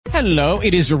Hello,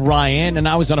 it is Ryan, and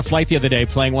I was on a flight the other day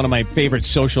playing one of my favorite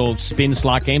social spin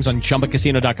slot games on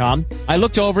ChumbaCasino.com. I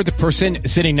looked over at the person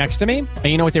sitting next to me, and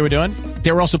you know what they were doing?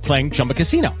 They were also playing Chumba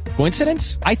Casino.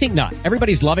 Coincidence? I think not.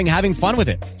 Everybody's loving having fun with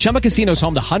it. Chumba Casino is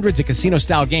home to hundreds of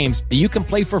casino-style games that you can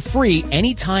play for free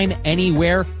anytime,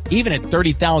 anywhere, even at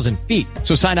 30,000 feet.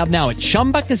 So sign up now at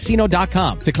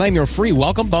ChumbaCasino.com to claim your free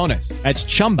welcome bonus. That's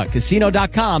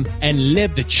ChumbaCasino.com and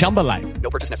live the Chumba life.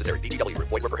 No purchase necessary. VGW.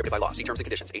 Void where prohibited by law. See terms and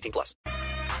conditions. 18+.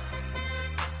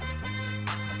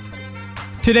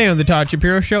 Today on the Todd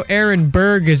Shapiro Show, Aaron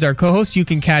Berg is our co-host. You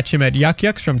can catch him at Yuck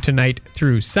Yucks from tonight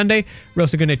through Sunday. We're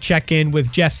also going to check in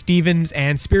with Jeff Stevens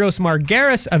and Spiros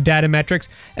Margis of Datametrex.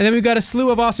 And then we've got a slew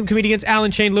of awesome comedians,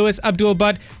 Alan Shane Lewis, Abdul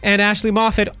and Ashley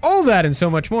Moffatt. All that and so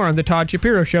much more on the Todd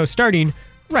Shapiro Show, starting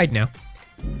right now.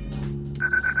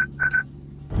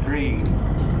 3, 2,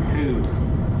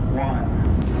 1.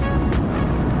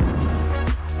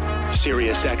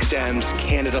 SiriusXM's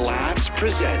Canada Laughs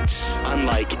presents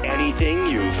Unlike Anything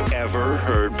You've Ever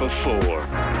Heard Before.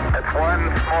 It's one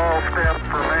small step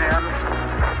for man,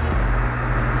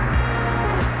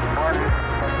 one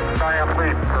giant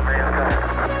leap for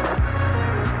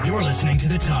mankind. You're listening to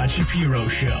The Todd Shapiro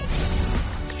Show.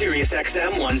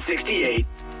 SiriusXM 168.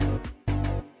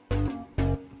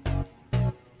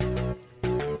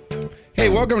 Hey,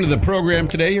 welcome to the program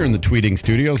today here in the Tweeting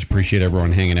Studios. Appreciate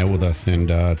everyone hanging out with us, and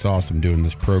it's awesome doing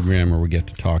this program where we get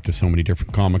to talk to so many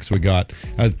different comics. We got,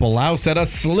 as Beaulieu said, a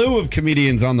slew of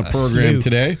comedians on the program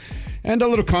today, and a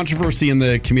little controversy in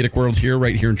the comedic world here,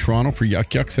 right here in Toronto for Yuck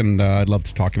Yucks, and I'd love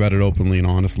to talk about it openly and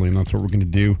honestly, and that's what we're going to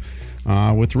do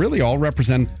with really all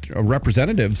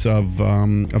representatives of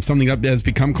something that has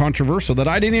become controversial that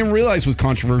I didn't even realize was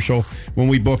controversial when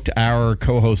we booked our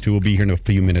co-host who will be here in a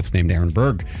few minutes named Aaron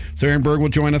Berg. So Aaron Berg will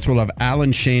join us. We'll have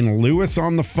Alan Shane Lewis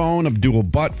on the phone. Abdul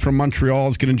from Montreal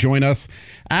is going to join us.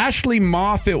 Ashley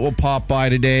Moffatt will pop by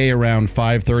today around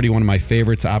 5:30. One of my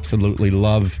favorites. Absolutely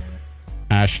love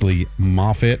Ashley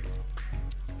Moffatt.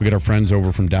 We got our friends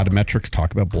over from Datametrex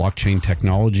talk about blockchain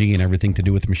technology and everything to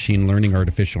do with machine learning,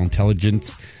 artificial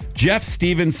intelligence. Jeff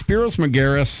Stevens, Spiros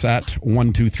Margis at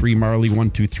 123 Marley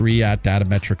 123 at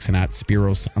Datametrex and at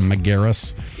Spiros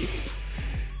Margis.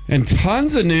 And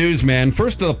tons of news, man.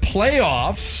 First, the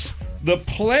playoffs. The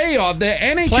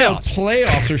NHL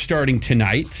playoffs are starting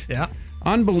tonight. Yeah.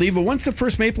 Unbelievable. When's the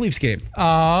first Maple Leafs game?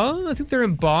 I think they're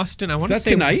in Boston. I want to say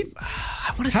tonight.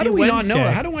 I want to say How do we Wednesday. not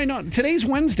know? How do I not? Today's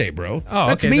Wednesday, bro. Oh,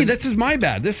 that's okay, me. then. This is my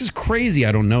bad. This is crazy.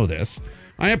 I don't know this.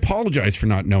 I apologize for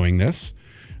not knowing this.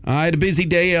 I had a busy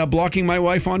day blocking my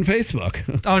wife on Facebook.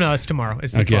 Oh no, it's tomorrow.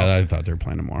 It's the 12th. Yeah, I thought they were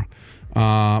playing tomorrow.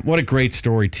 What a great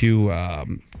story too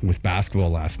with basketball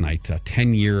last night. A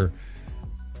 10-year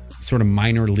sort of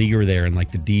minor leaguer there in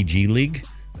like the DG League.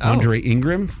 Andre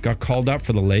Ingram got called up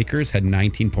for the Lakers, had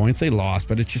 19 points. They lost,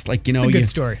 but it's just like, you know. It's a good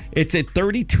story. It's a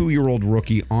 32-year-old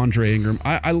rookie, Andre Ingram.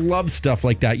 I love stuff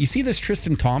like that. You see this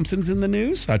Tristan Thompson's in the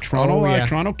news,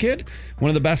 Toronto kid, one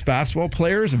of the best basketball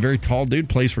players, a very tall dude,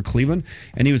 plays for Cleveland,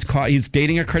 and he was caught, he's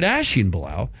dating a Kardashian,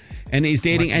 Bilal, and he's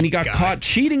dating, and he got caught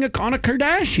cheating on a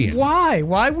Kardashian. Why?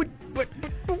 Why would you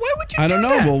I don't do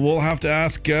know. that? Well, we'll have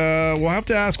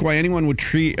to ask why anyone would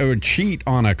cheat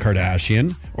on a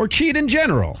Kardashian or cheat in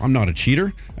general. I'm not a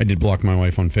cheater. I did block my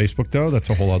wife on Facebook, though. That's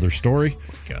a whole other story.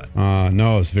 God.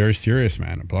 No, it's very serious,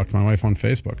 man. I blocked my wife on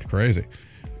Facebook. Crazy.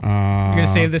 You're gonna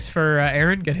save this for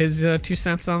Aaron? Get his 2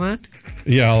 cents on that?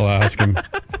 Yeah, I'll ask him.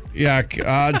 Yeah,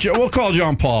 we'll call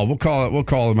John Paul. We'll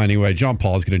call him anyway. John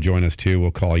Paul's going to join us too.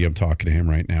 We'll call you. I'm talking to him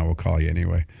right now. We'll call you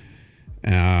anyway.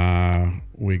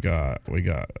 We got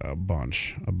a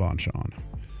bunch on.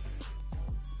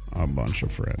 A bunch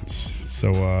of friends.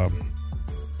 So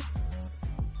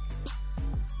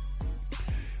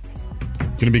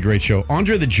gonna be a great show.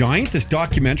 Andre the Giant, this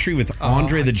documentary with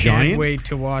Andre the Giant. Can't wait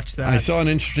to watch that. I saw an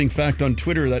interesting fact on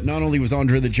Twitter that not only was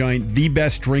Andre the Giant the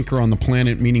best drinker on the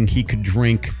planet, meaning he could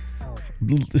drink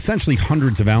essentially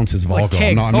hundreds of ounces of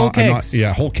alcohol. Kegs.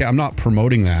 I'm not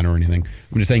promoting that or anything.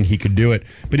 I'm just saying he could do it.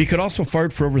 But he could also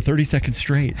fart for over 30 seconds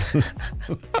straight.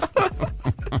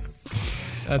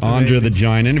 That's Andre amazing. the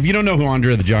Giant. And if you don't know who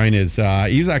Andre the Giant is,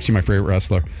 he was actually my favorite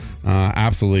wrestler.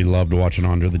 Absolutely loved watching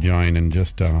Andre the Giant, and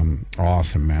just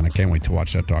awesome, man. I can't wait to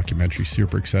watch that documentary.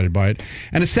 Super excited by it.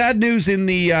 And a sad news in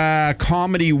the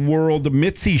comedy world,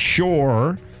 Mitzi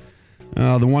Shore,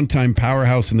 the one-time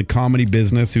powerhouse in the comedy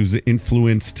business, who's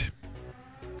influenced,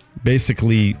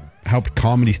 basically helped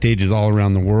comedy stages all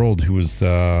around the world, who was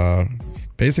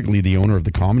basically the owner of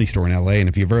the Comedy Store in LA. And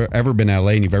if you've ever been to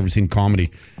LA and you've ever seen comedy,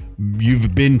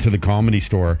 you've been to the Comedy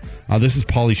Store. This is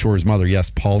Pauly Shore's mother.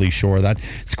 Yes, Pauly Shore. That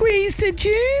squeeze the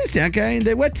juice. Okay,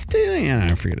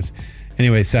 I forget this.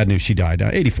 Anyway, sad news. She died.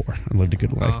 84. Lived a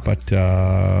good life, but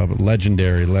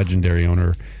legendary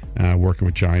owner, working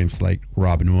with giants like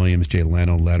Robin Williams, Jay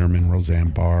Leno, Letterman, Roseanne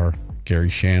Barr, Gary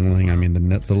Shandling. I mean,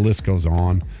 the list goes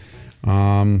on.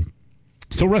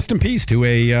 So rest in peace to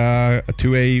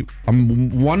a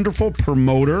wonderful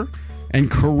promoter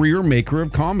and career maker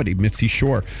of comedy, Mitzi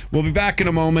Shore. We'll be back in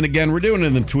a moment. Again, we're doing it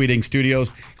in the Tweeting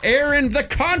Studios. Aaron, the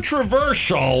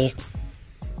controversial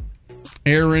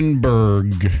Aaron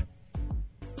Berg.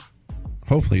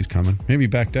 Hopefully he's coming. Maybe he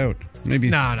backed out. Maybe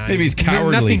he's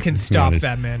cowardly. Nothing can stop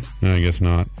that man. No, I guess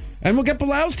not. And we'll get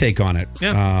Bilal's take on it.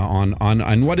 Yeah.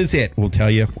 On what is it? We'll tell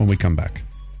you when we come back.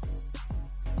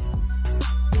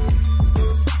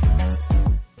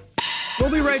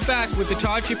 We'll be right back with the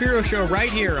Todd Shapiro Show right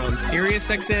here on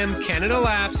SiriusXM Canada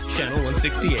Laughs, Channel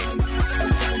 168.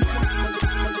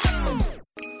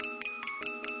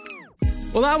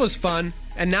 Well, that was fun.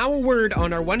 And now a word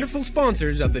on our wonderful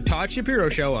sponsors of the Todd Shapiro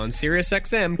Show on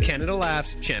SiriusXM Canada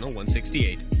Laughs, Channel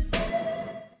 168.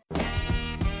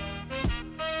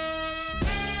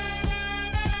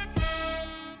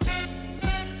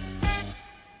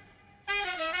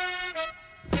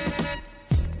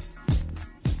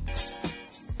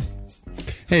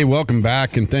 Hey, welcome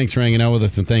back, and thanks for hanging out with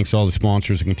us, and thanks to all the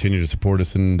sponsors who continue to support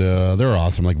us, and they're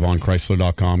awesome, like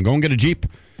VonChrysler.com. Go and get a Jeep.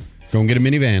 Go and get a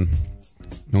minivan.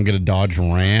 Go and get a Dodge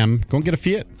Ram. Go and get a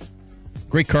Fiat.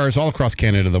 Great cars all across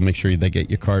Canada. They'll make sure they get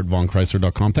your car at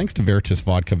VonChrysler.com. Thanks to Veritas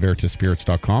Vodka,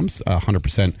 VeritasSpirits.com.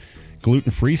 100%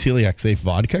 gluten-free, celiac-safe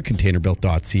vodka,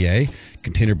 ContainerBuilt.ca.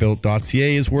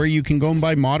 ContainerBuilt.ca is where you can go and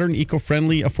buy modern,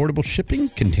 eco-friendly, affordable shipping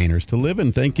containers to live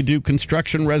in. Thank you to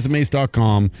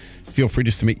ConstructionResumes.com. Feel free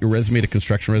to submit your resume to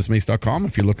ConstructionResumes.com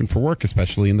if you're looking for work,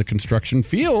 especially in the construction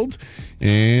field.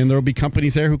 And there will be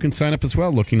companies there who can sign up as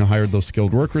well, looking to hire those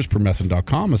skilled workers.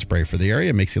 Permescent.com, a spray for the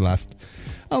area, makes you last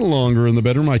longer in the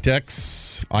bedroom.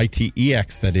 ITEX,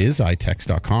 ITEX, that is,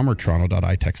 itex.com or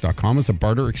toronto.itex.com is a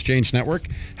barter exchange network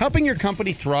helping your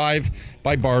company thrive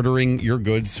by bartering your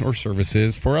goods or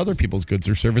services for other people's goods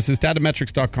or services.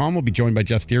 Datametrex.com will be joined by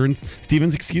Jeff Stevens,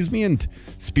 and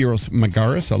Spiros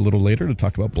Margis a little later to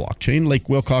talk about blockchain. Lake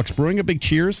Wilcox Brewing, a big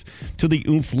cheers to the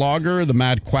Oomph Lager, the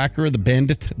Mad Quacker, the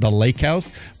Bandit, the Lake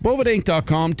House.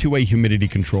 Bovadank.com, two-way humidity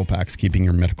control packs, keeping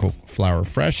your medical flower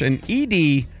fresh. And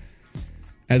ED,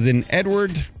 as in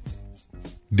Edward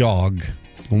Dog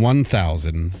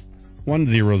 1000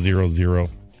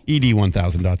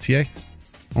 ed1000.ca.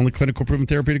 Only clinical proven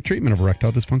therapeutic treatment of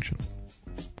erectile dysfunction.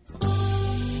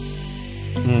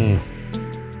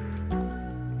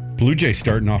 Blue Jays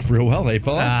starting off real well, eh,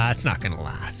 Paul? It's not going to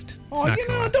last.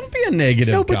 Don't be a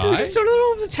negative No, but guy. they sort of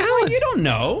don't have the talent. You don't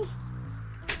know.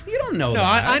 You don't know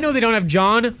that. I know they don't have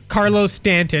John Carlos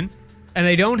Stanton, and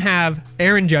they don't have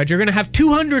Aaron Judge. You're going to have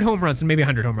 200 home runs and maybe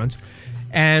 100 home runs.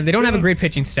 And they don't have a great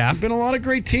pitching staff. There's been a lot of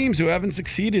great teams who haven't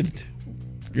succeeded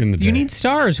in the day. You need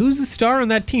stars. Who's the star on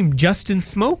that team? Justin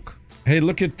Smoke? Hey,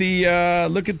 look at the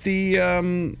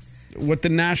what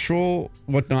the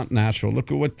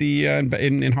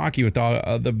in hockey with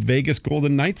the Vegas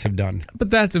Golden Knights have done. But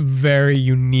that's a very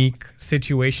unique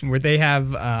situation where they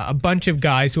have a bunch of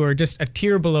guys who are just a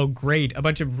tier below great, a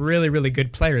bunch of really, really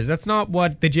good players. That's not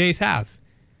what the Jays have.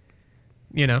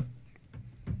 You know?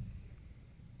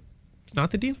 It's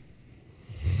not the deal.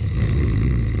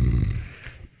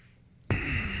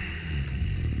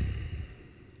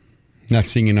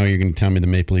 Next thing you know, you're going to tell me the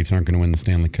Maple Leafs aren't going to win the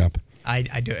Stanley Cup. I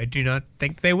do not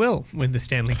think they will win the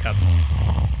Stanley Cup.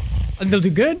 And they'll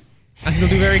do good. I think they'll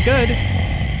do very good.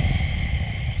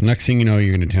 Next thing you know,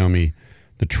 you're going to tell me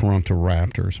the Toronto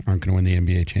Raptors aren't going to win the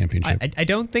NBA championship. I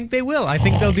don't think they will. I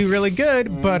think they'll do really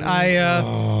good, but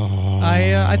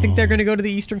I think they're going to go to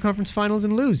the Eastern Conference Finals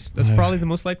and lose. That's probably the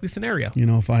most likely scenario. You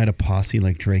know, if I had a posse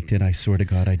like Drake did, I swear to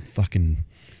God,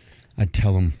 I'd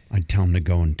tell him to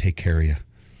go and take care of you.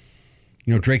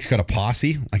 You know, Drake's got a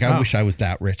posse. Like, I wish I was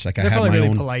that rich. Like, They're I had probably my really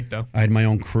own. polite, though. I had my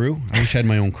own crew. I wish I had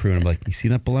my own crew. And I'm like, you see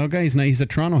that Bilal guy? He's a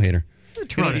Toronto hater. He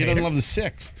doesn't love the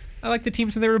Six. I like the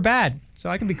teams when they were bad,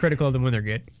 so I can be critical of them when they're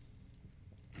good.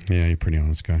 Yeah, you're a pretty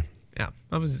honest guy. Yeah,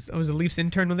 I was a Leafs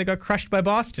intern when they got crushed by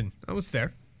Boston. I was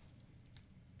there.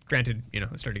 Granted, I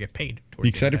started to get paid. You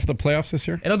excited for the playoffs this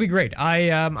year? It'll be great. I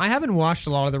haven't watched a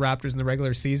lot of the Raptors in the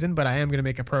regular season, but I am going to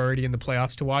make a priority in the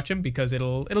playoffs to watch them because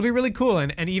it'll be really cool.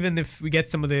 And even if we get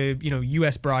some of the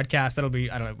U.S. broadcast, that'll be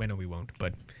I know we won't,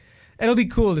 but it'll be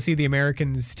cool to see the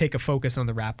Americans take a focus on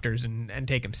the Raptors and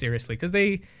take them seriously because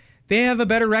they have a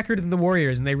better record than the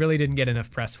Warriors, and they really didn't get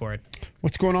enough press for it.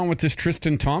 What's going on with this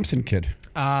Tristan Thompson kid?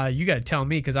 You got to tell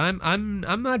me because I'm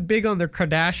not big on their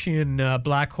Kardashian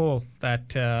black hole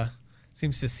that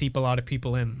seems to seep a lot of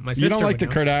people in. My sister You don't like the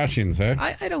would know. Kardashians,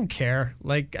 eh? I don't care.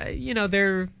 Like,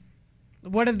 they're...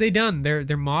 What have they done?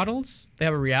 They're models? They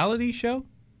have a reality show?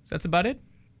 That's about it?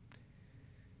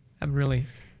 I'm really...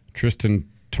 Tristan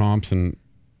Thompson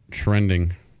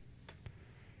trending.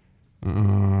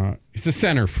 He's a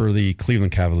center for the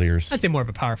Cleveland Cavaliers. I'd say more of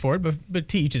a power forward, but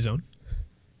to each his own.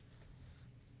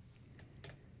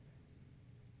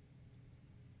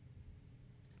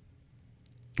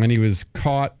 And he was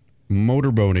caught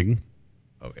motorboating.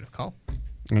 Oh, we got a call.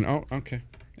 And okay.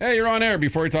 Hey, you're on air.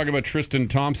 Before we talk about Tristan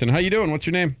Thompson, how you doing? What's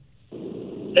your name?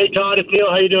 Hey, Todd, it's Neil.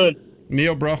 How you doing?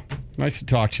 Neil, bro. Nice to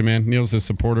talk to you, man. Neil's a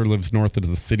supporter, lives north of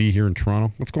the city here in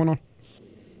Toronto. What's going on?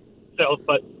 South,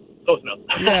 but close enough.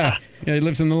 Yeah, he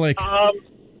lives in the lake. Things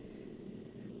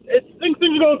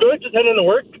are going good, just heading into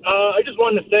work. I just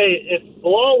wanted to say, if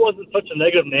Bilal wasn't such a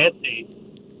negative Nancy,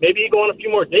 maybe he'd go on a few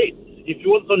more dates. If he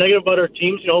wasn't so negative about our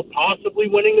teams, possibly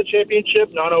winning the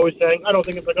championship, not always saying, I don't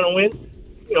think it's going to win,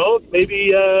 maybe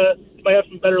he might have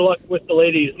some better luck with the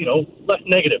ladies, less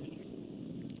negative.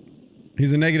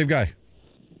 He's a negative guy.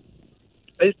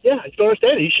 I just don't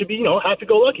understand it. He should be,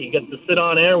 happy-go-lucky. He gets to sit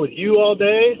on air with you all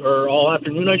day, or all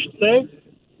afternoon, I should say.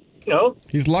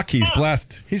 He's lucky. He's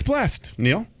blessed. He's blessed,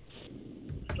 Neil.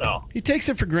 No. He takes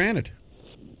it for granted.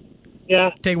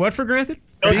 Yeah. Take what for granted?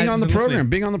 Being on the program.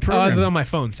 Being on the program. Oh, I was on my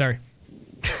phone. Sorry.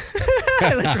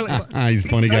 I literally was. He's a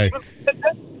funny guy.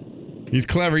 He's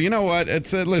clever. You know what?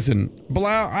 It's listen,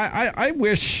 Bilal, I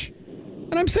wish,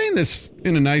 and I'm saying this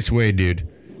in a nice way, dude.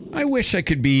 I wish I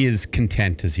could be as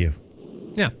content as you.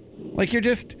 Yeah. Like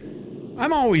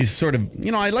I'm always sort of,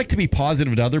 I like to be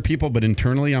positive to other people, but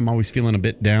internally I'm always feeling a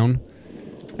bit down.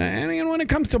 And when it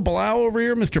comes to Bilal over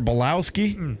here, Mr.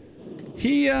 Bilowski,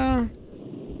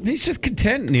 he's just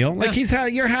content, Neil. Like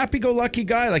you're a happy-go-lucky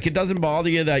guy. Like it doesn't bother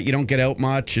you that you don't get out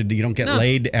much, and you don't get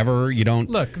laid ever. You don't.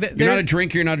 Look, you're not a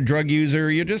drinker. You're not a drug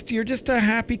user. You're just a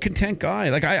happy, content guy.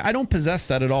 Like I don't possess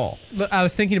that at all. Look, I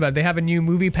was thinking about it. They have a new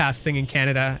movie pass thing in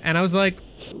Canada, and I was like,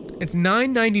 it's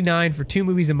 $9.99 for 2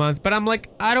 movies a month, but I'm like,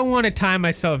 I don't want to tie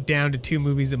myself down to 2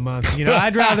 movies a month.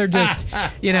 I'd rather just,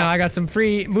 I got some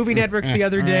free movie networks the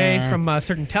other day from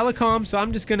certain telecoms, so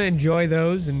I'm just going to enjoy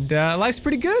those, and life's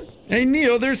pretty good. Hey,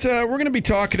 Neil, there's we're going to be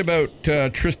talking about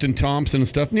Tristan Thompson and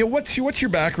stuff. Neil, what's your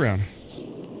background?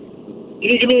 Can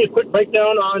you give me a quick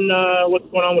breakdown on what's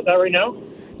going on with that right now?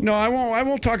 No, I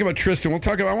won't talk about Tristan.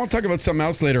 I won't talk about something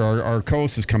else later. Our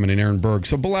co-host is coming in, Aaron Berg.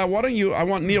 So, Bilal, why don't you? I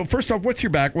want Neil. First off, what's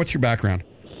your background?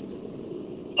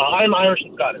 I'm Irish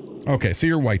and Scottish. Okay, so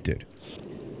you're a white dude.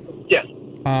 Yes.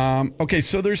 Okay,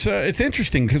 so there's it's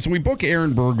interesting because we book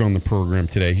Aaron Berg on the program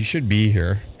today. He should be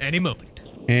here Any moment.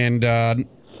 and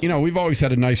we've always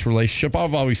had a nice relationship.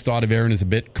 I've always thought of Aaron as a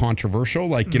bit controversial.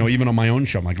 Like, even on my own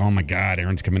show, I'm like, oh my God,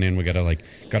 Aaron's coming in. We got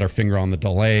our finger on the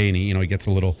delay, and he gets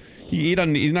a little. He's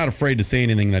not afraid to say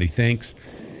anything that he thinks.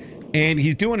 And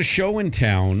he's doing a show in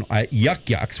town at Yuck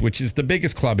Yucks, which is the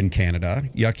biggest club in Canada,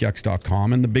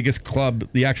 yuckyucks.com, and the biggest club,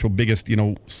 the actual biggest,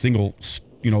 single,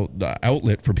 the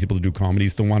outlet for people to do comedy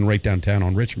is the one right downtown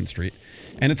on Richmond Street.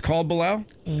 And it's called, Bilal?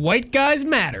 White Guys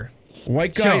Matter.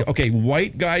 White Guy. Show. Okay,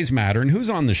 White Guys Matter. And who's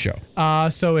on the show?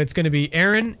 So it's going to be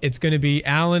Aaron, it's going to be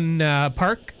Alan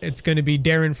Park, it's going to be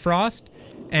Darren Frost,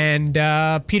 and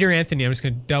Peter Anthony. I'm just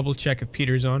going to double check if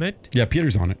Peter's on it. Yeah,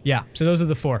 Peter's on it. Yeah, so those are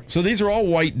the 4. So these are all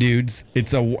white dudes.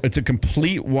 It's a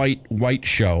complete white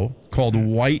show called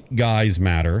White Guys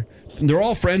Matter. And they're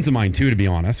all friends of mine too, to be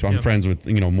honest. I'm friends with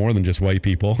more than just white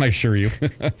people, I assure you.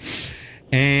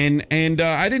 And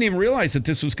I didn't even realize that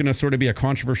this was going to sort of be a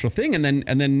controversial thing. And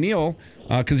then Neil,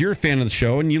 because you're a fan of the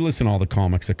show and you listen to all the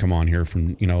comics that come on here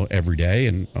from every day,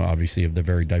 and obviously have the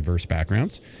very diverse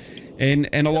backgrounds. And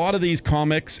a lot of these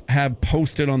comics have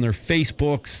posted on their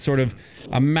Facebooks sort of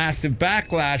a massive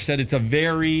backlash that it's a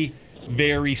very,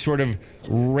 very sort of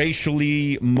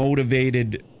racially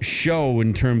motivated show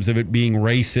in terms of it being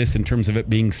racist, in terms of it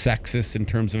being sexist, in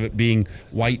terms of it being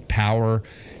white power.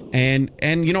 And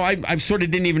I sort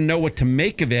of didn't even know what to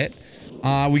make of it.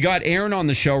 We got Aaron on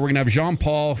the show. We're going to have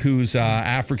Jean-Paul, who's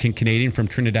African-Canadian from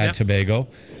Trinidad Tobago.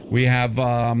 We have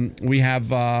Alan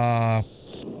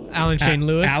Shane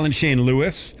Lewis. Alan Shane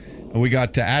Lewis. We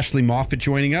got Ashley Moffatt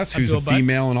joining us, who's Abdul a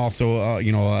female and also,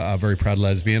 a very proud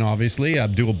lesbian, obviously.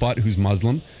 Abdul Butt, who's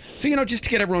Muslim. So, just to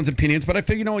get everyone's opinions. But I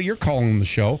figure, you're calling the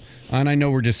show, and I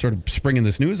know we're just sort of springing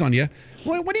this news on you.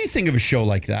 What do you think of a show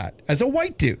like that as a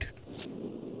white dude?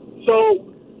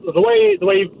 So the way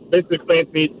you basically explained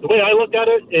to me, the way I look at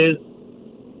it is,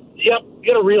 you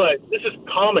got to realize this is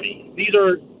comedy. These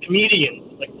are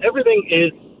comedians. Like, everything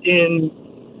is in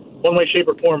one way, shape,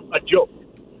 or form a joke.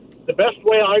 The best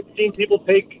way I've seen people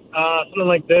take something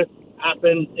like this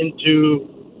happen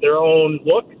into their own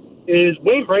look is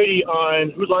Wayne Brady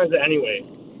on Whose Line Is It Anyway?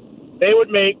 They would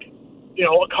make,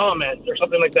 a comment or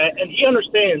something like that, and he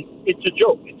understands it's a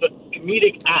joke. It's a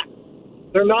comedic act.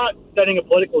 They're not setting a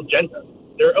political agenda.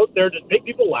 They're out there to make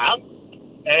people laugh.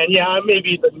 And, yeah,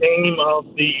 maybe the name of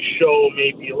the show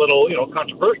may be a little,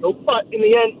 controversial, but in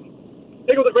the end,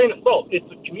 take it with a grain of salt.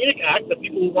 It's a comedic act that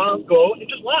people want to go and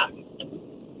just laugh.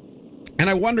 And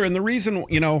I wonder, and the reason,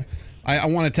 I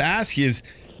wanted to ask you is,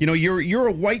 you're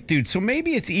a white dude, so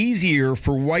maybe it's easier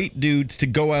for white dudes to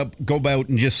go about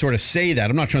and just sort of say that.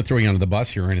 I'm not trying to throw you under the bus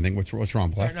here or anything. What's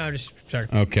wrong, Black? No, sorry.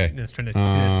 Okay. Just trying to do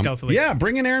this stealthily. Yeah,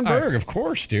 bring in Aaron Berg, of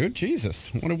course, dude.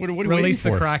 Jesus. What are we waiting for? Release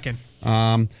the Kraken.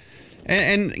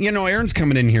 And Aaron's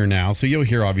coming in here now, so you'll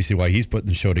hear obviously why he's putting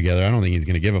the show together. I don't think he's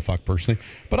going to give a fuck personally,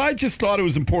 but I just thought it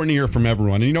was important to hear from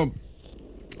everyone. And,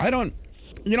 I don't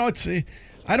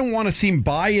want to seem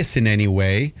biased in any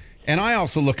way. And I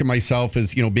also look at myself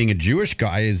as, being a Jewish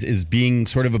guy is being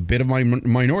sort of a bit of my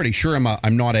minority. Sure,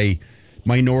 I'm not a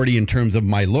minority in terms of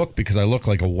my look because I look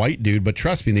like a white dude, but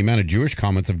trust me, the amount of Jewish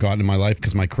comments I've gotten in my life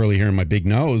because my curly hair and my big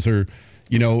nose are,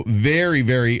 very,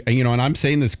 very, and I'm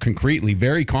saying this concretely,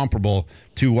 very comparable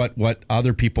to what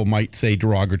other people might say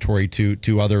derogatory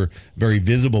to other very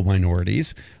visible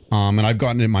minorities. And I've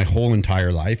gotten it my whole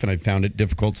entire life, and I've found it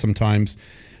difficult sometimes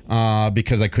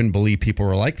because I couldn't believe people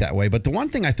were like that way. But the one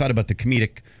thing I thought about the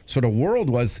comedic sort of world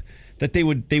was that they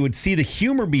would see the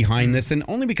humor behind this, and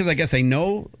only because I guess I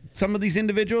know some of these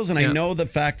individuals, and I know the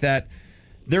fact that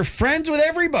they're friends with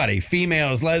everybody,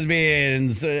 females,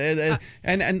 lesbians, and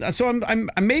so I'm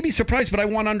maybe surprised, but I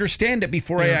want to understand it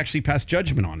before I actually pass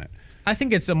judgment on it. I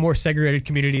think it's a more segregated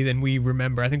community than we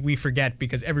remember. I think we forget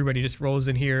because everybody just rolls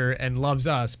in here and loves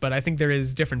us. But I think there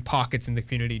is different pockets in the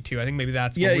community too. I think maybe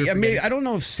that's what we're forgetting. I don't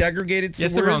know if segregated's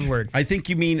the wrong word. I think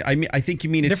you mean. I think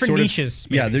you mean it's different sort niches.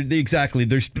 Of, yeah, exactly.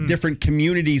 There's different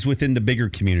communities within the bigger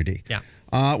community. Yeah.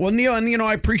 Well, Neil, and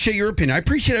I appreciate your opinion. I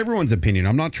appreciate everyone's opinion.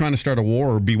 I'm not trying to start a war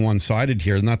or be one-sided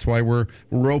here, and that's why we're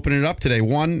opening it up today.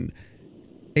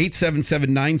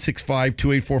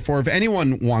 1-877-965-2844. If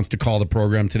anyone wants to call the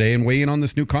program today and weigh in on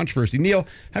this new controversy. Neil,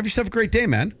 have yourself a great day,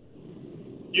 man.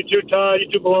 You too, Todd. You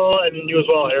too, Bilal, and you as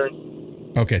well,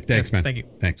 Aaron. Okay, thanks, man. Thank you.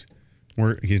 Thanks.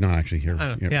 He's not actually here.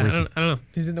 I don't know.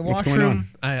 He's in the What's washroom. going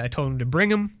on? I told him to bring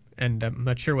him, and I'm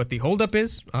not sure what the holdup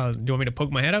is. Do you want me to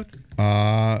poke my head out?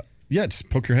 Yeah, just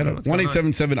poke your head out.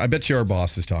 1-877. I bet you our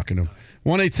boss is talking to him.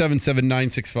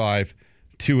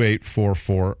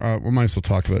 1-877-965-2844. We might as well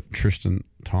talk about Tristan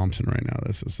Thompson right now.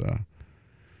 This is,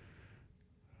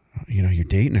 you're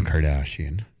dating a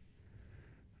Kardashian.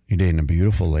 You're dating a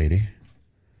beautiful lady.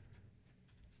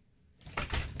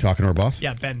 Talking to our boss?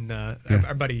 Yeah, Ben,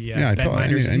 our buddy Ben I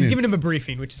Miners. knew. He's giving him a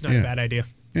briefing, which is not a bad idea.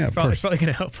 Yeah, it's probably going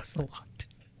to help us a lot.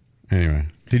 Anyway,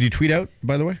 did you tweet out,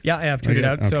 by the way? Yeah, I have tweeted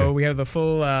out. Okay. So we have the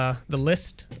full the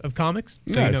list of comics.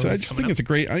 So I just think it's a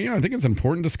great. I think it's an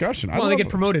important discussion. Well, they get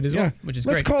promoted as well, which is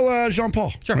Let's great. call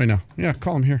Jean-Paul right now. Yeah,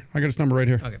 call him here. I got his number right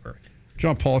here. Okay, perfect.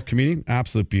 Jean-Paul, comedian,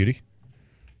 absolute beauty,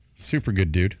 super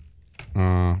good dude. We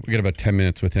got about 10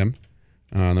 minutes with him,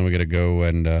 and then we got to go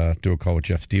and do a call with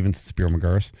Jeff Stevens, Spiro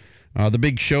Margis. The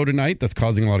big show tonight that's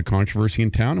causing a lot of controversy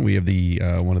in town, and we have the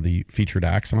one of the featured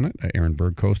acts on it, Aaron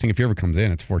Berg hosting. If he ever comes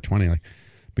in, it's 420. Like,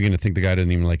 begin to think the guy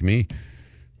doesn't even like me.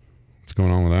 What's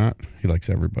going on with that? He likes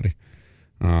everybody.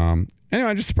 Anyway,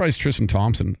 I'm just surprised Tristan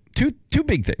Thompson. Two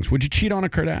big things. Would you cheat on a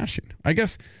Kardashian? I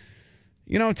guess,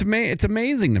 it's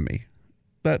amazing to me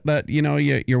that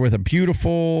you're with a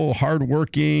beautiful,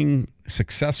 hardworking,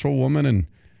 successful woman, and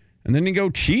then you go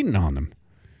cheating on them.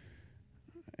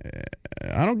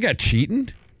 I don't get cheating.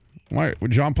 Why?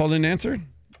 Jean Paul didn't answer?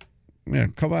 Yeah,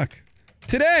 call back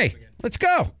today. Let's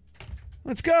go.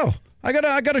 I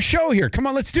got a show here. Come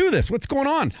on, let's do this. What's going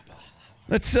on?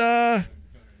 Let's go,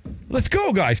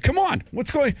 guys. Come on.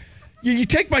 What's going? You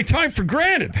take my time for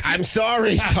granted. I'm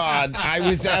sorry, Todd. I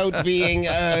was out being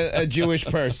a Jewish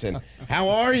person. How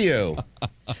are you?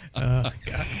 God.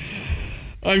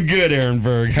 I'm good, Aaron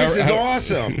Berg. This is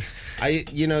awesome.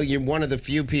 You're one of the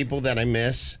few people that I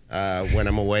miss when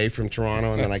I'm away from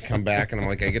Toronto, and then I come back and I'm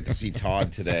like, I get to see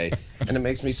Todd today, and it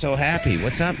makes me so happy.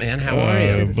 What's up, man? How are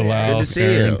you? Bilal, good to see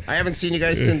Aaron. you. I haven't seen you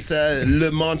guys since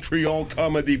Le Montreal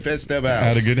Comedy Festival.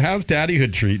 How's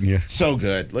Daddyhood treating you? So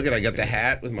good. Look at, I got the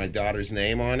hat with my daughter's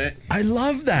name on it. I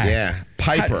love that. Yeah,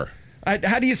 Piper.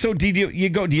 How do you? So do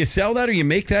you sell that or you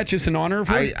make that just in honor of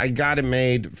her? I got it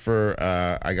made for.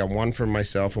 I got one for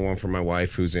myself and one for my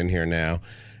wife, who's in here now.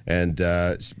 And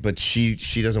but she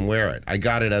doesn't wear it. I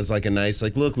got it as like a nice,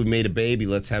 like, look, we made a baby.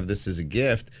 Let's have this as a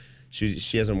gift.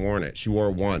 She hasn't worn it. She wore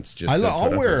it once. Just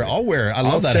I'll wear. I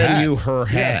love that I'll send hat. you her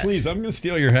hat. Yeah, please. I'm going to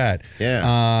steal your hat. Yeah,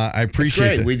 I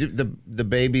appreciate it. it. We do, the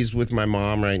baby's with my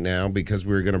mom right now because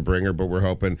we were going to bring her, but we're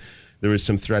hoping. There was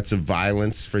some threats of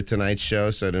violence for tonight's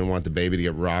show, so I didn't want the baby to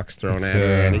get rocks thrown at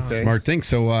her or anything. Smart thing.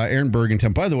 So, Aaron Berg in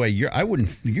town. By the way, you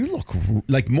look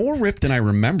like more ripped than I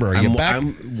remember. Are you back?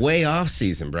 I'm way off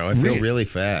season, bro. I feel really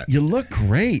fat. You look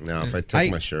great. No, if I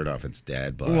took my shirt off, it's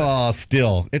dad bod. Well,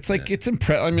 still, it's like it's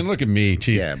impressive. I mean, look at me.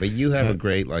 Jeez. Yeah, but you have a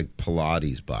great like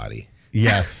Pilates body.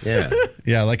 Yes.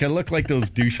 Yeah. Like I look like those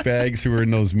douchebags who are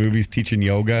in those movies teaching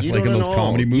yoga, like in those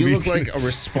comedy movies. You look like a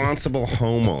responsible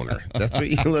homeowner. That's what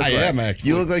you look like. I am actually.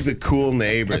 You look like the cool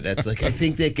neighbor that's like, I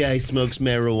think that guy smokes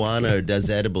marijuana or does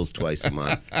edibles twice a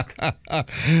month. I'm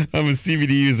a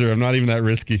CBD user. I'm not even that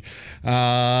risky.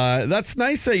 That's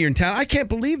nice that you're in town. I can't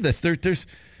believe this. There's.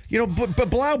 But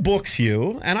Blau books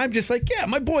you, and I'm just like, yeah,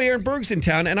 my boy Aaron Berg's in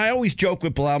town, and I always joke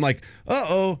with Blau. I'm like,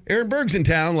 Aaron Berg's in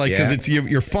town, like because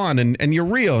you're fun and you're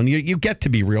real, and you get to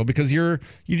be real because you're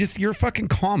a fucking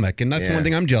comic, and that's one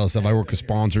thing I'm jealous of. I work with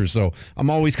sponsors, so I'm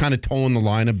always kind of towing the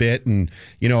line a bit, and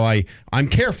I'm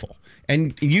careful.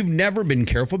 And you've never been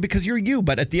careful because you're you.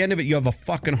 But at the end of it, you have a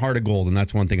fucking heart of gold. And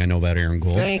that's one thing I know about Aaron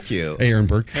Gold. Thank you. Aaron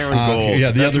Berg. Aaron Gold.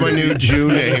 Yeah, that's my new Jew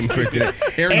name for today.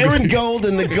 Aaron Gold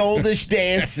and the Goldish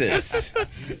Dances.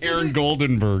 Aaron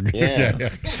Goldenberg. Yeah.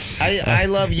 I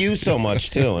love you so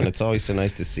much, too. And it's always so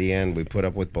nice to see you. And we put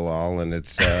up with Bilal. And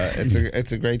it's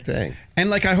a great thing. And,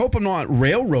 like, I hope I'm not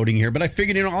railroading here, but I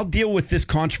figured, I'll deal with this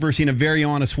controversy in a very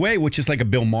honest way, which is like a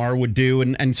Bill Maher would do,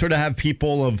 and sort of have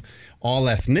people of all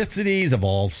ethnicities, of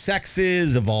all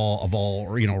sexes, of all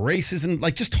races, and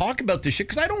like just talk about this shit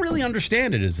because I don't really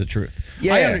understand it. Is the truth?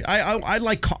 Yeah,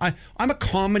 I'm a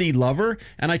comedy lover,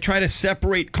 and I try to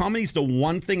separate. Comedy's the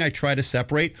one thing I try to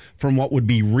separate from what would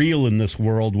be real in this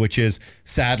world, which is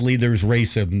sadly there's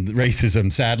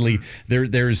racism. Sadly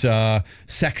there's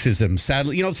sexism.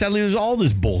 Sadly there's all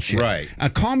this bullshit. Right.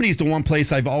 Comedy is the one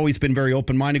place I've always been very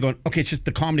open minded. Going, okay, it's just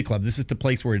the comedy club. This is the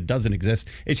place where it doesn't exist.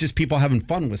 It's just people having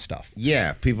fun with stuff.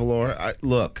 Yeah, people are.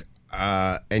 Look,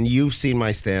 and you've seen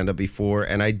my stand-up before,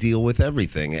 and I deal with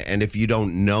everything. And if you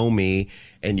don't know me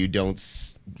and you don't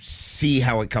see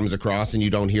how it comes across and you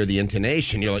don't hear the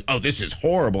intonation, you're like, oh, this is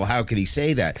horrible. How could he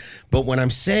say that? But when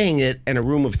I'm saying it in a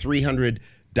room of 300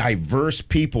 diverse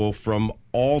people from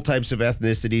all types of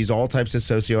ethnicities, all types of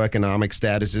socioeconomic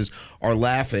statuses are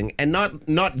laughing and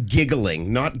not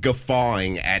giggling, not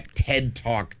guffawing at TED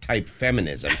Talk type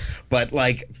feminism, but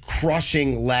like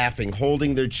crushing, laughing,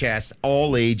 holding their chests,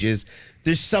 all ages.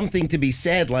 There's something to be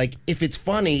said. Like, if it's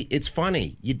funny, it's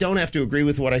funny. You don't have to agree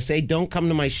with what I say. Don't come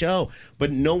to my show. But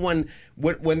no one,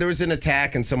 when there's an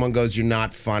attack and someone goes, you're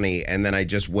not funny, and then I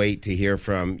just wait to hear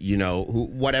from,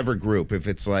 whatever group. If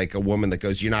it's like a woman that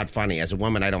goes, you're not funny. As a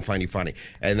woman, I don't find you funny.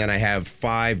 And then I have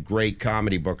 5 great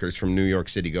comedy bookers from New York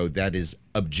City go, that is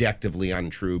objectively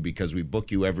untrue because we book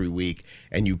you every week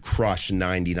and you crush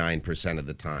 99% of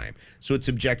the time. So it's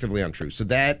objectively untrue. So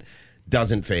that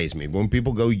doesn't faze me. When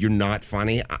people go, you're not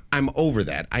funny, I'm over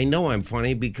that. I know I'm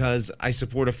funny because I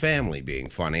support a family being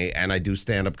funny, and I do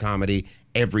stand-up comedy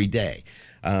every day.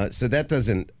 So that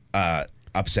doesn't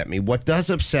upset me. What does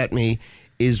upset me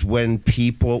is when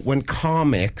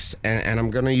comics, and I'm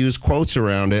going to use quotes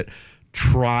around it,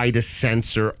 try to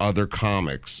censor other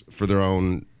comics for their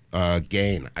own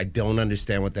gain. I don't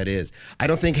understand what that is. I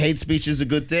don't think hate speech is a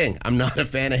good thing. I'm not a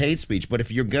fan of hate speech, but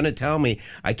if you're going to tell me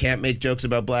I can't make jokes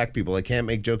about black people, I can't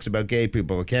make jokes about gay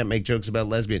people, I can't make jokes about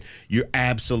lesbian, you're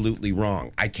absolutely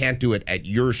wrong. I can't do it at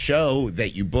your show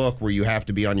that you book where you have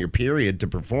to be on your period to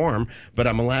perform, but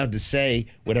I'm allowed to say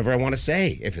whatever I want to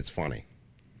say if it's funny.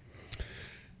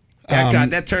 God,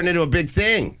 that turned into a big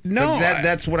thing. No,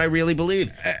 that's what I really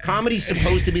believe. Comedy's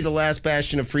supposed to be the last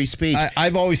bastion of free speech.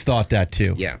 I've always thought that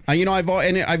too. Yeah.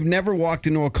 I've never walked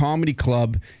into a comedy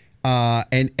club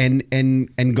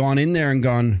and gone in there and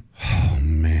gone, oh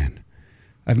man.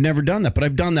 I've never done that, but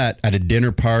I've done that at a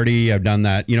dinner party. I've done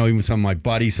that, even with some of my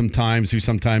buddies sometimes who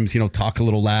talk a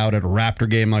little loud at a Raptor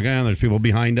game, like, there's people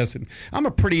behind us. And I'm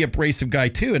a pretty abrasive guy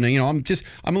too. And, I'm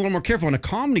a little more careful. In a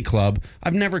comedy club,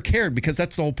 I've never cared because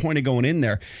that's the whole point of going in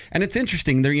there. And it's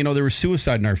interesting. There was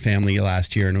suicide in our family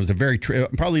last year, and it was a very,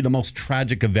 probably the most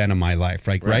tragic event of my life,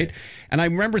 right? And I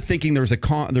remember thinking there was a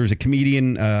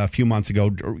comedian a few months ago,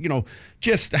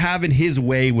 just having his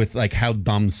way with like how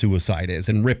dumb suicide is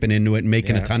and ripping into it and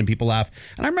making a ton of people laugh.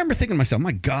 And I remember thinking to myself,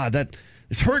 my God, that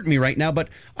is hurting me right now. But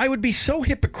I would be so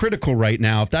hypocritical right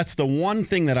now if that's the one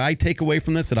thing that I take away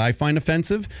from this that I find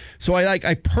offensive. So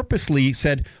I purposely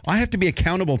said I have to be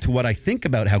accountable to what I think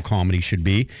about how comedy should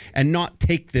be and not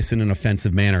take this in an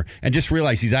offensive manner and just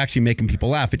realize he's actually making people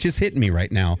laugh. It just hit me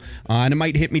right now. And it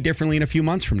might hit me differently in a few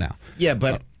months from now. Yeah,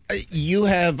 but you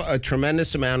have a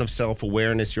tremendous amount of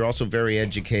self-awareness. You're also very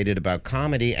educated about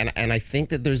comedy, and I think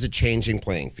that there's a changing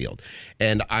playing field.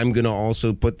 And I'm going to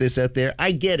also put this out there.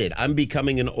 I get it. I'm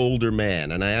becoming an older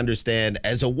man, and I understand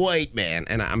as a white man,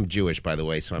 and I'm Jewish, by the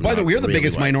way, so I'm By the way, we're the really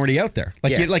biggest white. minority out there.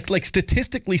 Like, Yeah. like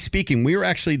statistically speaking, we're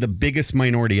actually the biggest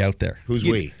minority out there. Who's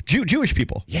we? Jewish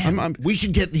people. Yeah, we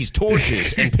should get these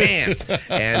torches and pants.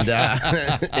 And,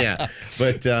 yeah.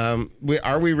 But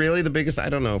are we really the biggest? I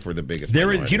don't know if we're the biggest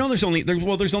minority. There's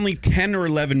only 10 or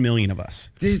 11 million of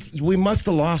us. We must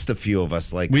have lost a few of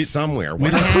us, somewhere.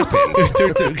 What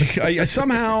happened?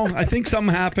 I think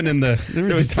something happened in there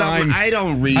was a time. I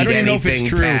don't read anything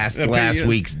past Okay, last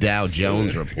week's Dow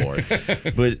Jones report.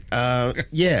 But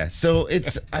yeah, so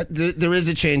it's there is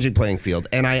a changing playing field,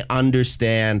 and I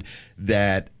understand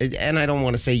that. And I don't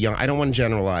want to say young. I don't want to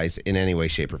generalize in any way,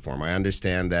 shape, or form. I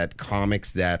understand that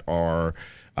comics that are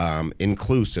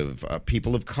inclusive,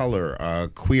 people of color,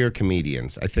 queer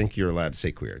comedians. I think you're allowed to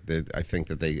say queer. I think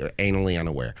that they are anally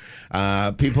unaware.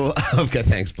 People. Okay,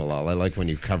 thanks, Bilal. I like when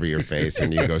you cover your face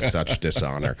and you go such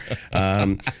dishonor.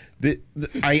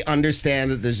 I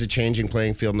understand that there's a changing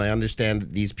playing field, and I understand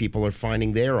that these people are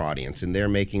finding their audience and they're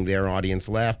making their audience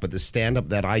laugh. But the stand-up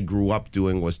that I grew up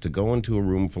doing was to go into a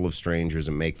room full of strangers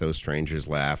and make those strangers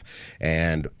laugh.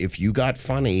 And if you got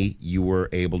funny, you were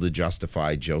able to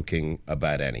justify joking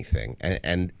about anything.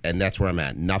 And that's where I'm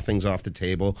at. Nothing's off the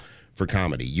table for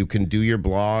comedy. You can do your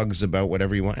blogs about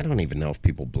whatever you want. I don't even know if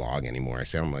people blog anymore. I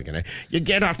sound like you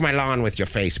get off my lawn with your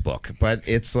Facebook. But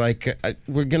it's like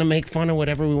we're going to make fun of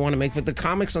whatever we want to make. But the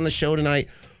comics on the show tonight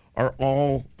are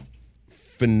all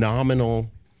phenomenal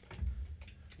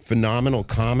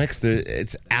comics.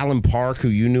 It's Alan Park, who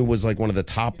you knew was like one of the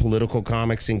top political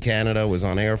comics in Canada, was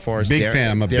on Air Force. Big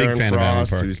fan. I'm a big fan of Alan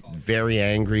Park. Who's very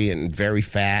angry and very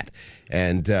fat.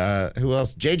 And who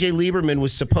else? JJ Lieberman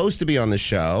was supposed to be on the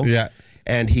show. Yeah.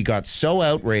 And he got so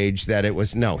outraged that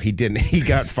he didn't. He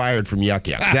got fired from Yuck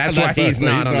Yucks. That's why he's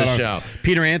not on the show.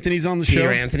 Peter Anthony's on the show.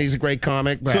 Peter Anthony's a great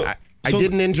comic. But I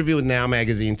did an interview with Now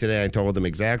Magazine today. I told them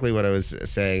exactly what I was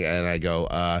saying. And I go,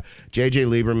 JJ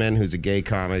Lieberman, who's a gay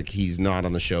comic, he's not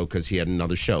on the show because he had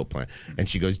another show planned. And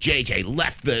she goes, JJ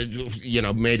left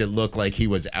made it look like he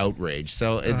was outraged.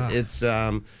 So it's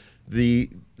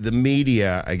the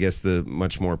media, I guess the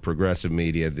much more progressive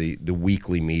media, the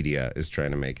weekly media is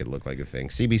trying to make it look like a thing.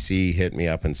 CBC hit me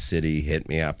up and City hit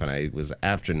me up, and I was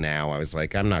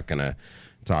like, I'm not going to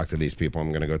talk to these people. I'm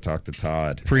going to go talk to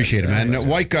Todd. Appreciate it, man.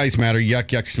 White guys matter. Yuck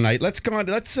Yucks tonight. Let's go on.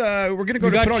 We're going to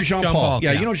go to put on Jean Paul.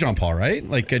 Yeah, you know Jean Paul, right?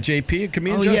 Like JP, a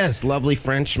comedian. Oh, yes. Lovely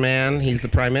French man. He's the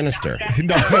prime minister.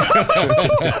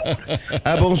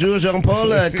 Bonjour, Jean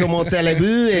Paul. Comment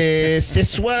allez-vous? Ce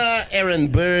soir, Aaron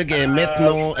Berg, et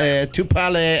maintenant, tu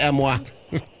parles à moi.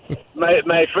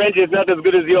 My French is not as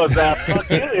good as yours. Fuck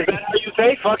you? Is that how you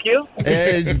say? Fuck you?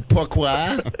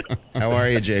 Pourquoi? How are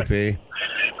you, JP?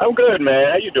 I'm good, man.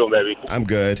 How you doing, baby? I'm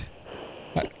good.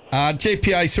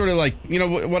 JP, I sort of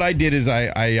what I did is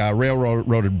I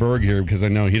railroaded Berg here because I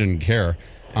know he didn't care.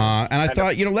 And I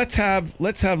thought, let's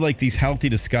have like these healthy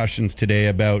discussions today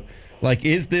about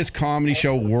is this comedy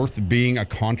show worth being a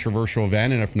controversial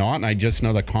event? And if not, and I just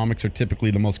know that comics are typically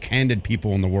the most candid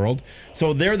people in the world.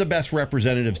 So they're the best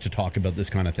representatives to talk about this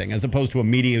kind of thing, as opposed to a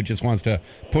media who just wants to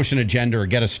push an agenda or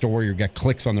get a story or get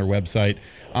clicks on their website.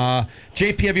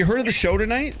 JP, have you heard of the show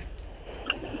tonight?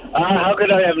 How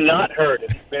could I have not heard?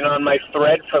 It's been on my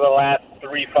thread for the last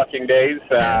 3 fucking days.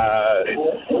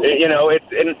 It's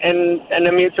and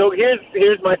I mean, so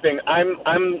here's my thing.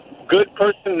 I'm good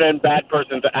person and bad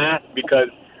person to ask because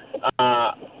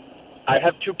I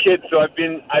have 2 kids, so I've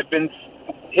been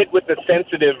hit with the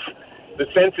sensitive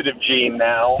gene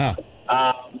now.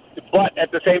 Huh. But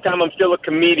at the same time, I'm still a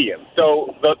comedian.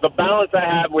 So the balance I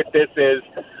have with this is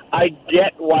I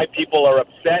get why people are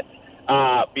upset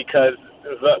because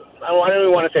I don't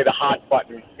even want to say the hot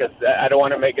button because I don't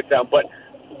want to make it sound, but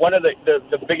one of the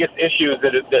biggest issues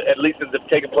that at least has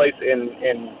taken place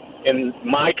in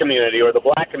my community or the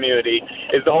black community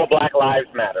is the whole Black Lives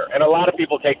Matter. And a lot of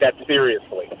people take that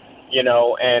seriously,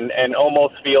 and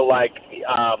almost feel like,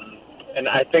 and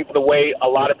I think the way a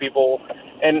lot of people,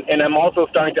 and I'm also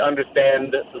starting to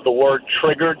understand the word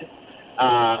triggered,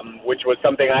 which was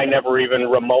something I never even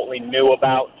remotely knew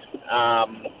about,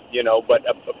 but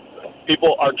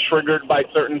people are triggered by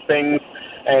certain things,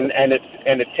 and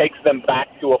it takes them back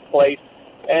to a place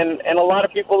and a lot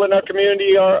of people in our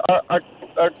community are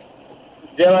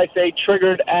dare I say,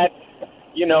 triggered at,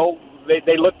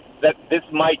 they look that this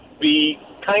might be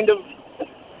kind of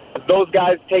those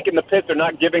guys taking the piss or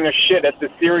not giving a shit at the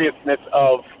seriousness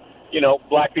of,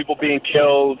 black people being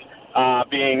killed,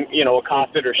 being,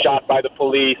 accosted or shot by the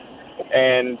police.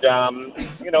 And,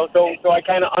 so I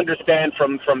kind of understand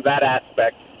from that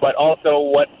aspect, but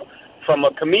also from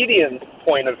a comedian's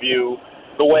point of view,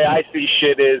 the way I see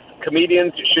shit is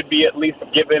comedians should be at least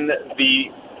given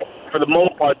for the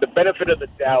most part, the benefit of the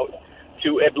doubt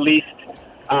to at least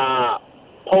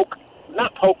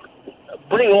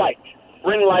bring light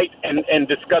and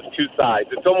discuss two sides.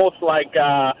 It's almost like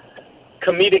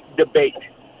comedic debate.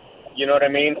 You know what I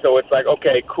mean? So it's like,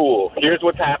 okay, cool. Here's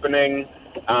what's happening,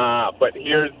 but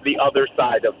here's the other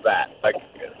side of that. Like,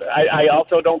 I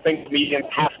also don't think comedians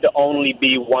have to only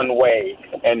be one way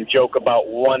and joke about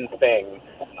one thing.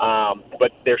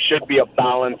 But there should be a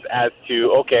balance as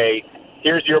to, okay,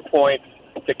 here's your point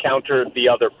to counter the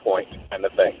other point kind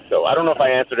of thing. So I don't know if I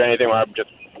answered anything or I'm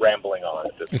just rambling on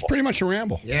at this point. It's pretty much a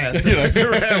ramble. Yeah, it's a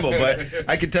ramble, but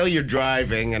I can tell you're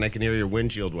driving and I can hear your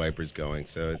windshield wipers going.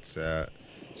 So it's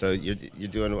so you're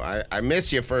doing. I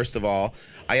miss you, first of all.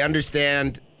 I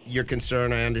understand your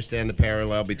concern. I understand the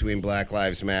parallel between Black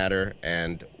Lives Matter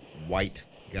and White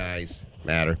Guys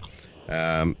Matter.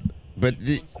 But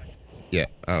yeah.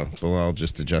 Oh, Bilal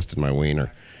just adjusted my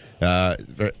wiener.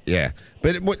 Yeah,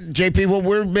 but JP, what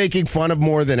we're making fun of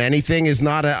more than anything is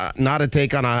not a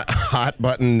take on a hot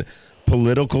button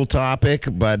political topic,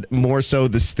 but more so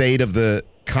the state of the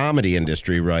comedy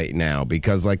industry right now.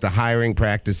 Because like the hiring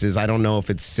practices, I don't know if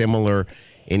it's similar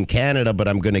in Canada, but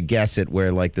I'm going to guess it,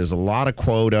 where like there's a lot of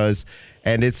quotas,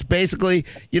 and it's basically,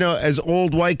 as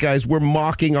old white guys, we're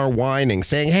mocking our whining,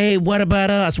 saying, "Hey, what about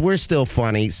us? We're still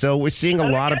funny." So we're seeing a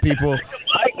lot of people.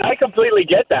 I completely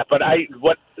get that, but I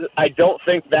don't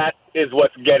think that is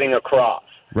what's getting across.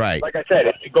 Right. Like I said,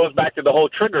 it goes back to the whole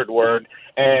triggered word.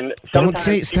 And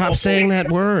stop saying that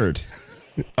word.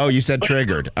 Oh, you said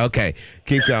triggered. Okay,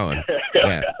 keep going.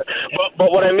 Yeah.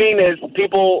 But what I mean is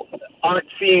people aren't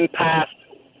seeing past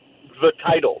the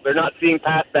title. They're not seeing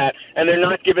past that, and they're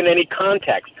not given any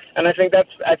context. And I think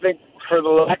for the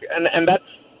lack, and that's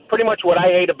pretty much what I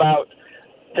hate about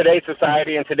today's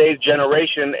society and today's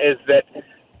generation is that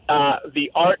the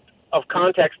art of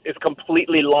context is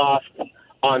completely lost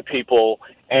on people,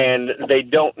 and they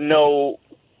don't know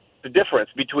the difference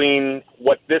between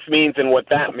what this means and what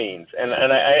that means. And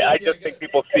I just think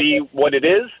people see what it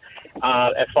is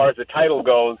as far as the title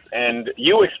goes, and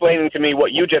you explaining to me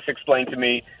what you just explained to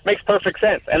me makes perfect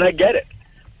sense, and I get it.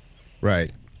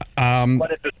 Right.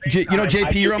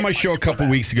 JP, you're on my show a couple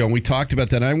weeks ago, and we talked about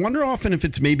that. And I wonder often if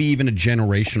it's maybe even a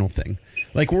generational thing.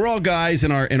 Like, we're all guys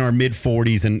in our mid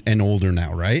 40s and older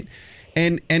now, right?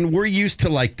 And we're used to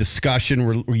like discussion.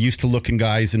 We're used to looking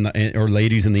guys or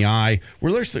ladies in the eye.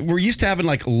 We're used to having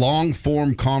like long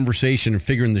form conversation and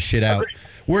figuring the shit out.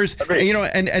 Whereas,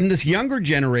 and this younger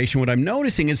generation, what I'm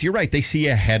noticing is, you're right, they see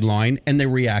a headline and they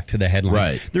react to the headline.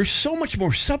 Right. There's so much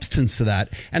more substance to that.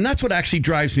 And that's what actually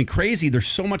drives me crazy. There's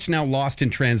so much now lost in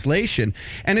translation.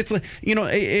 And it's like,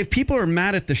 if people are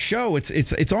mad at the show,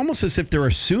 it's almost as if they're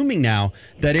assuming now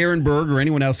that Aaron Berg or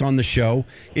anyone else on the show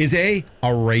is a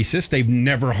racist. They've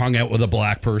never hung out with a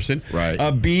black person.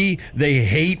 Right. B, they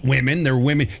hate women. They're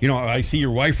women. I see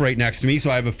your wife right next to me, so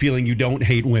I have a feeling you don't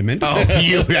hate women. Oh,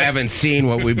 you haven't seen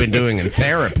what we've been doing in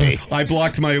therapy. I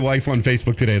blocked my wife on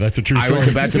Facebook today. That's a true story. I was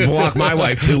about to block my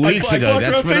wife 2 weeks ago.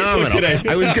 That's phenomenal.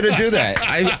 I was going to do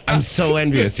that. I'm so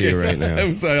envious of you right now.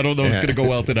 I don't know if it's going to go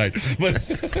well tonight, but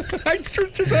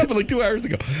it just happened like 2 hours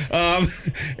ago.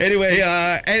 Anyway,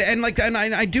 and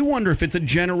I do wonder if it's a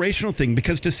generational thing,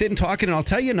 because to sit and talk, and I'll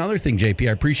tell you another thing, JP,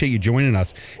 I appreciate you joining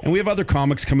us. And we have other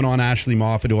comics coming on. Ashley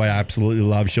Moffatt, who I absolutely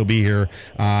love, she'll be here.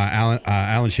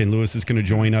 Alan Shane Lewis is going to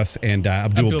join us, and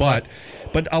Abdul.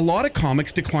 But a lot of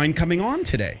comics declined coming on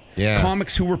today. Yeah.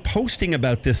 Comics who were posting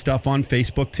about this stuff on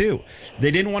Facebook too.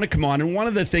 They didn't want to come on. And one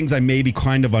of the things I maybe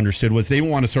kind of understood was they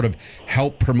want to sort of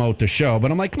help promote the show.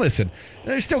 But I'm like, listen,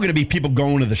 there's still going to be people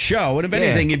going to the show. And if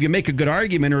anything, if you make a good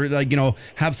argument or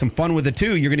have some fun with it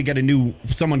too, you're going to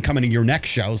get someone coming in your next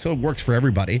show. So it works for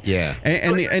everybody. Yeah.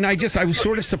 And I was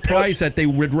sort of surprised that they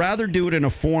would rather do it in a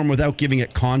form without giving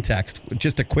it context,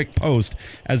 just a quick post,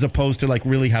 as opposed to like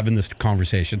really having this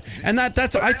conversation. And that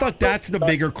I thought that's the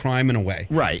bigger crime in a way.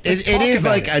 Right. Let's It talk is about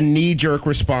like a knee-jerk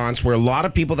response where a lot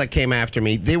of people that came after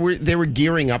me, they were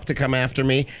gearing up to come after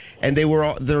me, and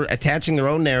they're attaching their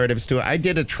own narratives to it. I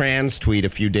did a trans tweet a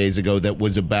few days ago that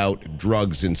was about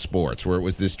drugs in sports, where it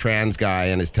was this trans guy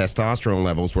and his testosterone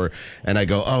levels were, and I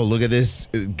go, oh, look at this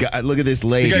guy, look at this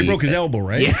lady. The guy broke his elbow,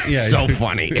 right? Yeah, so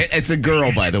funny. It's a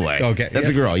girl, by the way. Okay. That's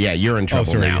a girl. Yeah, you're in trouble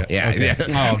sorry, now. yeah. Yeah.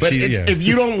 Okay. Yeah. Oh, but yeah. if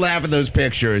you don't laugh at those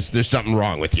pictures, there's something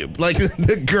wrong with you. Like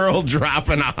the girl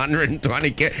dropping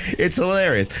 120 kilos. It's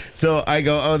hilarious. So I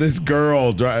go, oh, this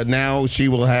girl, now she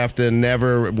will have to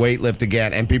never weightlift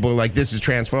again. And people are like, this is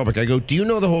transphobic. I go, do you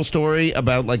know the whole story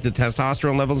about like the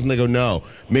testosterone levels? And they go, no.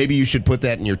 Maybe you should put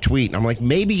that in your tweet. And I'm like,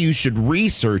 maybe you should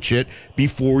research it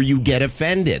before you get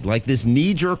offended. Like this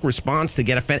knee-jerk response to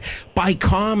get offended by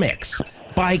comics.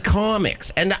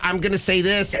 And I'm going to say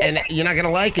this, and you're not going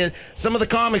to like it. Some of the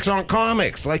comics aren't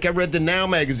comics. Like, I read the Now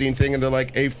magazine thing, and they're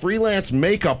like, a freelance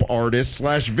makeup artist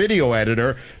 / video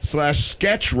editor /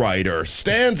 sketch writer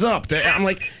stands up. I'm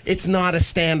like, it's not a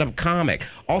stand-up comic.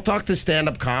 I'll talk to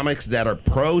stand-up comics that are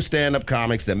pro stand-up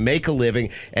comics that make a living,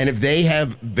 and if they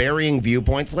have varying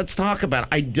viewpoints, let's talk about it.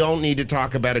 I don't need to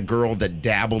talk about a girl that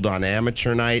dabbled on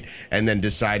Amateur Night and then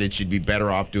decided she'd be better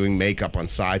off doing makeup on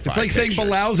Sci-Fi. It's like pictures. saying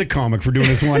Bilal's a comic for doing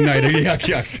this one night.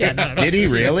 Yuck. Did he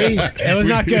really? It was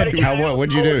not good.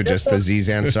 What'd you do? Just Aziz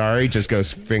Ansari? Just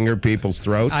goes finger people's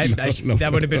throats? That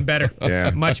would have been better.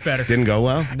 Yeah. Much better. Didn't go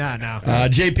well? No.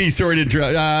 JP, sorry to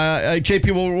interrupt.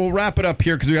 JP, we'll wrap it up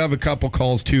here because we have a couple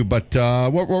calls too. But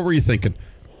what were you thinking?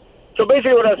 So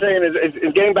basically what I was saying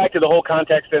is getting back to the whole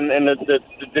context and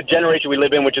the generation we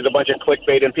live in, which is a bunch of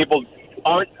clickbait, and people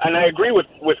aren't, and I agree with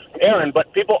Aaron,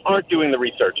 but people aren't doing the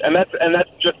research. And that's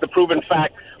just the proven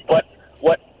fact. But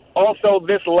what also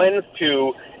this lends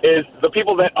to is the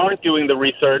people that aren't doing the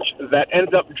research that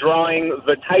ends up drawing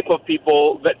the type of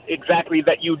people that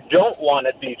you don't want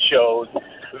at these shows,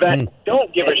 that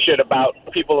don't give a shit about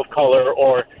people of color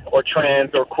or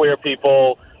trans or queer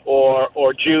people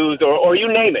or Jews or you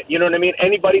name it. You know what I mean?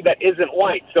 Anybody that isn't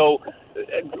white. So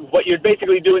what you're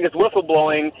basically doing is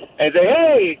whistleblowing and say,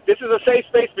 hey, this is a safe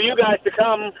space for you guys to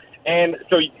come. And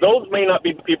so those may not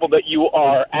be the people that you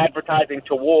are advertising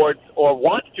towards or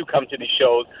want to come to these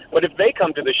shows. But if they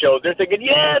come to the shows, they're thinking,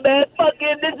 yeah, man,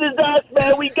 fucking this is us,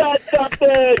 man. We got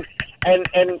something. And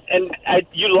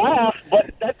you laugh,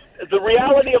 but that's the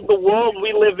reality of the world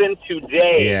we live in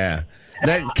today. Yeah.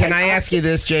 Can I ask you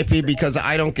this, JP? Because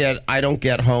I don't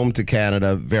get home to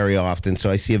Canada very often, so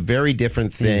I see a very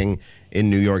different thing in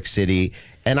New York City,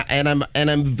 and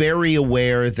I'm very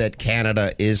aware that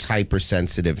Canada is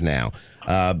hypersensitive now.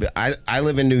 I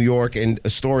live in New York, in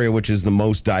Astoria, which is the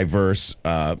most diverse.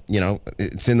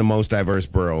 It's in the most diverse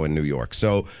borough in New York.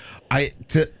 So,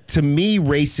 to me,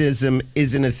 racism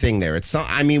isn't a thing there.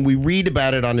 We read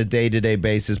about it on a day-to-day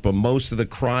basis, but most of the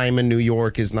crime in New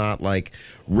York is not like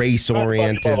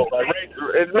race-oriented.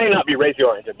 It may not be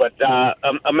race-oriented, but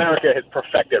America has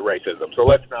perfected racism. So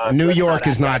let's not. New York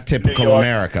is not typical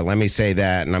America. Let me say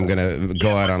that, and I'm going to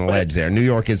go out on a ledge there. New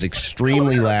York is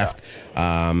extremely left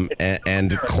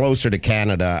and closer to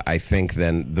Canada, I think,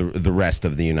 than the rest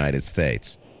of the United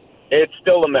States. It's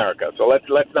still America, so let's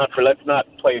not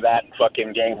play that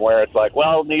fucking game where it's like,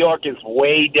 well, New York is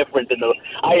way different than the.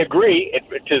 I agree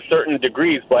to certain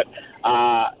degrees, but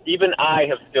even I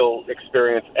have still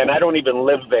experienced, and I don't even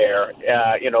live there.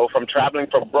 From traveling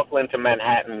from Brooklyn to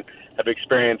Manhattan, have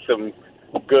experienced some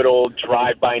good old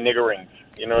drive-by niggerings.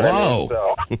 You know what I mean?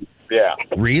 So, yeah.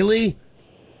 Really?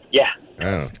 Yeah.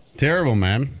 Oh, terrible,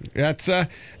 man. That's and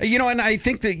I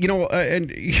think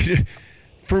that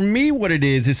for me, what it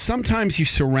is sometimes you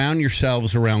surround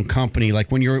yourselves around company.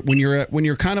 Like when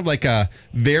you're kind of like a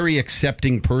very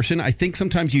accepting person, I think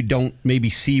sometimes you don't maybe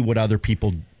see what other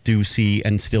people do see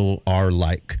and still are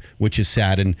like, which is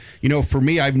sad. And for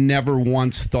me, I've never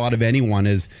once thought of anyone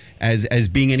as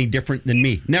being any different than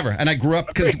me. Never. And I grew up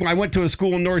because I went to a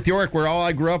school in North York where all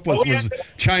I grew up was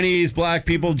Chinese, black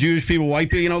people, Jewish people, white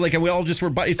people. And we all just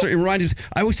were. I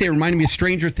always say it reminded me of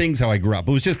Stranger Things how I grew up.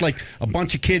 It was just like a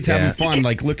bunch of kids having fun,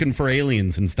 like looking for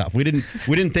aliens and stuff. We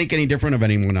didn't think any different of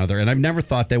anyone other. And I've never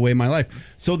thought that way in my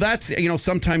life. So that's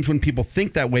sometimes when people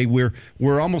think that way,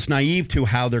 we're almost naive to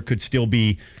how there could still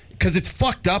be. Because it's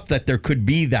fucked up that there could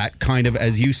be that kind of,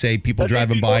 as you say, people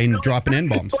driving by and dropping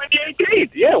N-bombs.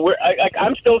 2018, yeah.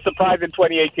 I'm still surprised in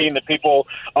 2018 that people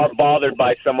are bothered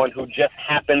by someone who just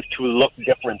happens to look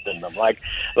different than them. And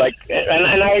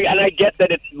I get that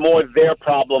it's more their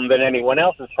problem than anyone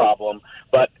else's problem,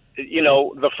 but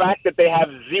the fact that they have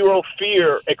zero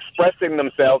fear expressing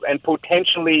themselves and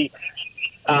potentially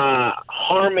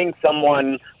harming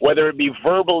someone, whether it be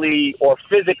verbally or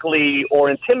physically or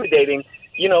intimidating,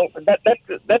 you know,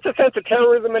 that's a sense of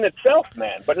terrorism in itself,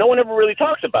 man. But no one ever really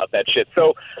talks about that shit.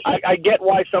 So I get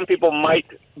why some people might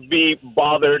be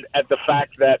bothered at the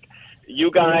fact that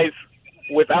you guys,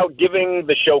 without giving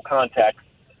the show context,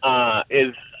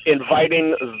 is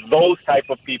inviting those type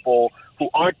of people who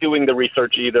aren't doing the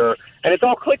research either. And it's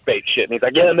all clickbait shit. And he's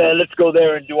like, yeah, man, let's go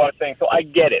there and do our thing. So I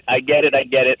get it.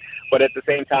 But at the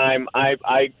same time,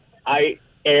 I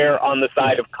err on the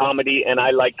side of comedy, and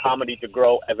I like comedy to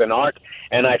grow as an art,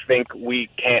 and I think we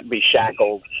can't be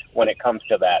shackled when it comes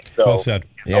to that. So, well said.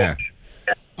 Yeah.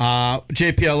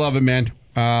 JP, I love it, man.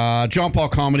 John Paul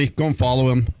Comedy, go and follow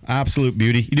him. Absolute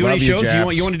beauty. You do Love any you, shows?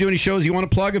 Japs. You want to do any shows you want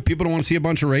to plug if people don't want to see a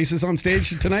bunch of racists on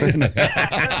stage tonight?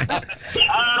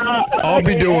 I'll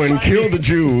be doing Kill the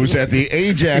Jews at the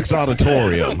Ajax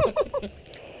Auditorium.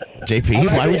 JP,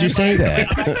 why would you say that?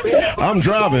 I'm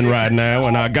driving right now,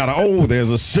 and I there's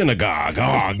a synagogue.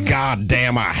 Oh,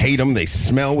 goddamn, I hate them. They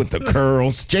smell with the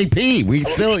curls. JP,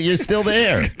 you're still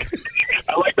there.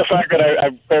 I like the fact that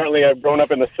I've grown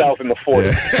up in the South in the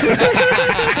 40s.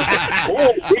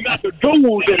 Oh, we got the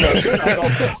Jews in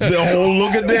the The whole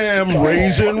look at them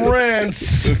raising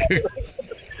rents.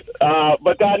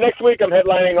 But next week I'm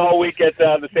headlining all week at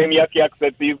the same Yuck Yucks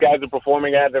that these guys are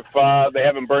performing at if they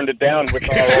haven't burned it down with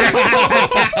all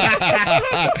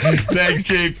Thanks,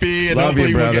 JP. And Love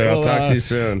you, brother. I'll talk to you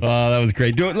soon. That was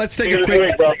great. Let's take a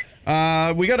quick.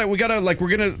 We gotta we're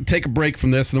gonna take a break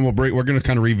from this, and then we're gonna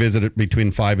kind of revisit it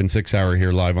between 5 and 6 hour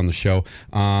here live on the show.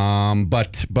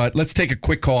 But let's take a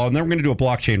quick call, and then we're gonna do a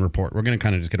blockchain report. We're gonna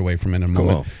kind of just get away from it in a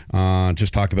moment.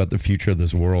 Just talk about the future of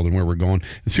this world and where we're going.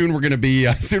 And soon we're gonna be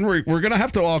we're gonna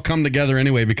have to all come together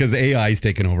anyway because AI is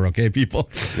taking over. Okay,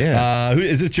 people. Yeah.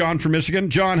 Is this John from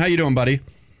Michigan? John, how you doing, buddy?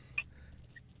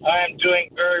 I'm doing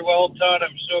very well, Todd.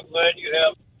 I'm so glad you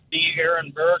have the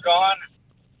Aaron Berg on.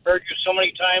 Heard you so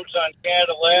many times on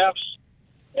Canada Laughs.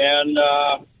 And,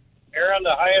 Aaron,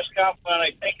 the highest compliment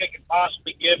I think I could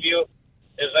possibly give you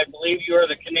is I believe you are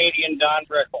the Canadian Don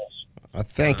Rickles.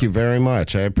 Thank you very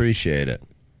much. I appreciate it.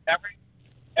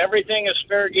 Everything is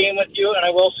fair game with you. And I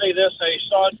will say this, I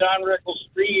saw Don Rickles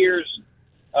 3 years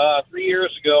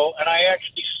ago, and I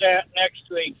actually sat next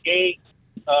to a gay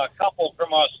couple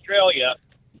from Australia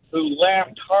who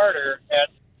laughed harder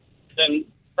than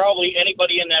probably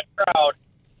anybody in that crowd.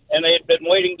 And they had been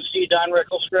waiting to see Don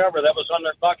Rickles forever. That was on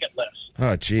their bucket list.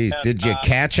 Oh, geez. Did you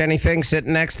catch anything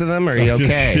sitting next to them? Or are you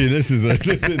okay? See, this is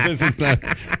not.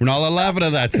 We're not allowed laughing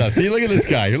at that stuff. See, look at this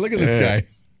guy. Look at this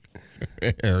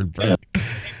guy. Aaron Berg.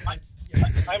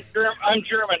 I'm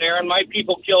German, Aaron. My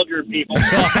people killed your people.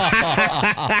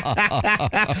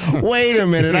 Wait a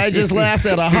minute. I just laughed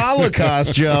at a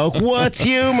Holocaust joke. What's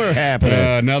humor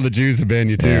happening? Now the Jews have banned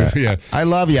you, too. Yeah. I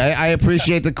love you. I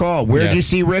appreciate the call. Where'd you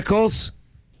see Rickles?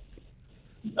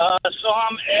 Saw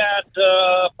him at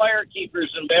Firekeepers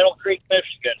in Battle Creek,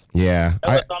 Michigan. Yeah.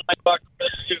 That was on my bucket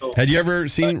list, too. Had you ever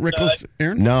seen Rickles,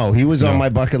 Aaron? No, he was on my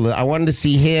bucket list. I wanted to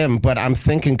see him, but I'm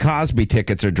thinking Cosby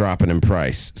tickets are dropping in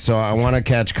price. So I want to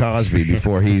catch Cosby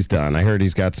before he's done. I heard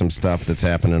he's got some stuff that's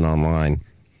happening online.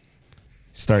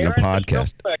 Starting a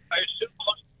podcast.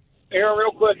 Aaron,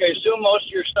 real quick, I assume most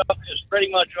of your stuff is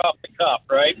pretty much off the cuff,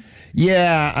 right?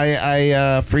 Yeah,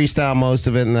 I freestyle most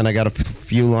of it, and then I got a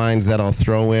few lines that I'll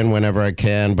throw in whenever I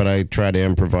can, but I try to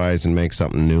improvise and make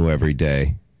something new every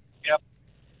day. Yep.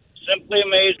 Simply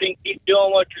amazing. Keep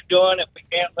doing what you're doing. If we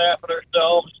can't laugh at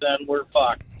ourselves, then we're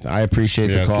fucked. I appreciate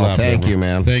the call. Thank you,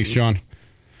 man. Thanks, John.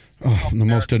 Oh, the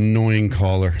most annoying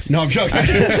caller. No, I'm joking.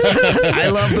 I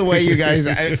love the way you guys,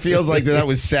 it feels like that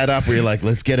was set up where you're like,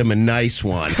 let's get him a nice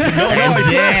one. And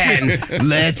then,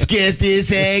 let's get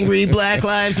this angry Black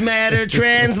Lives Matter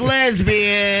trans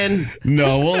lesbian.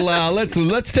 No, well,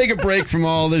 let's take a break from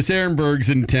all this. Aaron Berg's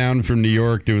in town from New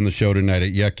York doing the show tonight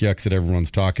at Yuck Yucks that everyone's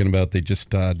talking about. They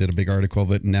just did a big article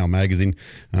of it in Now Magazine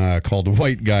called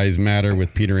White Guys Matter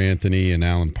with Peter Anthony and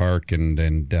Alan Park and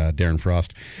Darren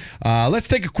Frost. Let's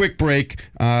take a quick break.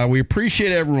 We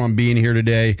appreciate everyone being here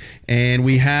today, and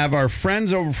we have our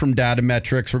friends over from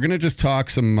Datametrex. We're going to just talk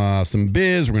some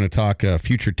biz. We're going to talk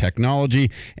future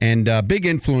technology, and big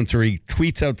influencer. He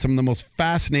tweets out some of the most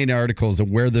fascinating articles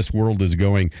of where this world is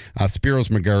going.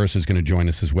 Spiros Margis is going to join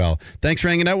us as well. Thanks for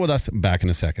hanging out with us. Back in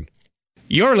a second.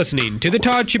 You're listening to The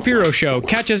Todd Shapiro Show.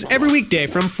 Catch us every weekday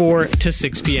from 4 to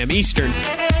 6 p.m. Eastern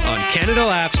on Canada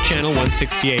Laughs Channel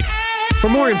 168. For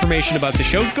more information about the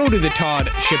show, go to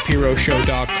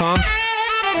thetoddshapiroShow.com.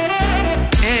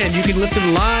 And you can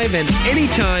listen live and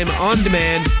anytime on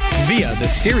demand via the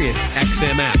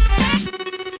SiriusXM app.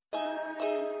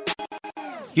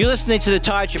 You're listening to the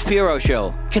Todd Shapiro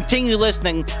Show. Continue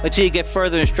listening until you get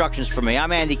further instructions from me.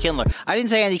 I'm Andy Kindler. I didn't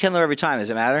say Andy Kindler every time. Does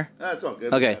it matter? That's all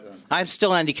good. Okay. I'm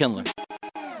still Andy Kindler.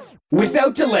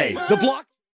 Without delay, the block.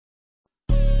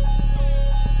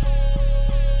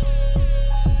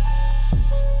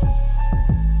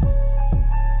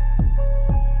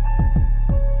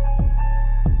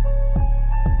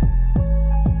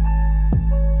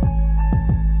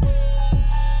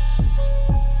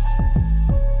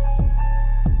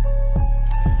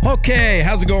 Okay,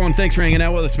 how's it going? Thanks for hanging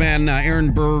out with us, man.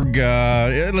 Aaron Berg.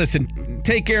 Listen,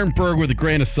 take Aaron Berg with a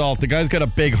grain of salt. The guy's got a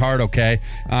big heart, okay?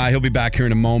 He'll be back here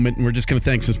in a moment. And we're just going to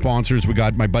thank some sponsors. We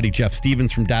got my buddy Jeff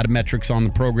Stevens from Datametrex on the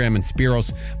program, and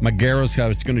Spiros Margis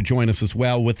is going to join us as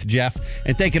well with Jeff.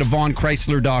 And thank you to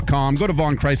VonChrysler.com. Go to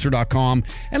VonChrysler.com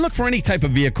and look for any type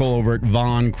of vehicle over at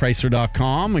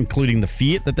VonChrysler.com, including the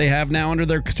Fiat that they have now under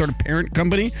their sort of parent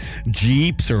company,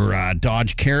 Jeeps or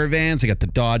Dodge Caravans. They got the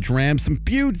Dodge Ram, some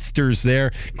Beausters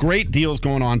there. Great deals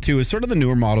going on too. As sort of the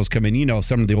newer models come in, you know,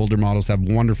 some of the older models have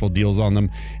wonderful deals on them,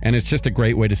 and it's just a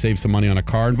great way to save some money on a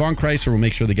car. And Von Chrysler will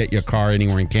make sure they get you a car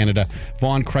anywhere in Canada.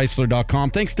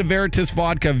 VonChrysler.com. Thanks to Veritas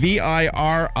Vodka,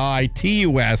 Veritus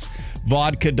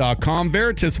Vodka.com,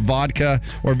 Veritas Vodka,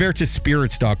 or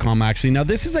VeritasSpirits.com, actually. Now,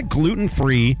 this is a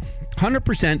gluten-free 100%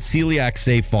 celiac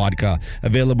safe vodka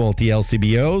available at the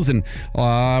LCBOs, and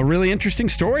really interesting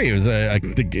story. It was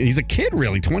he's a kid,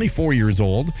 really, 24 years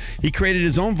old. He created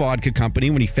his own vodka company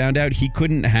when he found out he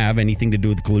couldn't have anything to do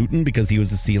with gluten because he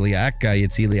was a celiac guy. He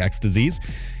had celiac disease.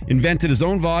 Invented his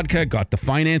own vodka, got the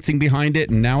financing behind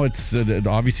it, and now it's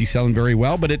obviously selling very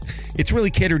well, but it's really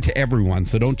catered to everyone,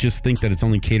 so don't just think that it's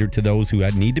only catered to those who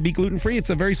need to be gluten-free. It's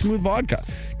a very smooth vodka.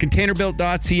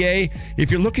 Containerbuilt.ca.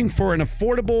 If you're looking for an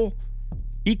affordable,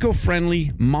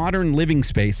 eco-friendly, modern living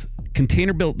space,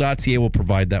 Containerbuilt.ca will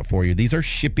provide that for you. These are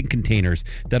shipping containers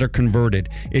that are converted.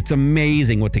 It's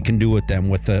amazing what they can do with them,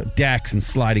 with the decks and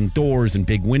sliding doors and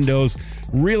big windows.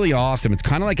 Really awesome. It's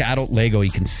kind of like adult Lego.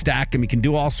 You can stack them. You can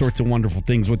do all sorts of wonderful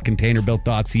things with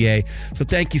Containerbuilt.ca. So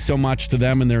thank you so much to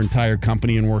them and their entire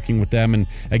company and working with them. And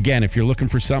again, if you're looking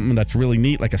for something that's really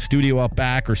neat, like a studio out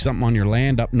back or something on your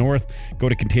land up north, go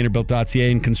to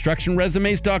Containerbuilt.ca and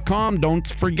ConstructionResumes.com. Don't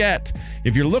forget,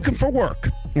 if you're looking for work,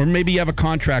 or maybe you have a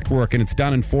contract work and it's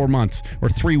done in 4 months or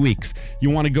 3 weeks, you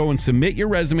want to go and submit your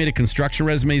resume to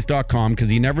ConstructionResumes.com,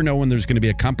 because you never know when there's going to be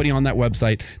a company on that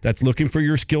website that's looking for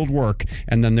your skilled work,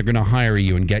 and then they're going to hire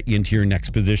you and get you into your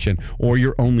next position or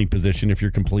your only position if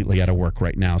you're completely out of work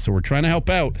right now. So we're trying to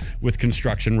help out with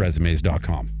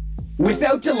ConstructionResumes.com.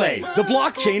 Without delay, the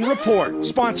Blockchain Report,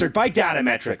 sponsored by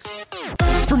Datametrex.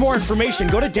 For more information,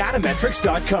 go to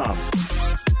Datametrex.com.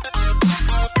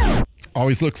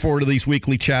 Always look forward to these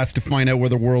weekly chats to find out where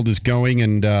the world is going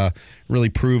and really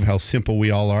prove how simple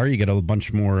we all are. You get a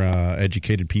bunch more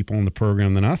educated people in the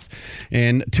program than us.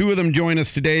 And two of them join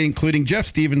us today, including Jeff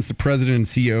Stevens, the president and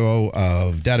CEO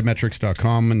of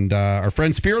Datametrex.com, and our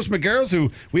friend Spiros Margis, who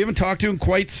we haven't talked to in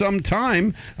quite some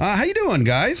time. How you doing,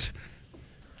 guys?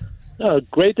 Oh,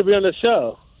 great to be on the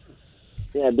show.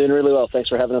 Yeah, doing really well. Thanks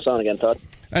for having us on again, Todd.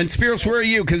 And Spiros, where are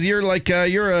you? Because you're like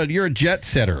you're a jet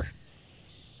setter.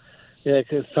 Yeah,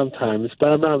 because sometimes,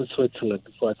 but I'm now in Switzerland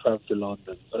before I travel to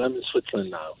London. But I'm in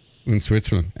Switzerland now. In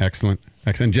Switzerland, excellent.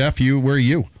 Jeff, where are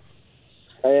you?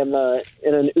 I am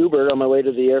in an Uber on my way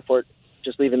to the airport,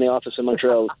 just leaving the office in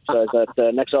Montreal. So I was at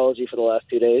Nexology for the last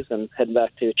 2 days and heading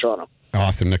back to Toronto.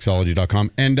 Awesome, Nexology.com.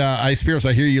 And Spiros,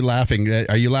 I hear you laughing.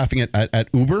 Are you laughing at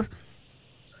Uber?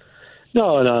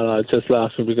 No, just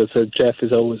laughing because Jeff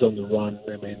is always on the run.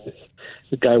 I mean,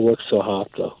 the guy works so hard,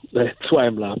 though. That's why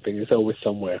I'm laughing. He's always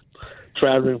somewhere,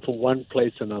 traveling from one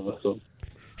place to another. So,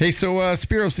 hey, so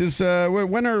Spiros,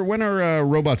 when are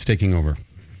robots taking over?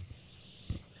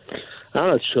 I'm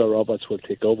not sure robots will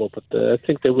take over, but I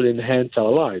think they will enhance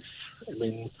our lives. I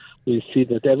mean, we see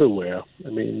that everywhere.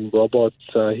 I mean, robots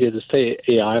are here to stay.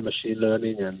 AI, machine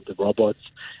learning, and the robots.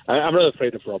 I'm not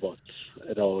afraid of robots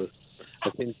at all. I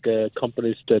think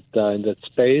companies that are in that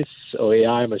space, or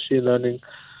AI, machine learning,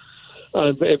 are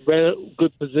in a very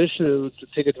good position to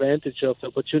take advantage of the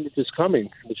opportunities coming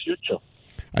in the future.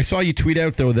 I saw you tweet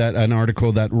out, though, that an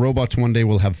article that robots one day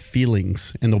will have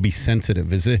feelings and they'll be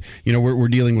sensitive. Is it? You know, we're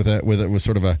dealing with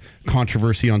sort of a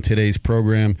controversy on today's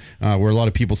program where a lot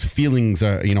of people's feelings,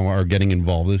 are getting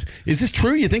involved. Is this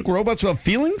true? You think robots will have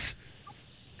feelings?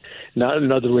 Not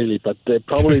really, but they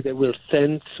will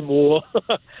sense more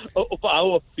of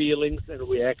our feelings and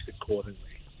react accordingly.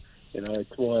 You know,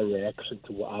 it's more a reaction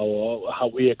to how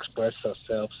we express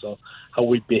ourselves, or how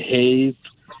we behave,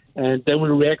 and then we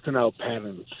react on our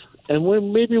patterns. And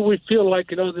when maybe we feel like,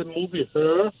 the movie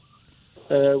Her,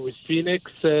 with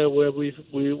Phoenix, where we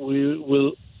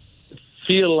will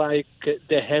feel like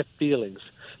they have feelings.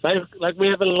 Like we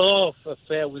have a love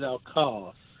affair with our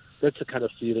car. That's the kind of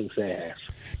feelings they have.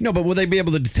 No, but will they be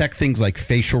able to detect things like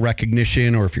facial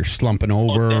recognition, or if you're slumping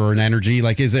over, or an energy?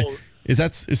 Like, is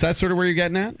that sort of where you're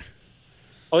getting at?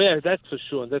 Oh yeah, that's for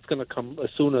sure. And that's going to come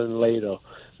sooner than later,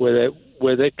 where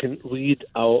they can read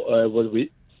our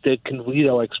they can read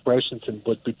our expressions and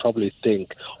what we probably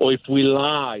think, or if we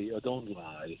lie or don't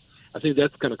lie. I think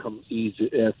that's going to come easy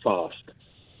fast.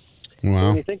 Wow.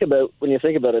 When you think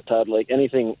about it, Todd, like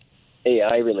anything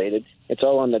AI related, it's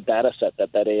all on the data set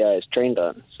that AI is trained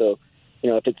on. So,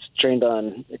 if it's trained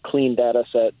on a clean data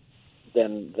set,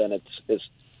 then it's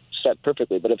set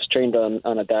perfectly. But if it's trained on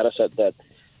a data set that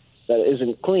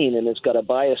isn't clean and it's got a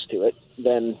bias to it,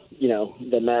 then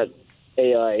that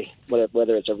AI,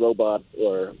 whether it's a robot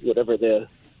or whatever the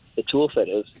tool set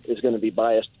is going to be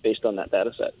biased based on that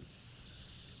data set.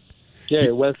 Yeah,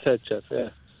 well said, Jeff. Yeah.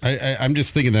 I'm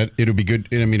just thinking that it'll be good.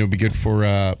 I mean, it'll be good for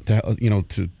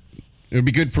it would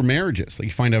be good for marriages. Like,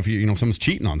 you find out if someone's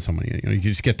cheating on somebody. You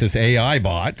just get this AI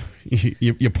bot.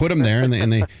 You put them there, and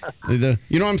they you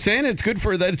know what I'm saying? It's good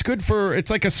for that. It's good for.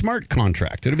 It's like a smart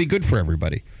contract. It'll be good for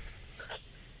everybody.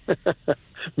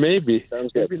 Maybe.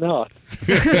 Maybe not.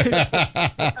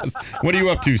 What are you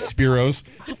up to, Spiros?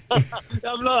 I'm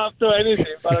not up to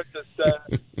anything, but I'm just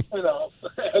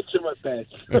hedging my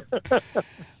bets.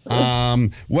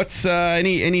 What's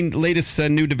any latest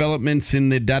new developments in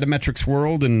the Datametrex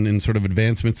world and sort of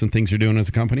advancements and things you're doing as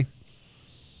a company?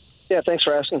 Yeah, thanks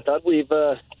for asking, Todd. We've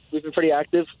been pretty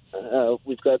active.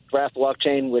 We've got Draft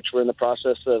Blockchain, which we're in the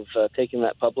process of taking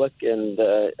that public, and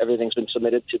everything's been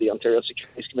submitted to the Ontario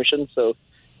Securities Commission. So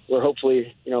we're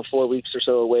hopefully 4 weeks or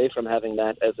so away from having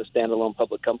that as a standalone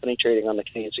public company trading on the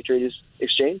Canadian Securities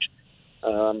Exchange.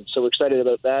 So we're excited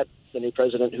about that. The new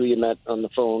president, who you met on the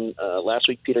phone last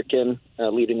week, Peter Kim,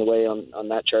 leading the way on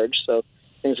that charge. So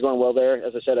things are going well there.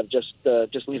 As I said, I'm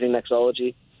just leaving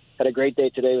Nexology. Had a great day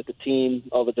today with the team,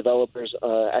 all the developers,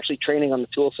 actually training on the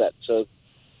tool set. So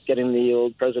getting the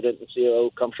old president and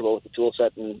COO comfortable with the tool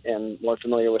set and more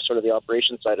familiar with sort of the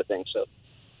operation side of things. So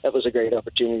that was a great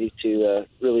opportunity to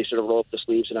really sort of roll up the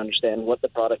sleeves and understand what the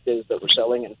product is that we're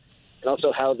selling and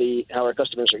also how our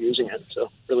customers are using it. So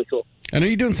really cool. And are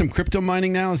you doing some crypto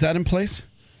mining now? Is that in place?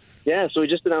 Yeah, so we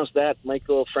just announced that.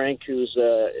 Michael Frank, who's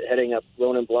heading up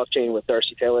Ronin Blockchain with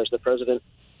Darcy Taylor as the president,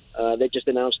 they just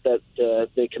announced that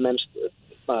they commenced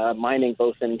mining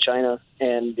both in China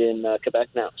and in Quebec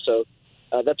now. So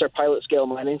that's our pilot scale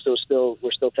mining. So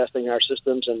we're still testing our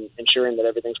systems and ensuring that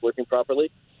everything's working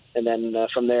properly. And then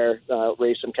from there,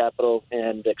 raise some capital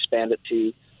and expand it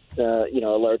to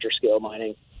a larger scale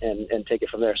mining and take it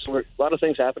from there. So a lot of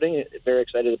things happening. Very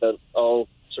excited about all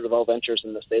ventures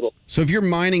in the stable. So if you're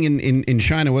mining in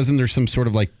China, wasn't there some sort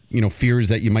of fears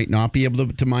that you might not be able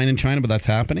to mine in China, but that's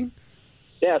happening?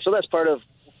 Yeah, so that's part of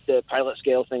the pilot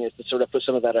scale thing, is to sort of put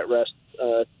some of that at rest.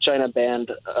 China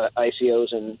banned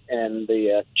ICOs and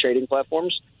the trading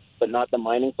platforms, but not the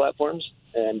mining platforms.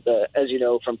 And as you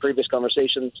know from previous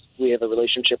conversations, we have a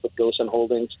relationship with Gosun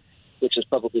Holdings, which is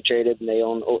publicly traded, and they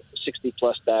own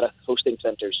 60-plus data hosting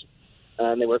centers.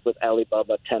 And they work with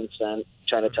Alibaba, Tencent,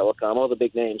 China Telecom, all the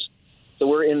big names. So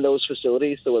we're in those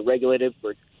facilities, so we're regulated,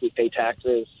 we pay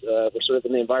taxes. We're sort of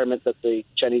in the environment that the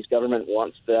Chinese government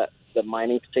wants the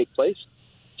mining to take place.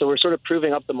 So we're sort of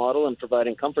proving up the model and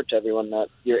providing comfort to everyone that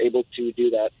you're able to do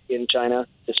that in China,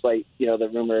 despite the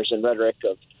rumors and rhetoric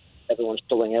of everyone's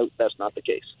pulling out. That's not the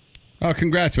case. Oh,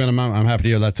 congrats, man. I'm happy to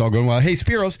hear that's all going well. Hey,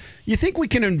 Spiros, you think we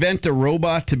can invent a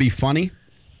robot to be funny?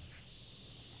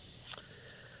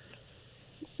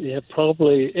 Yeah,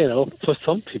 probably, for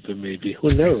some people maybe. Who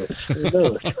knows?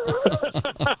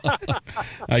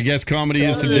 I guess comedy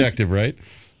is subjective, right?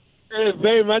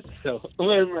 Very much so.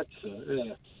 Very much so,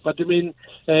 yeah. But, I mean,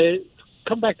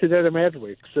 come back to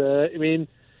Datametrex. I mean,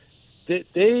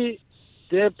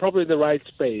 they're probably in the right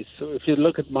space. So if you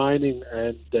look at mining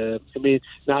and,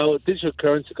 now digital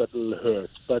currency got a little hurt,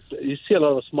 but you see a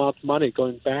lot of smart money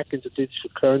going back into digital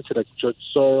currency, like George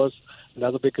Soros and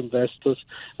other big investors.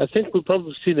 I think we've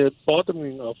probably seen a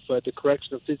bottoming of the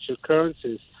correction of digital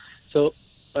currencies. So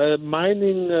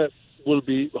mining will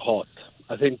be hot.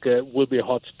 I think will be a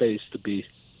hot space to be.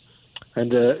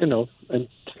 And, and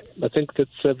I think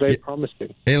that's very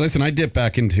promising. Hey, listen, I dipped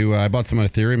back into, I bought some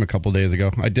Ethereum a couple of days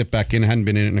ago. I dipped back in, hadn't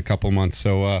been in it in a couple of months,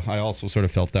 so I also sort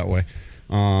of felt that way.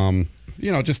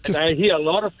 Just. And I hear a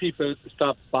lot of people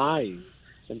start buying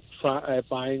and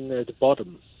buying the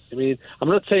bottom. I mean, I'm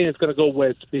not saying it's going to go where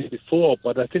it's been before,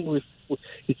 but I think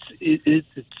it's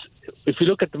if you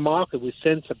look at the market, we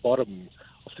sense a bottom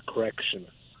of the correction.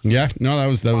 Yeah, no,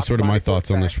 that was sort of my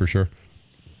thoughts on this for sure.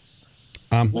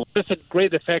 There's a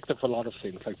great effect of a lot of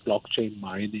things like blockchain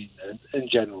mining and in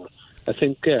general. I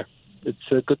think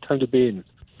it's a good time to be in.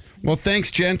 Well, thanks,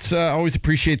 gents. Always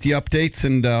appreciate the updates,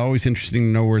 and always interesting to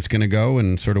know where it's going to go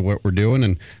and sort of what we're doing.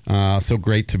 And so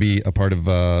great to be a part of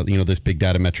this big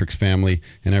Datametrex family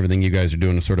and everything you guys are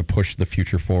doing to sort of push the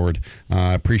future forward.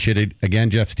 Appreciate it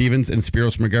again, Jeff Stevens and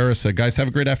Spiros Margis. Guys, have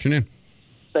a great afternoon.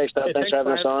 Thanks, Doug. Thanks for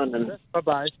having us on. And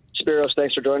bye-bye. Spiros,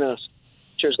 thanks for joining us.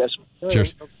 Cheers, guys.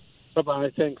 Cheers.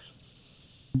 Bye-bye. Thanks.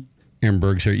 Aaron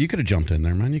Berg, sir, you could have jumped in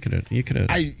there, man. You could have.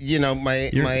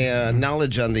 My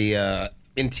knowledge on the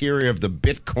interior of the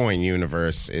Bitcoin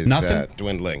universe is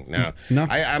dwindling. No.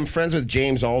 I'm friends with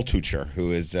James Altucher,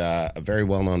 who is a very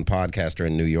well-known podcaster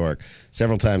in New York.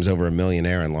 Several times over a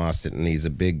millionaire and lost it, and he's a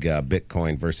big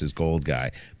Bitcoin versus gold guy.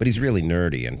 But he's really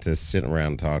nerdy, and to sit around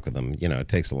and talk with him, it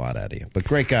takes a lot out of you. But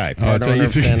great guy. Part owner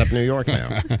of Stand Up New York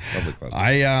now.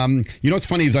 What's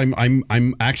funny is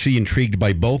I'm actually intrigued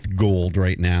by both gold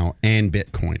right now and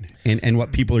Bitcoin, and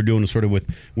what people are doing sort of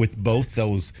with both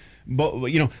those. But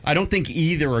I don't think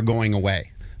either are going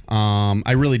away.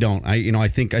 I really don't. I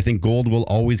think gold will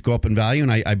always go up in value,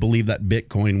 and I believe that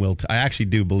Bitcoin will. I actually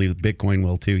do believe that Bitcoin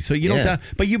will too. So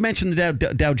but you mentioned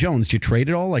the Dow Jones. Do you trade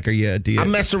it all? Like, are you? I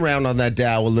mess around on that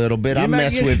Dow a little bit. I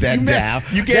mess with that Dow.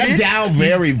 You get that Dow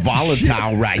very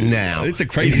volatile right now. It's a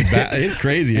crazy. It's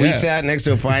crazy. We sat next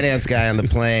to a finance guy on the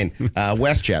plane.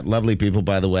 WestJet, lovely people,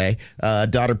 by the way.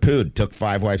 Daughter pooed, took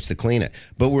 5 wipes to clean it.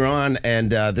 But we're on,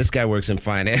 and this guy works in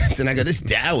finance, and I go, "This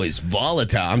Dow is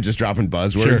volatile." I'm just dropping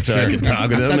buzzwords. So I can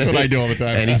talk with him. That's what I do all the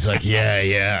time. And he's like,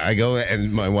 yeah. I go,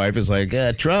 and my wife is like,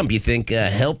 Trump, you think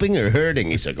helping or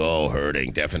hurting? He's like, oh,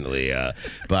 hurting, definitely.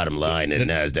 Bottom line in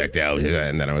NASDAQ Dow.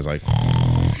 And then I was like,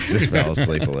 just fell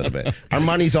asleep a little bit. Our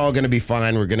money's all going to be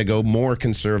fine. We're going to go more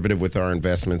conservative with our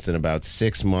investments in about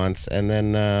 6 months, and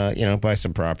then buy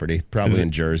some property, probably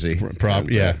in Jersey.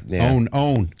 Yeah.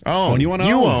 Own. You want to own?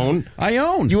 You own. I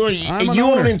own. You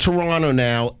own in Toronto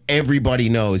now. Everybody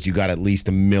knows you got at least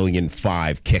 $1.5 million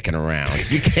kicking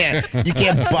around. You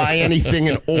can't buy anything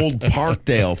in Old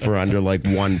Parkdale for under like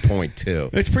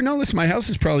 1.2. It's pretty listen, my house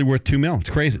is probably worth $2 million. It's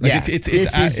crazy. Like,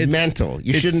 it's mental.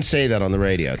 You shouldn't say that on the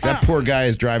radio. That poor guy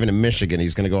is driving to Michigan.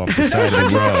 He's going to go off the side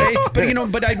of the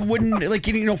road. But I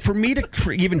wouldn't for me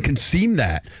to even conceive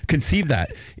that.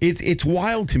 It's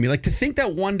wild to me. Like, to think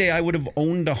that one day I would have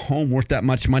owned a home worth that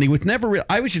much money with never.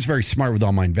 I was just very smart with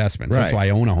all my investments. Right. That's why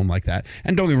I own a home like that.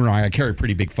 And don't get me wrong, I carry a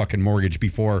pretty big fucking mortgage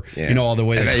before all the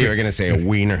way. I thought you were going to say a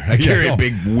wiener. I carry a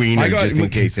big wiener just in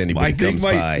case anybody comes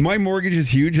by. My mortgage is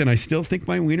huge, and I still think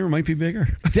my wiener might be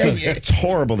bigger. It's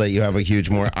horrible that you have a huge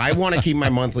mortgage. I want to keep my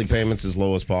monthly payments as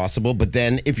low as possible, but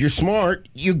then if you're smart,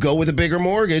 you go with a bigger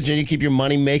mortgage and you keep your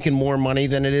money making more money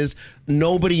than it is.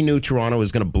 Nobody knew Toronto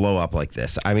was going to blow up like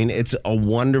this. I mean, it's a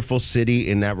wonderful city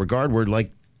in that regard. We're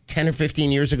like 10 or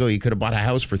 15 years ago, you could have bought a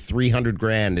house for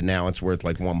 $300,000, and now it's worth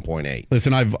like 1.8.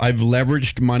 Listen, I've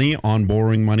leveraged money on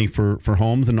borrowing money for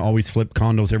homes, and always flipped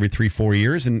condos every 3-4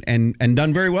 years, and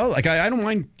done very well. Like, I don't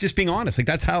mind just being honest. Like,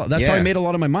 that's how I made a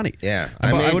lot of my money. Yeah,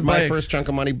 I made my first chunk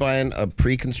of money buying a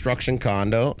pre-construction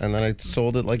condo, and then I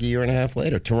sold it like a year and a half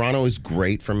later. Toronto is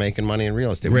great for making money in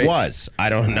real estate. It was. I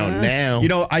don't know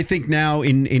now. I think now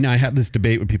I have this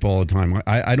debate with people all the time.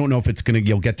 I don't know if it's going to,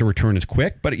 you'll get the return as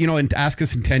quick, but and ask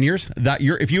us in 10 years that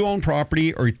if you own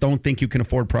property or don't think you can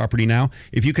afford property now,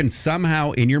 if you can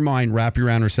somehow in your mind wrap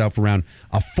yourself around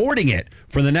affording it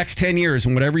for the next 10 years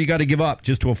and whatever you got to give up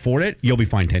just to afford it, you'll be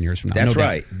fine 10 years from now. That's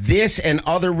right. This and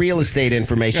other real estate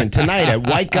information tonight at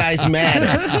White Guys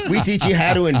Matter. We teach you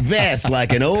how to invest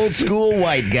like an old school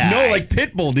white guy. No, like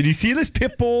Pitbull. Did you see this?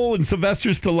 Pitbull and Sylvester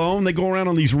Stallone, they go around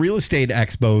on these real estate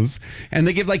expos and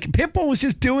they give Pitbull was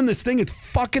just doing this thing. It's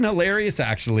fucking hilarious,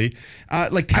 actually. I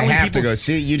have to go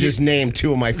see. You just named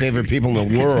 2 of my favorite people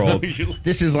in the world.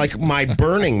 This is like my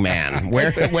Burning Man.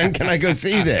 When can I go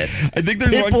see this? I think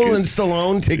there's Pitbull and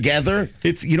Stallone together.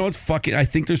 It's it's fucking. I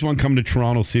think there's one coming to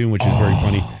Toronto soon, which is very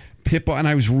funny. Pitbull, and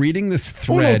I was reading this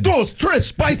thread. 1, 2, 3,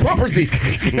 buy property. you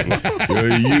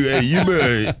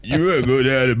better go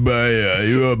down and buy.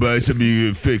 You want to buy something you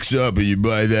can fix up, and you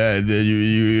buy that, and then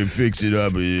you fix it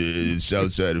up in the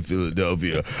south side of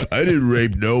Philadelphia. I didn't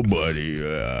rape nobody.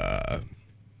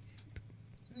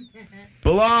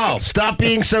 Bilal, stop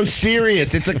being so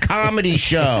serious. It's a comedy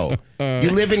show. You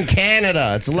live in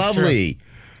Canada. It's lovely.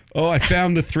 Oh, I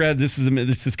found the thread.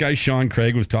 This guy Sean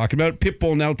Craig was talking about.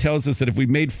 Pitbull now tells us that if we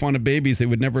made fun of babies, they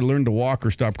would never learn to walk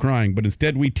or stop crying. But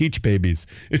instead, we teach babies.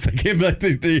 It's like him.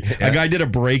 A guy did a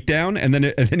breakdown, and then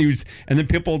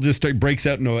Pitbull just breaks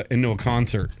out into a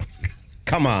concert.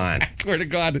 Come on. I swear to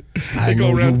God. I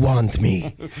know you want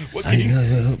me. What I can you-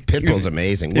 know. Pitbull's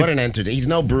amazing. What an entertainer. He's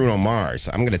no Bruno Mars.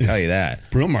 I'm going to tell you that.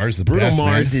 Bruno Mars is the Bruno best,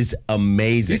 Mars man. is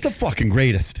amazing. He's the fucking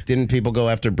greatest. Didn't people go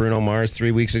after Bruno Mars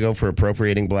 3 weeks ago for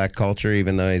appropriating black culture,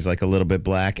 even though he's like a little bit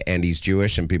black and he's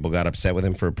Jewish, and people got upset with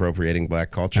him for appropriating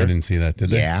black culture? I didn't see that, did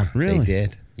they? Yeah, Really? they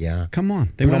did. Yeah. Come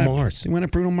on. Bruno went Mars. They went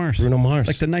at Bruno Mars. Bruno Mars.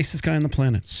 Like the nicest guy on the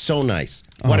planet. So nice.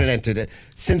 What an entertainer.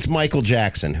 Since Michael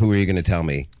Jackson, who are you going to tell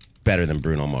me better than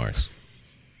Bruno Mars?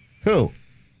 Who?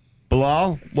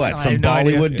 Bilal? What? I Some have no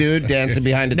idea. Bollywood dude dancing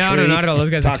behind a No, tree? no, not at all. Those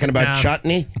guys are talking about no.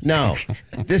 chutney? No.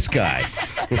 This guy.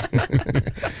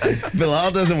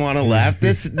 Bilal doesn't want to laugh.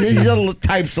 These are the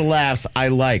types of laughs I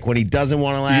like. When he doesn't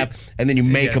want to laugh, and then you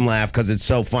make him laugh because it's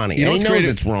so funny. You know And he what's knows great-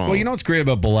 it's wrong. Well, you know what's great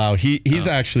about Bilal? He's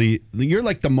actually, you're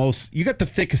like the most, you got the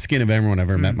thickest skin of everyone I've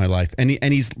ever met in my life. And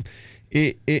he's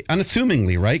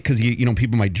unassumingly, right? Because you know,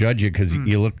 people might judge you because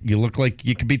you look like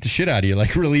you could beat the shit out of you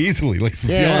like really easily. Let's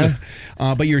be honest.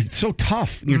 But you're so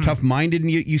tough. You're tough minded,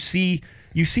 and you see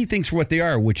things for what they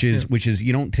are, which is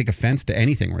you don't take offense to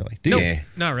anything really. Do you? Yeah.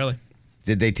 Not really.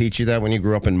 Did they teach you that when you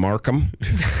grew up in Markham?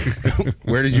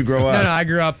 Where did you grow up? No, I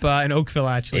grew up in Oakville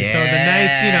actually. So the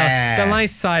nice, the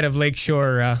nice side of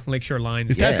Lakeshore lines.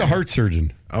 His dad's a heart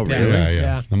surgeon. Oh, really?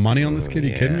 Yeah. The money on this kid,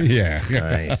 you kidding me? Yeah.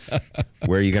 Nice.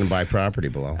 Where are you going to buy property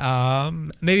below?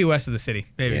 Maybe west of the city.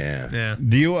 Maybe. Yeah.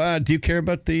 Do you care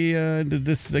about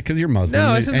this? Because you're Muslim,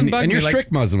 No, this doesn't bug and me, you're like-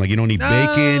 strict Muslim. Like you don't eat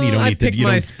bacon. You don't I eat pick you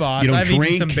my don't, spots. You don't I've eaten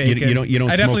drink. some bacon. You don't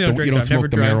I smoke definitely don't the, drink. you don't I've never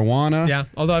smoke the drank. marijuana. Yeah,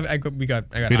 although we got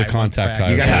We had high a contact once,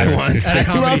 high. You got high once. At a I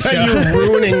comedy love how show. you're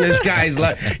ruining this guy's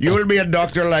life. You will be a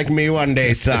doctor like me one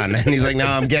day, son. And he's like, no,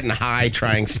 I'm getting high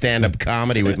trying stand-up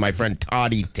comedy with my friend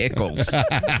Toddy Tickles.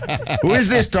 Who is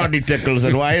this Toddy Tickles,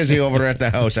 and why is he over at the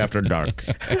house after dark?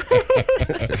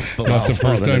 Not the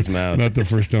first in his time. mouth. Not the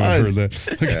first time I've heard that.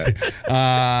 Okay.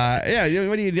 Yeah.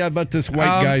 What do you about this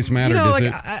white guys matter? You know, Does like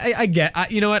it? I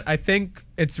get. You know what? I think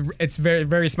it's very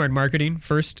very smart marketing.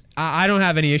 First, I don't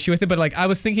have any issue with it, but like I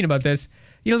was thinking about this.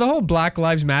 You know, the whole Black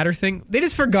Lives Matter thing. They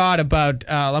just forgot about.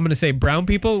 I'm going to say brown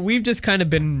people. We've just kind of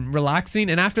been relaxing,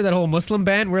 and after that whole Muslim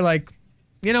ban, we're like,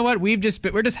 you know what? We're just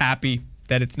happy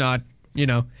that it's not. You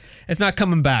know, it's not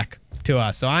coming back to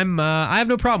us. So I have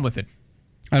no problem with it.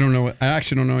 I don't know. I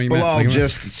actually don't know what you meant. Bilal Like,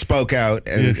 just spoke out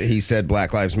and he said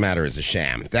Black Lives Matter is a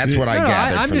sham. That's what I No,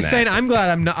 gathered I'm from just that. saying. I'm glad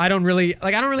I'm not. I don't really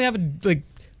have a like.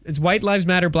 It's white lives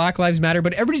matter, Black lives matter,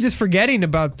 but everybody's just forgetting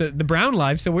about the brown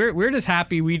lives. So we're just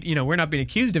happy we're not being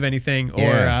accused of anything, or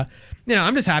Yeah.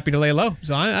 I'm just happy to lay low.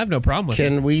 So I have no problem with it.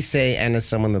 Can we say, and as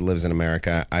someone that lives in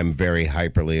America, I'm very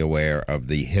hyperly aware of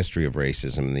the history of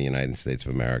racism in the United States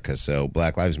of America. So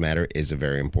Black Lives Matter is a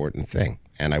very important thing.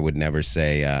 And I would never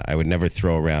say, I would never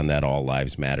throw around that all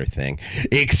lives matter thing,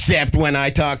 except when I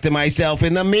talk to myself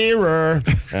in the mirror.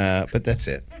 But that's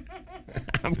it.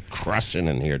 I'm crushing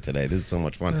in here today. This is so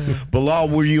much fun. Bilal,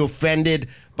 were you offended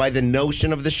by the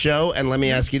notion of the show? And let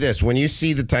me ask you this. When you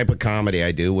see the type of comedy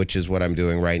I do, which is what I'm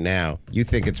doing right now, you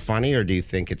think it's funny or do you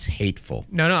think it's hateful?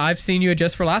 No, I've seen you at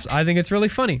Just for Laughs. I think it's really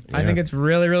funny. I think it's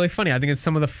really, really funny. I think it's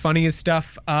some of the funniest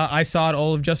stuff I saw at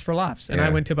all of Just for Laughs. And I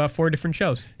went to about 4 different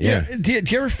shows. Yeah. Do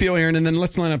you ever feel, Aaron? And then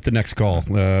let's line up the next call.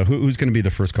 Who's going to be the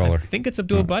first caller? I think it's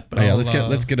Abdul Butt. But Yeah, let's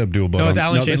get Abdul Butt. No, it's on.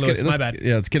 Alan Shane let's Lewis. get- My let's- bad.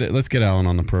 Yeah, let's get Alan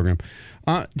on the program.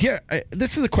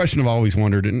 This is a question I've always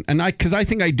wondered, and I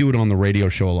think I do it on the radio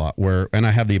show a lot, and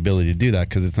I have the ability to do that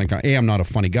because it's like A, I'm not a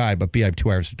funny guy, but B, I have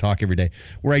 2 hours to talk every day,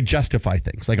 where I justify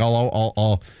things. Like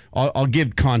I'll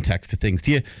give context to things.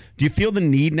 Do you feel the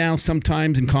need now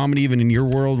sometimes in comedy, even in your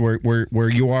world, where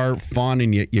you are fun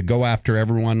and you go after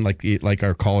everyone, like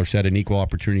our caller said, an equal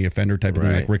opportunity offender type of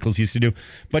thing, like Rickles used to do?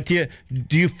 But do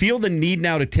you feel the need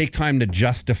now to take time to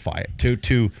justify it,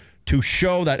 to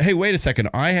show that, hey, wait a second,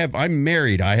 I'm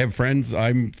married, I have friends,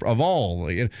 I'm of all.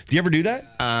 Do you ever do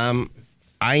that?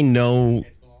 I know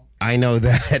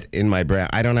that in my brain.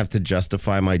 I don't have to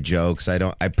justify my jokes.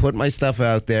 I put my stuff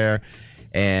out there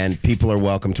and people are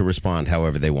welcome to respond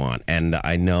however they want. And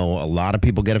I know a lot of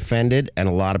people get offended and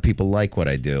a lot of people like what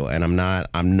I do. And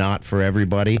I'm not for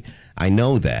everybody. I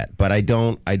know that, but I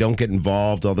don't get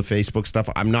involved, all the Facebook stuff.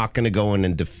 I'm not going to go in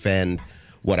and defend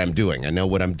what I'm doing. I know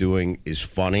what I'm doing is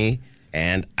funny,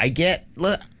 and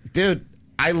look, dude,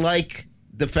 I like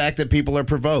the fact that people are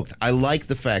provoked. I like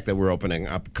the fact that we're opening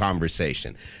up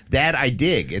conversation. That I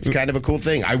dig. It's kind of a cool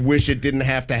thing. I wish it didn't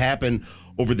have to happen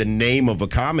over the name of a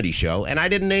comedy show, and I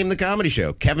didn't name the comedy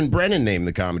show. Kevin Brennan named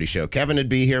the comedy show. Kevin would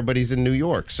be here, but he's in New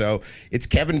York, so it's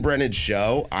Kevin Brennan's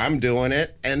show. I'm doing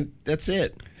it, and that's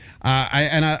it.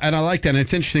 I like that. And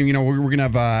it's interesting. You know, we're gonna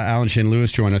have Alan Shane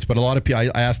Lewis join us, but a lot of people.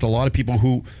 I asked a lot of people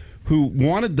who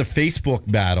wanted the Facebook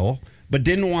battle, but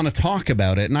didn't want to talk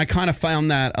about it. And I kind of found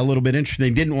that a little bit interesting.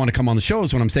 They didn't want to come on the show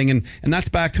is what I'm saying. And that's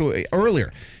back to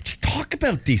earlier. Just talk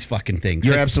about these fucking things.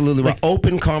 You're absolutely right.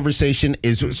 Open conversation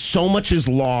is so much is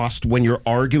lost when you're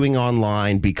arguing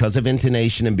online because of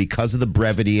intonation and because of the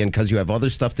brevity and because you have other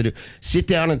stuff to do. Sit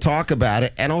down and talk about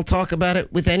it, and I'll talk about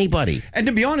it with anybody. And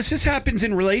to be honest, this happens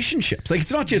in relationships. Like,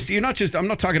 it's not just, I'm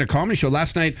not talking a comedy show.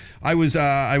 Last night, my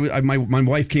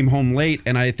wife came home late,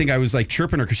 and I think I was like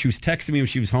chirping her because she was texting me when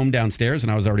she was home downstairs,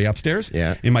 and I was already upstairs.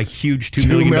 Yeah. In my huge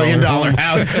 $2 million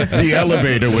house. The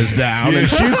elevator was down, and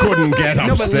she couldn't get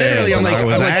upstairs. Literally, I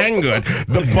was angered.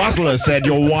 The butler said,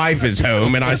 "Your wife is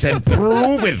home," and I said,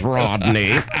 "Prove it,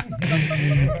 Rodney."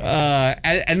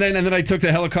 And then I took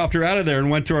the helicopter out of there and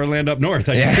went to our land up north.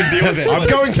 I just couldn't deal with it. I'm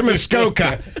going to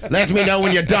Muskoka. Let me know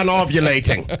when you're done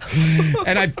ovulating.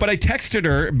 But I texted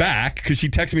her back because she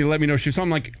texted me to let me know she was home. I'm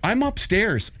like, I'm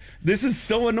upstairs. This is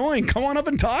so annoying. Come on up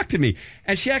and talk to me.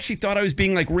 And she actually thought I was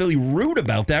being like really rude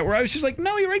about that. Where I was just like,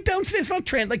 no, you're right downstairs. It's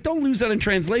not like, don't lose that in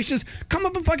translation. Just come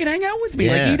up and fucking hang out with me.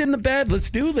 Yeah. Like, eat in the bed. Let's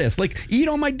do this. Like, eat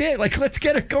on my dick. Like, let's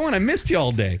get it going. I missed you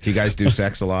all day. Do you guys do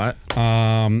sex a lot?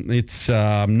 It's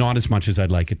not as much as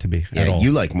I'd like it to be. Yeah, at all.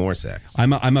 you like more sex.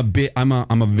 I'm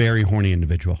a very horny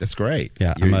individual. That's great.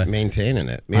 Yeah, you're maintaining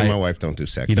it. Me and my wife don't do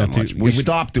sex that much. We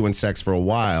stopped doing sex for a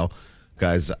while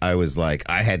because I was like,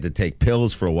 I had to take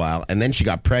pills for a while, and then she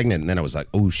got pregnant, and then I was like,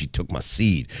 oh, she took my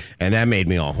seed, and that made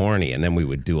me all horny, and then we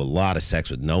would do a lot of sex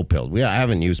with no pills. I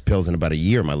haven't used pills in about a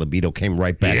year. My libido came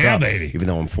right back up, baby. Even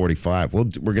though I'm 45. We're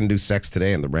going to do sex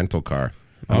today in the rental car.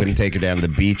 I'm going to take her down to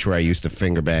the beach where I used to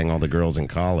finger bang all the girls in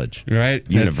college. Right.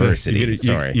 University.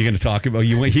 Sorry. You're going to talk about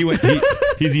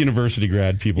he's a university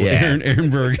grad, people. Yeah. Aaron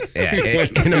Berg. Yeah.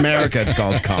 In America, it's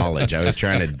called college. I was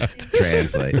trying to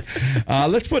translate.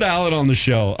 Let's put Alan on the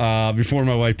show before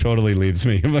my wife totally leaves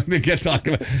me. Get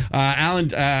talking about Alan.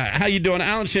 How you doing?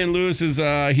 Alan Shane Lewis is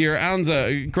here. Alan's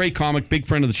a great comic, big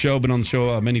friend of the show. Been on the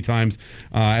show many times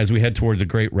as we head towards a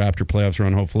great Raptor playoffs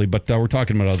run, hopefully. But we're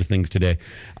talking about other things today.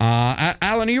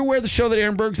 Alan, are you aware of the show that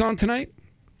Aaron Berg's on tonight?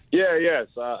 Yes.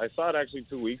 I saw it actually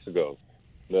 2 weeks ago,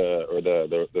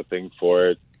 the thing for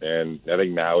it, and I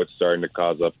think now it's starting to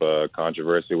cause up a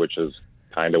controversy, which is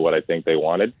kind of what I think they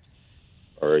wanted,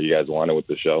 or you guys wanted with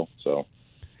the show. So,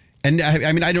 and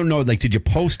I mean, I don't know. Like, did you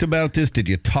post about this? Did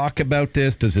you talk about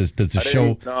this? Does the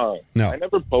show? No. I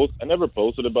never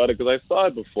posted about it because I saw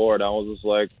it before, and I was just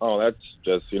like, oh, that's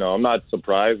just I'm not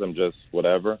surprised. I'm just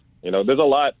whatever. There's a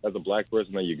lot as a black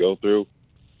person that you go through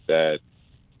that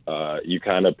you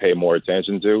kind of pay more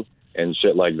attention to, and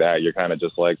shit like that. You're kind of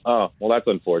just like, oh, well, that's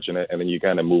unfortunate, and then you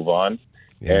kind of move on.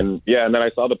 Yeah. And then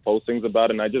I saw the postings about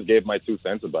it, and I just gave my 2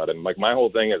 cents about it. And like, my whole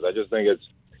thing is, I just think it's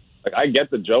like, I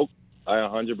get the joke. I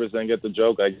 100% get the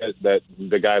joke. I get that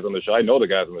the guys on the show, I know the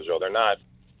guys on the show, they're not,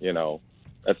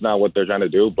 that's not what they're trying to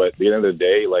do. But at the end of the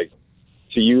day, like,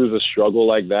 to use a struggle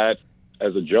like that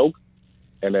as a joke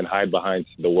and then hide behind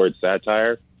the word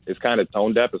satire is kind of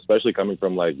tone deaf, especially coming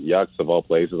from like Yucks of all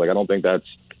places. Like, I don't think that's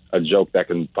a joke that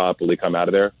can properly come out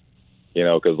of there,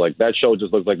 because like that show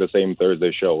just looks like the same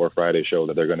Thursday show or Friday show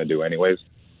that they're going to do anyways.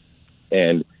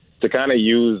 And to kind of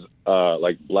use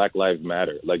like Black Lives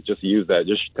Matter, like just use that,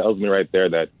 just tells me right there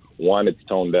that 1, it's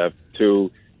tone deaf.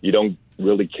 2, you don't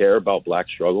really care about black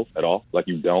struggle at all. Like,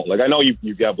 you don't. Like, I know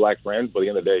you got black friends, but at the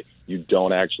end of the day, you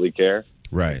don't actually care.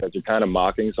 Right. Because you're kind of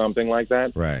mocking something like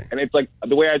that. Right. And it's like,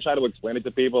 the way I try to explain it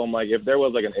to people, I'm like, if there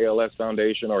was like an ALS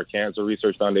foundation or a cancer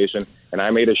research foundation, and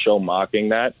I made a show mocking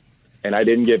that, and I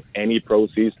didn't give any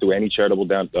proceeds to any charitable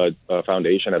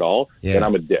foundation at all, then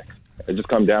I'm a dick. It just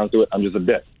comes down to it. I'm just a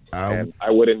dick. And I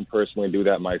wouldn't personally do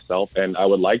that myself. And I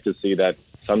would like to see that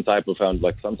some type of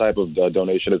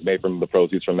donation is made from the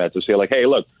proceeds from that, to say like, hey,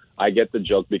 look, I get the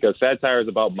joke, because satire is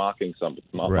about mocking something,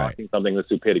 mocking something, the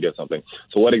stupidity of something.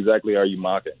 So what exactly are you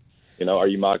mocking? Are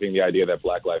you mocking the idea that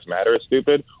Black Lives Matter is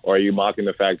stupid, or are you mocking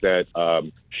the fact that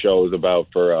shows about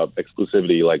for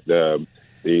exclusivity, like the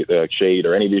Shade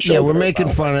or any of these shows? Yeah, we're making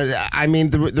fun of. I mean,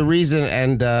 the reason,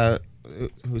 and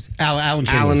who's Alan?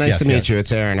 Alan, nice to meet you.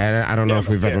 It's Aaron. I don't know if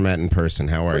we've ever met in person.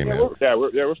 How are you, man?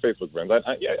 We're Facebook friends.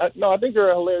 I think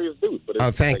you're a hilarious dude.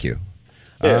 But thank you.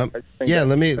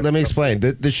 Let me explain.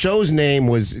 The show's name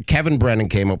was, Kevin Brennan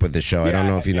came up with the show. I don't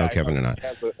know if you know Kevin or not. He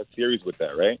has a series with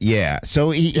that, right? Yeah.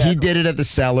 So he did it at the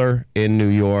Cellar in New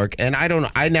York, and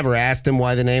I never asked him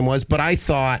why the name was, but I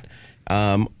thought,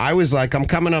 I was like, I'm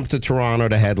coming up to Toronto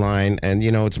to headline, and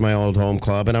it's my old home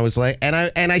club, and I was like, and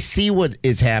I see what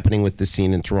is happening with the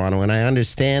scene in Toronto, and I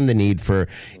understand the need for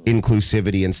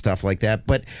inclusivity and stuff like that,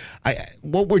 but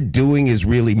what we're doing is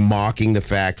really mocking the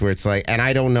fact where it's like, and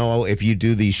I don't know if you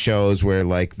do these shows where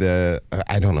like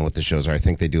I don't know what the shows are. I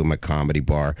think they do them at Comedy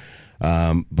Bar.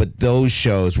 But those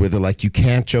shows where they're like, you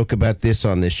can't joke about this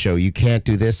on this show, you can't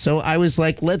do this. So I was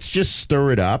like, let's just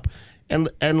stir it up.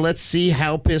 And let's see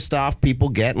how pissed off people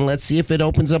get, and let's see if it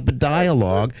opens up a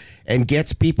dialogue and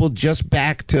gets people just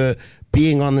back to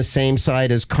being on the same side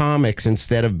as comics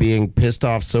instead of being pissed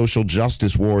off social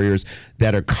justice warriors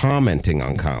that are commenting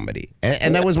on comedy.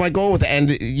 And that was my goal with it.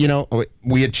 And, you know,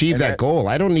 we achieved that goal.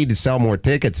 I don't need to sell more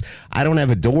tickets. I don't have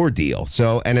a door deal.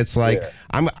 So, and it's like,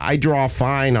 I draw a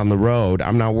fine on the road.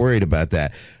 I'm not worried about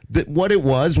that. What it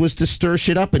was to stir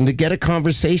shit up and to get a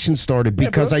conversation started,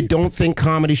 because I don't think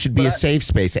comedy should be a safe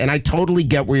space. And I totally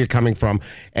get where you're coming from.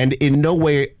 And in no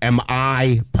way am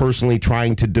I personally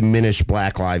trying to diminish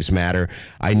Black Lives Matter.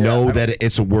 I know that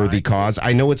it's a worthy cause.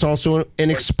 I know it's also an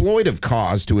exploitive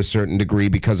cause to a certain degree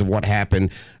because of what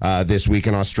happened this week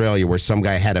in Australia, where some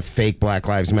guy had a fake Black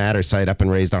Lives Matter site up and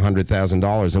raised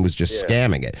 $100,000 and was just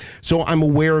scamming it. So I'm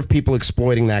aware of people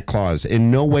exploiting that clause.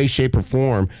 In no way, shape, or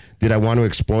form did I want to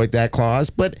exploit that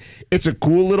clause, but it's a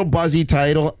cool little buzzy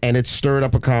title, and it stirred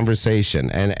up a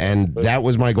conversation, and that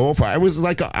was my goal for it. I was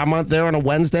like, I'm out there on a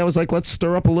Wednesday, I was like, let's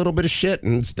stir up a little bit of shit,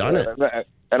 and it's done it.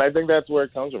 And I think that's where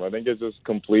it comes from. I think it's just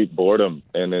complete boredom,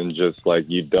 and then just like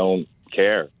you don't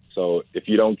care. So if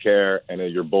you don't care and then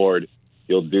you're bored,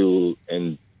 you'll do,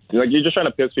 and like you're just trying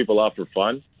to piss people off for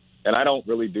fun. And I don't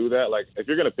really do that. Like if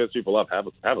you're gonna piss people off, have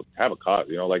a cause.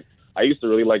 You know, like I used to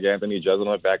really like Anthony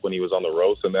Jeselnik back when he was on the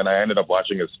roast, and then I ended up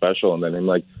watching his special, and then I'm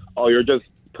like, oh, you're just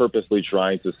purposely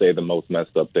trying to say the most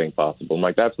messed up thing possible. I'm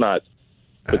like, that's not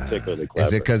particularly clever.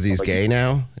 Is it because he's gay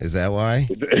now? Is that why?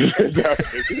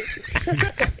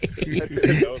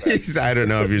 I don't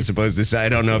know if you're supposed to say. I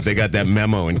don't know if they got that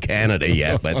memo in Canada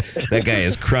yet, but that guy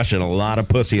is crushing a lot of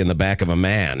pussy in the back of a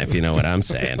man, if you know what I'm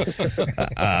saying. Look,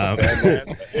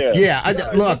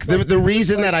 the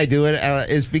reason that I do it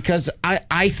is because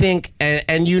I think,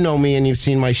 and you know me and you've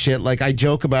seen my shit, like I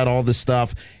joke about all this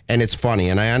stuff, and it's funny,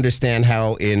 and I understand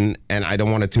how and I don't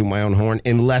want to toot my own horn,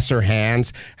 in lesser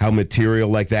hands, how material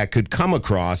like that could come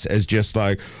across as just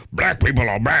like, black people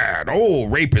are bad, oh,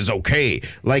 rape is okay,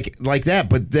 like that.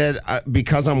 But then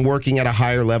because I'm working at a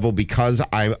higher level, because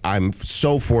I'm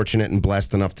so fortunate and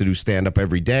blessed enough to do stand-up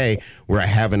every day, where I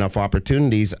have enough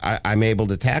opportunities, I'm able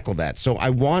to tackle that. So I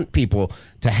want people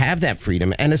to have that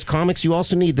freedom. And as comics, you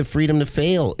also need the freedom to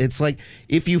fail. It's like,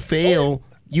 if you fail,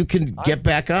 you can get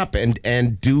back up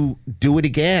and do it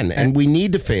again. And we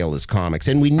need to fail as comics,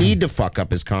 and we need to fuck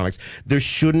up as comics. There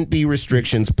shouldn't be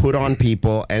restrictions put on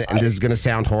people, and this is going to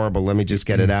sound horrible, let me just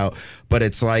get it out, but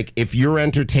it's like, if you're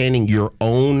entertaining your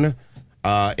own,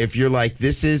 if you're like,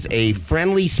 this is a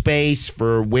friendly space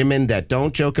for women that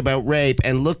don't joke about rape,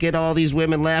 and look at all these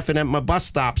women laughing at my bus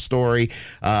stop story,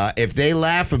 if they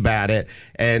laugh about it,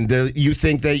 and you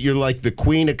think that you're like the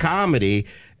queen of comedy,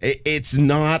 it's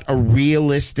not a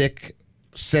realistic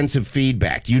sense of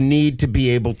feedback. You need to be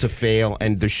able to fail,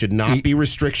 and there should not be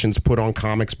restrictions put on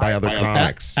comics by other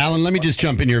comics. Alan, let me just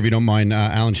jump in here if you don't mind.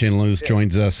 Alan Shane-Lewis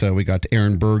joins us. We got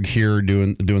Aaron Berg here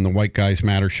doing the White Guys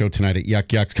Matter show tonight at Yuck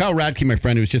Yucks. Kyle Radke, my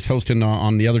friend, who's just hosting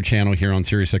on the other channel here on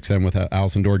Sirius XM with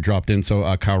Alison Dorr, dropped in. So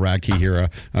Kyle Radke here,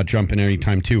 jump in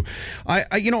anytime too. I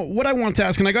what I want to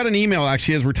ask, and I got an email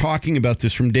actually as we're talking about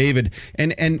this from David,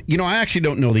 and I actually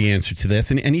don't know the answer to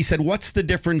this, and he said, what's the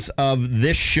difference of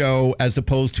this show as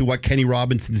opposed to what Kenny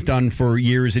Robinson's done for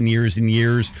years and years and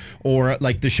years, or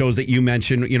like the shows that you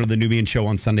mentioned, the Nubian show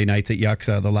on Sunday nights at Yucks,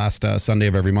 the last Sunday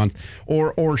of every month,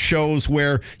 or shows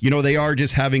where they are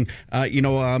just having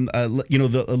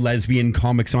the lesbian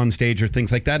comics on stage or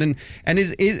things like that, and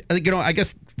is I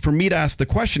guess for me to ask the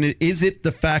question, is it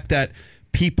the fact that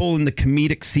people in the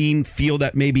comedic scene feel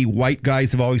that maybe white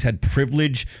guys have always had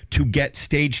privilege to get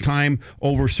stage time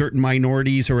over certain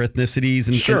minorities or ethnicities?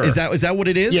 And sure. Is that what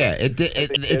it is? Yeah,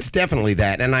 it's definitely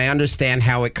that. And I understand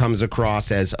how it comes across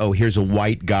as, oh, here's a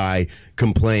white guy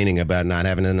complaining about not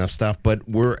having enough stuff. But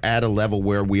we're at a level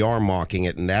where we are mocking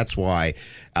it, and that's why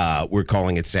we're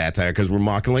calling it satire, because we're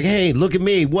mocking like, hey, look at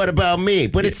me, what about me?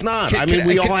 But it's not.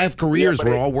 We all have careers.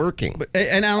 We're all working.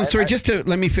 And Alan, sorry, just to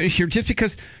let me finish here, just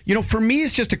because, for me,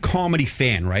 it's just a comedy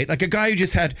fan, right? Like a guy who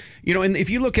just had, and if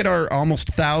you look at our almost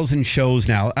 1,000 shows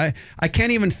now, I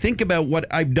can't even think about what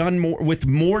I've done with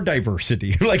more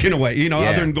diversity, like in a way,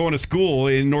 other than going to school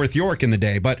in North York in the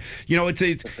day. But,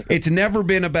 it's never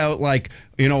been about like,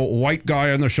 white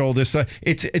guy on the show.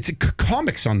 It's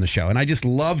comics on the show, and I just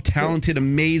love talented,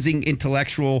 amazing,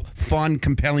 intellectual, fun,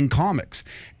 compelling comics.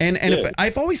 And if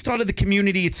I've always thought of the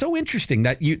community, it's so interesting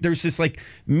that there's this like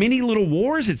mini little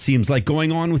wars, it seems like,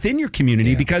 going on within your community.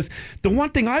 community, because the one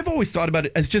thing I've always thought about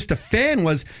it as just a fan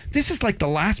was, this is like the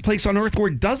last place on earth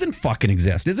where it doesn't fucking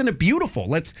exist. Isn't it beautiful?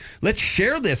 Let's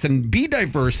share this and be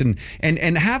diverse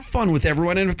and have fun with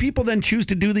everyone. And if people then choose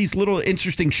to do these little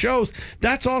interesting shows,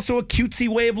 that's also a cutesy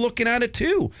way of looking at it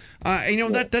too.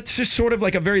 That's just sort of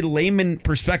like a very layman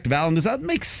perspective. Alan, does that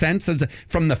make sense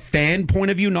from the fan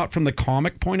point of view, not from the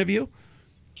comic point of view?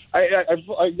 I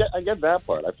get that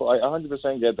part. I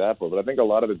 100% get that part. But I think a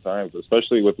lot of the times,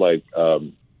 especially with like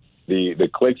the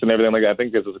cliques and everything like that, I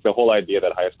think it's the whole idea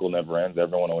that high school never ends.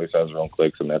 Everyone always has their own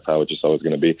cliques, and that's how it's just always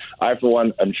going to be. I, for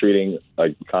one, am treating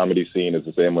like comedy scene as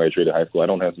the same way I treated high school. I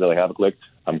don't necessarily have a clique.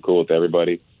 I'm cool with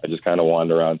everybody. I just kind of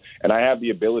wander around. And I have the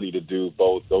ability to do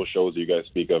both those shows that you guys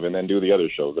speak of and then do the other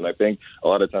shows. And I think a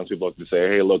lot of times people look to say,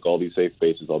 hey, look, all these safe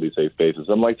spaces.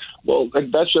 I'm like, well,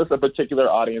 that's just a particular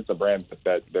audience, a brand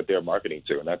that they're marketing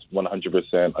to. And that's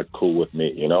 100% cool with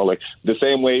me, you know? Like the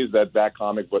same ways that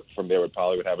comic book from there would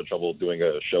have a trouble doing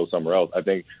a show somewhere else. I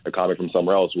think a comic from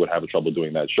somewhere else would have a trouble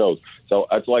doing that show. So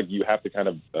it's like you have to kind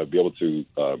of be able to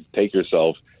take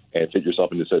yourself and fit yourself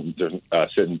into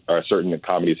certain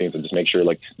comedy scenes and just make sure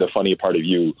like the funny part of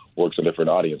you works with different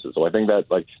audiences. So I think that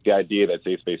like the idea that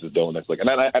safe spaces don't, that's like, and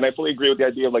I fully agree with the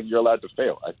idea of like you're allowed to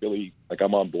fail. I feel like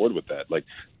I'm on board with that. Like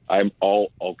I'm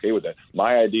all okay with that.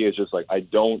 My idea is just like I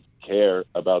don't care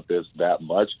about this that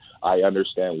much. I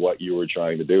understand what you were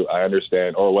trying to do. I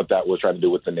understand, or what that was trying to do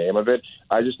with the name of it.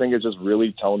 I just think it's just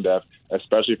really tone deaf,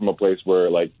 especially from a place where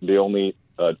like the only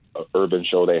urban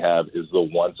show they have is the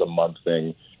once a month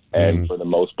thing. And for the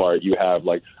most part, you have,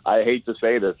 like, I hate to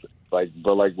say this, like,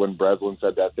 but, like, when Breslin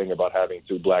said that thing about having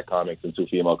 2 black comics and 2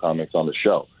 female comics on the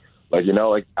show, like, you know,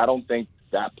 like, I don't think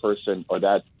that person or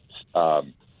that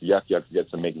Yuck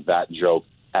gets to make that joke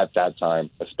at that time,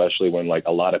 especially when, like,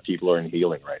 a lot of people are in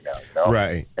healing right now, you know?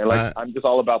 Right. And, like, I'm just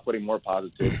all about putting more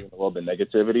positivity and a little bit of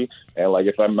negativity. And, like,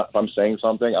 if I'm saying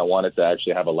something, I want it to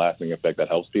actually have a lasting effect that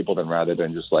helps people, then rather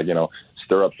than just, like, you know,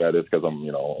 stir up feathers because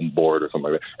I'm bored or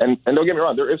something like that. And don't get me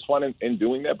wrong, there is fun in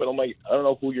doing that, but I'm like, I don't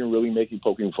know who you're really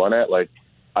poking fun at. Like,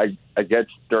 I get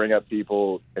stirring up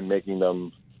people and making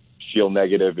them feel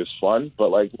negative is fun, but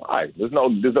like, why? If you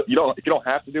don't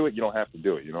have to do it, you don't have to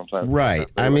do it. You know what I'm saying? Right.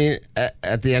 I mean,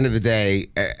 at the end of the day,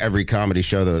 every comedy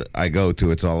show that I go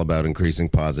to, it's all about increasing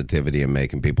positivity and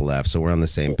making people laugh. So we're on the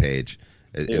same page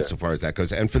insofar as that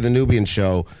goes. And for the Nubian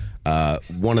show,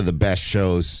 one of the best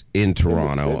shows in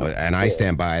Toronto, and I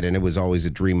stand by it, and it was always a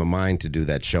dream of mine to do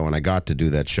that show, and I got to do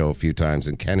that show a few times,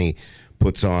 and Kenny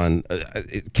puts on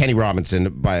Kenny Robinson,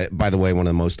 by the way, one of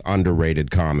the most underrated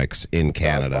comics in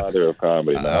Canada. Father of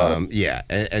comedy, man. Yeah,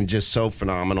 and just so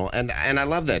phenomenal, and I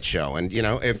love that show. And you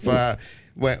know, if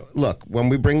look, when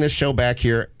we bring this show back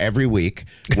here every week,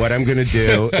 what I'm going to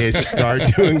do is start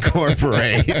to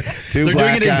incorporate 2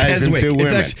 black guys and 2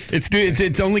 women.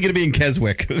 It's only going to be in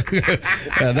Keswick.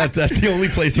 That's the only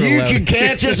place we're allowed. You can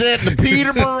catch us at the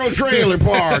Peterborough Trailer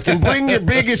Park and bring your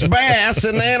biggest bass,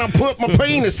 and then I'll put my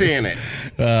penis in it.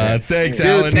 Thanks, Dude,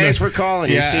 Alan. thanks for calling.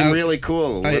 You Yeah, seem really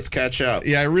cool. Let's catch up.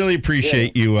 Yeah, I really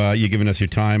appreciate you giving us your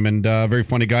time, and very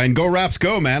funny guy. And go Raps,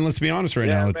 go, man. Let's be honest right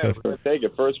now. Man, we're gonna take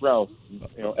it first round.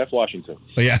 You know, F Washington.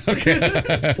 Yeah, okay.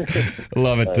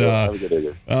 Love it. Have a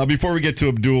good day. Before we get to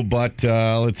Abdul,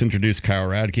 let's introduce Kyle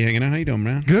Radke hanging out. How you doing,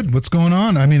 man? Good. What's going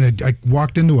on? I mean, I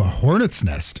walked into a hornet's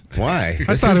nest. Why?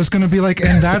 I thought it was going to be like,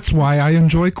 and that's why I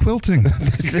enjoy quilting.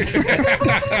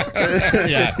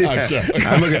 Yeah,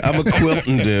 I'm a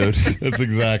quilting dude. That's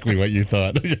exactly what you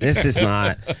thought. This is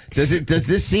not. Does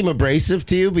this seem abrasive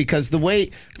to you? Because the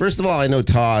way, first of all, I know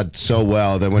Todd so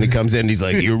well that when he comes in, he's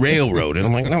like, "You're railroad," and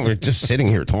I'm like, "No, we're just sitting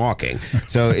here talking."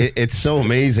 So it's so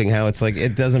amazing how it's like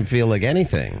it doesn't feel like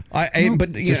anything. But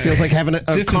it just feels like having a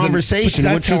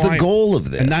conversation, which is the goal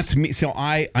of this. And that's me. So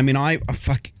I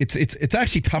fuck. It's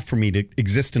actually tough for me to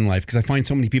exist in life because I find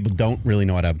so many people don't really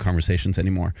know how to have conversations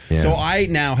anymore. Yeah. So I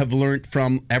now have learned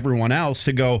from everyone else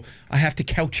to go, I have to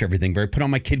couch everything. Put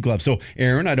on my kid gloves. So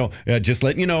Aaron, I don't just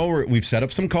letting you know we've set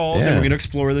up some calls and we're going to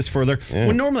explore this further. Yeah.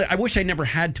 Well, normally I wish I never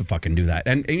had to fucking do that.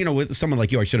 And you know, with someone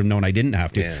like you, I should have known I didn't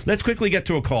have to. Yeah. Let's quickly get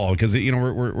to a call because you know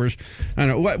we're I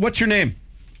don't know what's your name?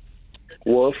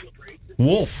 Wolf.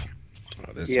 Wolf.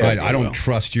 I don't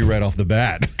trust you right off the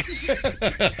bat.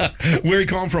 Where are you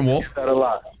calling from, Wolf? Got a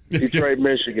lot. Detroit,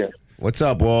 Michigan. What's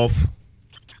up, Wolf?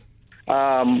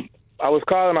 I was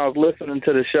calling. I was listening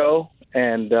to the show,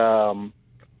 and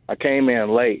I came in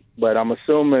late. But I'm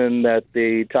assuming that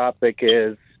the topic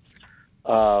is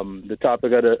the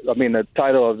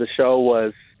title of the show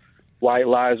was "White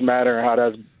Lives Matter" and how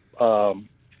that's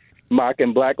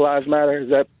mocking Black Lives Matter? Is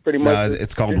that pretty much? No,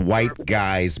 it's called White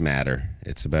Guys Matter.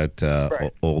 It's about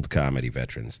old comedy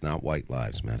veterans, not White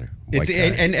Lives Matter. White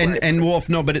guys. And Wolf,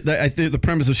 no, but I think the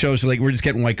premise of the show is like we're just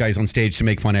getting white guys on stage to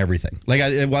make fun of everything. Like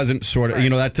it wasn't sort of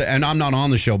that, and I'm not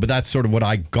on the show, but that's sort of what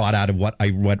I got out of what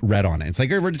I read on it. It's like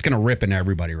we're just going to rip into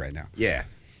everybody right now. Yeah.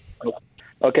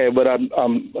 Okay, but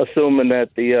I'm assuming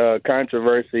that the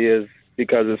controversy is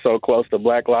because it's so close to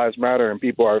Black Lives Matter and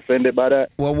people are offended by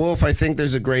that? Well, Wolf, I think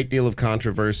there's a great deal of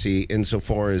controversy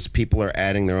insofar as people are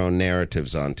adding their own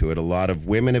narratives onto it. A lot of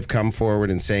women have come forward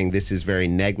and saying this is very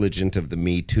negligent of the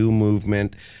Me Too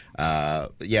movement.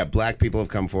 Black people have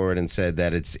come forward and said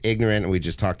that it's ignorant. And we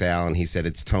just talked to Alan. He said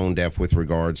it's tone deaf with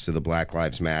regards to the Black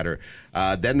Lives Matter.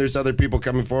 Then there's other people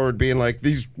coming forward being like,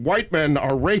 these white men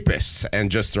are rapists,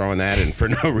 and just throwing that in for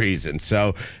no reason.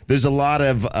 So there's a lot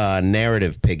of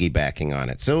narrative piggybacking on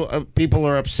it. So people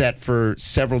are upset for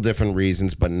several different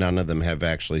reasons, but none of them have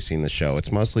actually seen the show.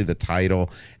 It's mostly the title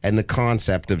and the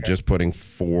concept of just putting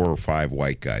 4 or 5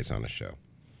 white guys on a show.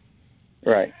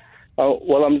 Right.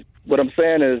 What I'm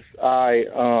saying is I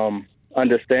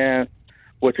understand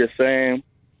what you're saying,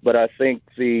 but I think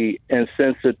the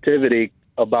insensitivity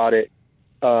about it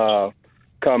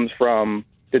comes from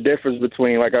the difference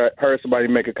between, like I heard somebody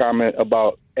make a comment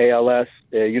about ALS,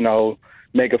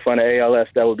 making fun of ALS,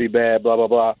 that would be bad, blah, blah,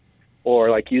 blah. Or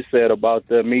like you said about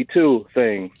the Me Too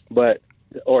thing,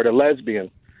 or the lesbians.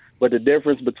 But the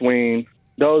difference between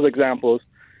those examples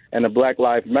and the Black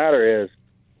Lives Matter is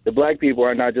the black people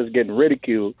are not just getting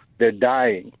ridiculed, they're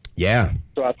dying. Yeah.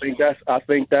 So I think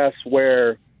that's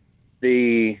where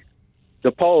the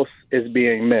pulse is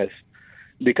being missed,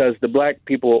 because the black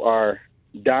people are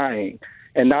dying.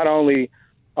 And not only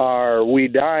are we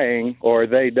dying, or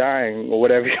they dying, or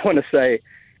whatever you want to say,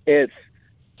 it's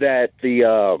that the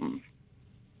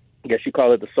I guess you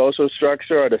call it the social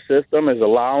structure or the system is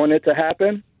allowing it to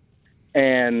happen.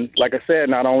 And like I said,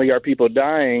 not only are people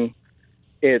dying,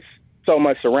 it's so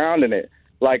much surrounding it.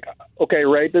 Like, okay,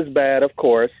 rape is bad, of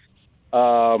course.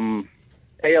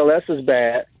 ALS is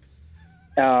bad,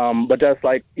 but that's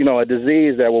like, a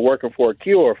disease that we're working for a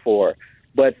cure for.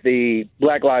 But the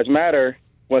Black Lives Matter,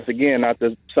 once again, not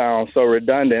to sound so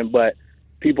redundant, but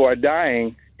people are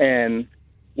dying, and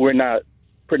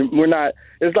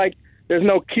it's like there's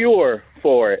no cure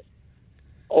for it,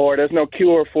 or there's no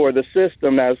cure for the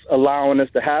system that's allowing this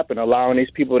to happen, allowing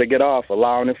these people to get off,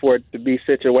 allowing it for it to be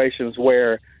situations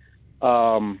where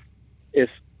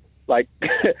it's like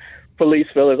police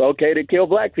feel it's okay to kill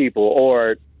black people,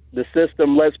 or the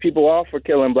system lets people off for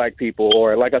killing black people,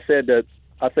 or like I said,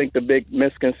 I think the big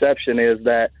misconception is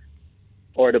that,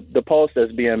 or the pulse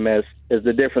that's being missed is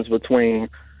the difference between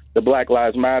the Black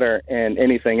Lives Matter and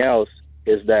anything else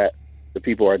is that the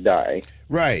people are dying.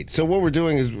 Right. So what we're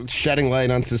doing is shedding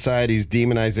light on society's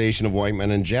demonization of white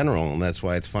men in general, and that's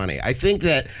why it's funny. I think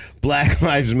that Black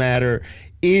Lives Matter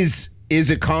is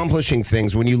accomplishing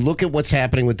things. When you look at what's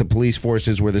happening with the police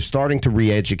forces, where they're starting to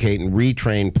re-educate and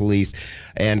retrain police,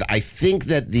 and I think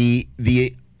that the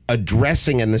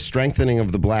addressing and the strengthening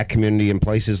of the black community in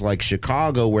places like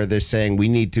Chicago, where they're saying we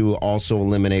need to also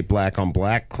eliminate black on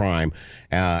black crime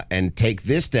and take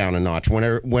this down a notch,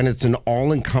 when it's an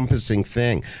all-encompassing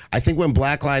thing. I think when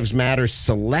Black Lives Matter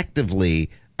selectively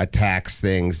attacks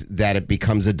things, that it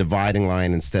becomes a dividing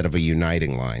line instead of a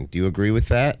uniting line. Do you agree with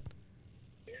that?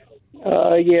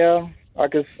 Yeah, I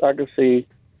can see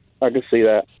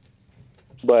that,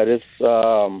 but it's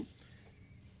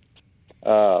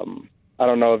I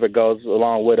don't know if it goes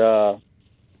along with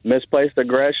misplaced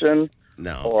aggression,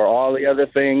 or all the other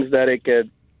things that it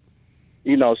could,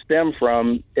 stem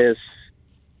from. Is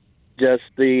just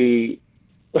it's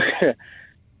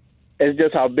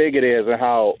just how big it is and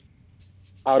how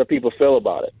the people feel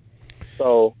about it.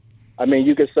 So, I mean,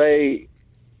 you could say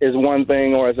it's one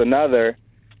thing or it's another,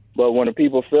 but when the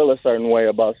people feel a certain way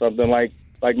about something, like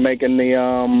making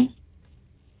the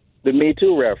Me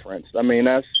Too reference, I mean,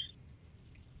 that's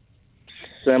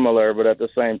similar, but at the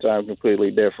same time,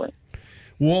 completely different.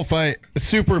 Wolf, I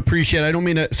super appreciate it. I don't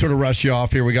mean to sort of rush you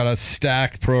off here. We got a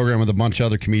stacked program with a bunch of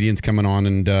other comedians coming on,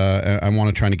 and I want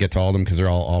to try to get to all of them because they're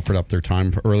all offered up their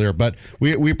time earlier. But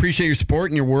we appreciate your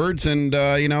support and your words, and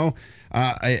we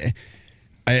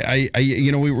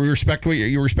respect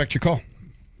you respect your call.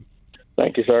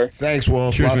 Thank you, sir. Thanks,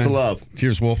 Wolf. Cheers, Lots man. of love.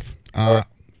 Cheers, Wolf.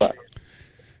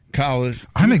 Kyle,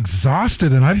 I'm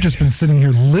exhausted, and I've just been sitting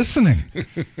here listening.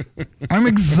 I'm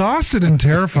exhausted and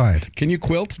terrified. Can you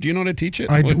quilt? Do you know how to teach it?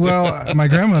 Well, my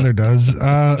grandmother does.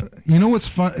 You know what's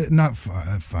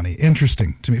funny,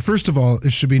 interesting to me? First of all,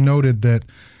 it should be noted that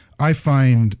I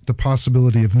find the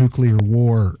possibility of nuclear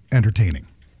war entertaining.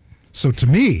 So to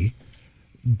me,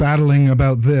 battling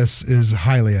about this is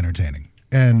highly entertaining.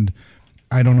 And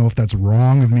I don't know if that's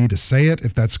wrong of me to say it,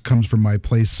 if that comes from my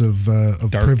place of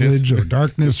privilege or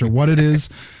darkness or what it is.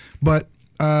 But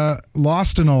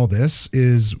lost in all this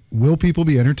is, will people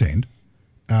be entertained?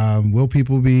 Will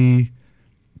people be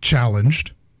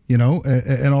challenged? You know,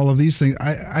 and all of these things.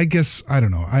 I guess I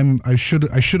don't know.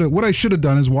 What I should have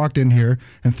done is walked in here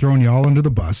and thrown you all under the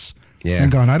bus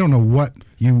and gone, I don't know what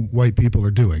you white people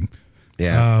are doing.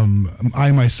 Yeah.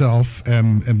 I myself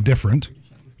am different.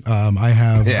 I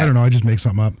don't know, I just make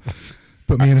something up.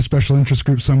 Put me in a special interest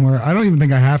group somewhere. I don't even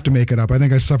think I have to make it up. I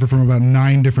think I suffer from about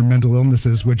 9 different mental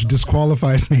illnesses, which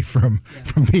disqualifies me from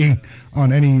being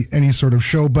on any sort of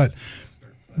show. But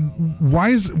why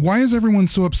is everyone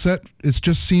so upset? It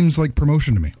just seems like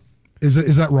promotion to me.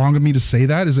 Is that wrong of me to say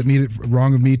that? Is it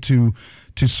wrong of me to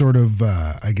sort of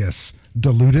I guess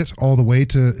dilute it all the way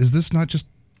to? Is this not just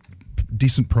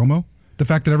decent promo? The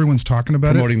fact that everyone's talking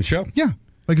about promoting the show. Yeah.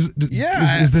 Like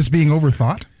is this being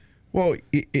overthought? Well,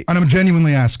 and I'm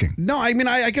genuinely asking. No, I mean,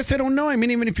 I guess I don't know. I mean,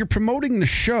 even if you're promoting the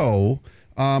show,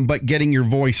 but getting your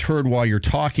voice heard while you're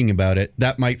talking about it,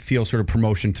 that might feel sort of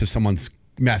promotion to someone's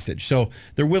message. So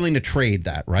they're willing to trade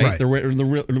that, right? They're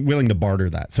willing to barter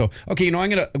that. So, okay, I'm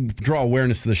going to draw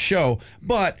awareness to the show,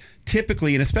 but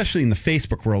typically, and especially in the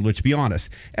Facebook world, which, to be honest,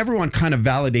 everyone kind of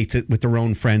validates it with their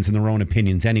own friends and their own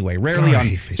opinions anyway. Rarely on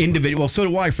individual. Well, so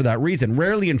do I for that reason.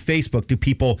 Rarely in Facebook do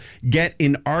people get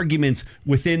in arguments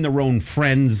within their own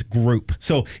friends group.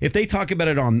 So if they talk about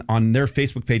it on their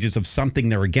Facebook pages of something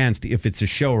they're against, if it's a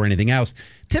show or anything else,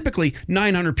 typically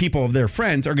 900 people of their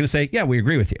friends are going to say, yeah, we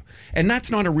agree with you. And that's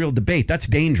not a real debate. That's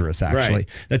dangerous, actually. Right.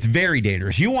 That's very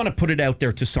dangerous. You want to put it out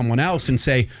there to someone else and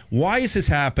say, why is this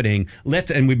happening?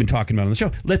 And we've been talking about it on the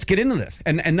show. Let's get into this.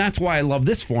 And that's why I love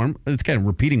this form. It's kind of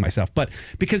repeating myself, but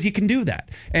because you can do that.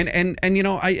 And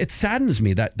it saddens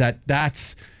me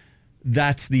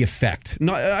that's the effect.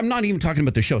 No, I'm not even talking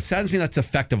about the show. It saddens me that's the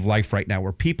effect of life right now,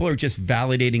 where people are just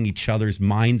validating each other's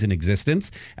minds and existence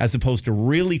as opposed to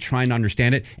really trying to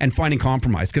understand it and finding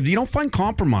compromise. Because you don't find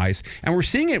compromise, and we're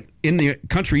seeing it in the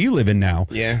country you live in now,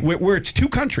 where it's 2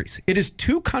 countries. It is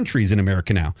 2 countries in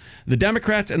America now. The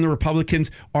Democrats and the Republicans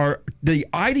the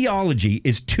ideology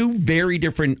is 2 very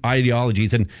different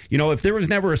ideologies. And, if there was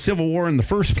never a civil war in the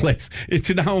first place, it's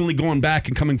now only going back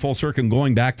and coming full circle and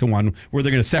going back to one where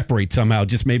they're going to separate somehow,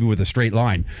 just maybe with a straight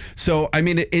line. So, I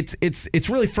mean, it's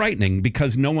really frightening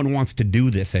because no one wants to do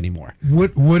this anymore.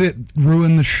 Would it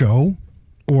ruin the show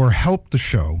or help the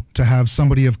show to have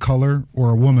somebody of color or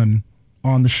a woman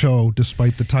on the show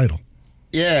despite the title?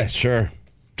 Yeah, sure.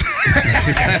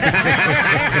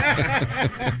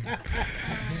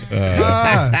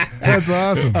 That's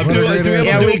awesome. We could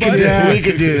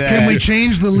do that. Can we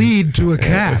change the lead to a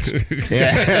cat?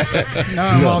 Yeah.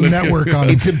 I'll network on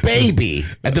it. It's a baby.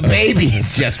 The baby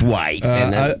is just white.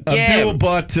 Abdul,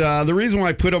 but the reason why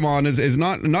I put him on is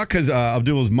not because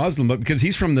Abdul is Muslim, but because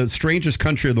he's from the strangest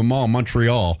country of them all,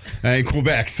 Montreal, in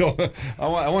Quebec. So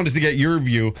I wanted to get your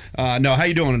view. No, how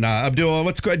you doing,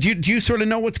 Abdul? Do you sort of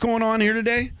know what's going on here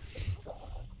today?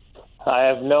 I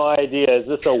have no idea. Is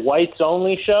this a whites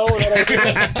only show?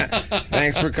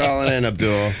 Thanks for calling in,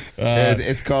 Abdul.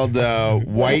 It's called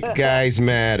White Guys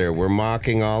Matter. We're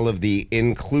mocking all of the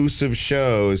inclusive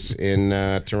shows in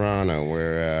Toronto.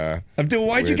 Where Abdul,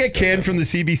 why'd you get canned from the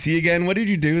CBC again? What did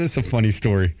you do? This is a funny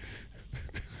story.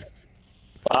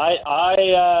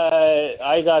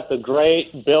 I got the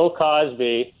great Bill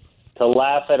Cosby to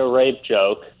laugh at a rape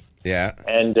joke. Yeah.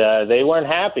 And they weren't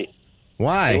happy.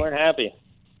 Why? They weren't happy.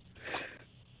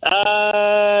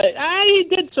 I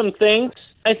did some things,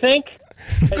 I think.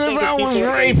 Because I was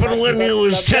raping when you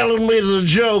was telling me the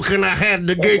joke and I had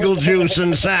the giggle juice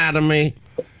inside of me.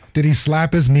 Did he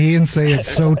slap his knee and say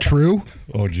it's so true?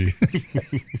 Oh, gee.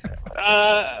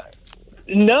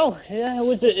 No, it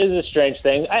was a strange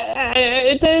thing.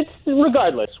 It's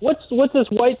regardless. What's this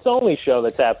whites only show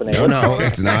that's happening? No,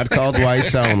 it's not called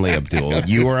Whites Only, Abdul.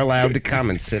 You are allowed to come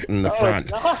and sit in the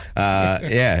front.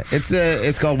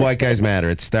 It's called White Guys Matter.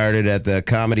 It started at the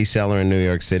Comedy Cellar in New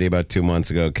York City about 2 months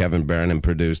ago. Kevin Brennan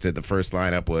produced it. The first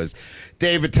lineup was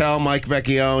Dave Attell, Mike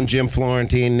Vecchione, Jim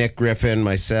Florentine, Nick Griffin,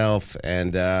 myself,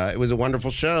 and it was a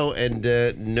wonderful show. And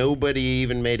nobody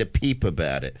even made a peep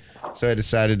about it. So I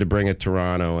decided to bring it to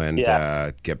Toronto and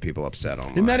get people upset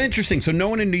online. Isn't that interesting? So no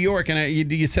one in New York, and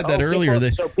you said that earlier.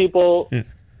 People. Yeah.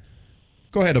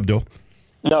 Go ahead, Abdul.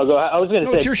 No, go ahead. I was going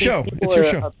to say. It's your show. People It's your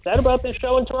are show. upset about this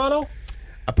show in Toronto?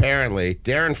 Apparently,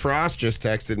 Darren Frost just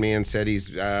texted me and said he's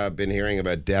been hearing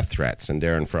about death threats, and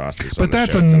Darren Frost is on But the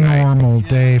that's show a tonight. normal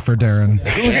day for Darren.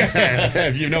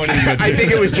 If you know anything about I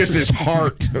think it was just his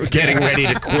heart getting ready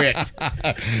to quit.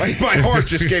 My heart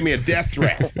just gave me a death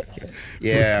threat.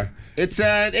 Yeah.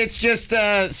 It's just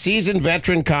seasoned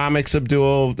veteran comics,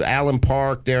 Abdul, Alan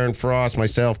Park, Darren Frost,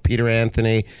 myself, Peter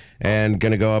Anthony, and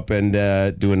going to go up and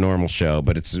do a normal show.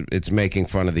 But it's making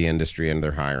fun of the industry and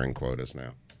their hiring quotas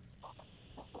now.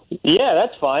 Yeah,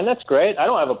 that's fine. That's great. I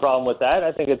don't have a problem with that.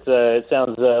 I think it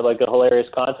sounds like a hilarious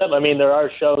concept. I mean, there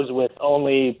are shows with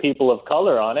only people of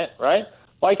color on it, right?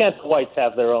 Why can't the whites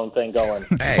have their own thing going?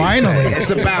 Hey, Finally. it's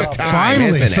about time. Finally,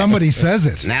 isn't it? somebody says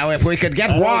it. Now, if we could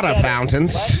get water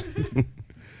fountains.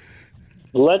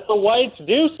 Let the whites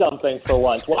do something for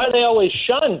once. Why are they always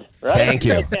shunned, right? Thank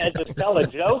you. They can't just tell a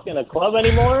joke in a club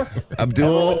anymore.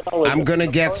 Abdul, I'm going to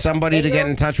get somebody to get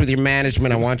in touch with your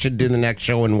management. I want you to do the next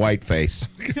show in whiteface.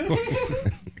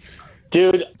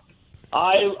 Dude,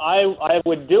 I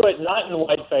would do it, not in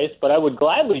whiteface, but I would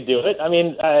gladly do it. I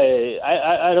mean,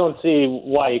 I don't see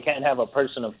why you can't have a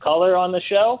person of color on the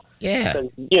show. Yeah. 'Cause,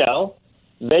 you know,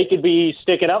 they could be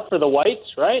sticking up for the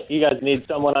whites, right? You guys need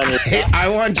someone on your side. I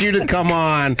want you to come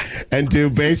on and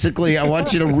do basically, I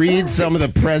want you to read some of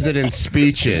the president's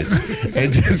speeches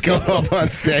and just go up on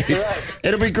stage.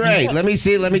 It'll be great. Let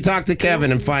me talk to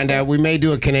Kevin and find out. We may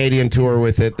do a Canadian tour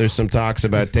with it. There's some talks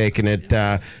about taking it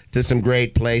to some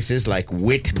great places like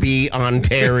Whitby,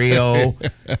 Ontario,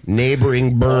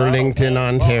 neighboring Burlington,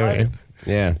 Ontario.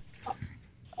 Yeah.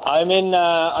 I'm in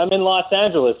Los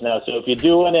Angeles now, so if you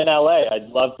do one in LA, I'd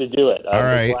love to do it. All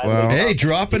right. Well, hey,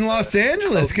 drop in Los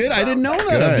Angeles. Good. I didn't know that,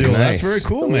 Good, Abdul. nice. That's very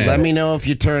cool, man. Let me know if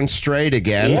you turn straight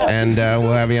again, and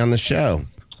we'll have you on the show.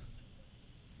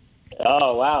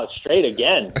 Oh, wow. Straight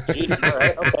again. Jeez. All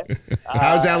right. Okay.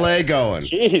 How's LA going?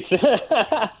 Jeez.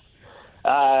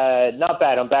 Not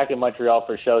bad. I'm back in Montreal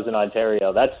for shows in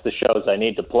Ontario. That's the shows I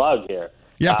need to plug here.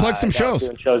 Yeah, plug some now shows. I'm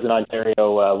doing shows in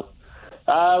Ontario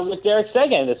with Derek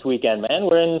Seguin this weekend, man.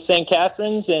 We're in St.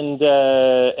 Catharines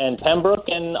and Pembroke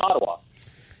and Ottawa.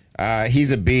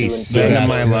 He's a beast. Send him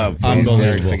my love. Please.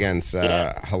 Derek's against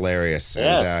hilarious,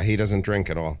 and he doesn't drink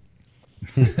at all.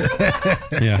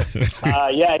 Yeah.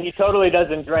 Yeah, he totally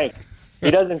doesn't drink. He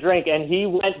doesn't drink, and he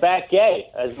went back gay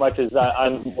as much as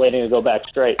I'm waiting to go back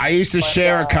straight. I used to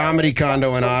share a comedy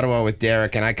condo in Ottawa with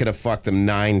Derek, and I could have fucked him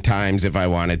 9 times if I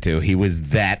wanted to. He was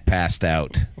that passed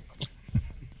out.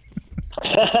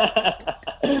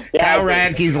 Kyle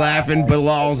Radke's laughing,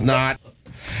 Bilal's not.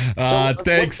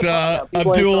 Thanks, People in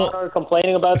Abdul. Toronto are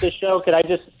complaining about this show. Could I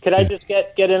just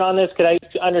get in on this? Could I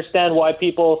understand why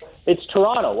people? It's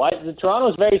Toronto. Why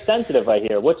Toronto's very sensitive? I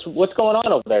hear. What's going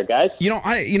on over there, guys?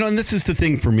 And this is the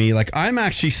thing for me. Like, I'm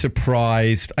actually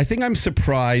surprised. I think I'm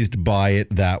surprised by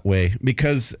it that way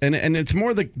because, and it's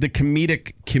more the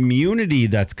comedic community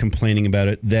that's complaining about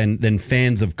it than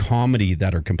fans of comedy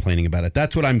that are complaining about it.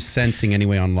 That's what I'm sensing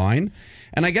anyway online.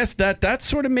 And I guess that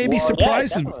sort of maybe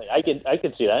surprises me. Yeah, definitely. I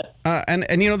could see that. And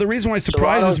the reason why it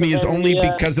surprises me is only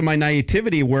because of my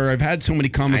naivety, where I've had so many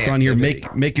comics on here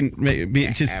making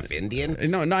just half Indian.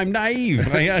 No, I'm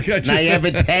naive.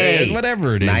 Naivete.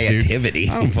 Whatever it is, Naivety.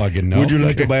 Dude. I don't fucking know. Would you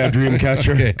like to buy a dream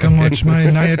catcher? Okay. Come watch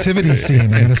my nativity scene.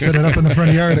 I'm going to set it up in the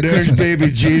front yard at There's Christmas. baby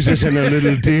Jesus and a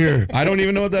little deer. I don't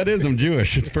even know what that is. I'm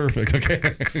Jewish. It's perfect. Okay.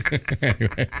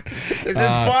 Anyway. This is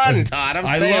fun, Todd. I'm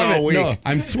I staying love all it. week. No,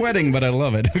 I'm sweating, but I love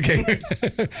it. Okay.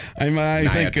 I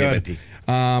think.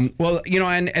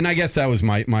 And I guess that was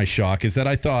my shock is that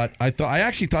I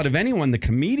actually thought if anyone, the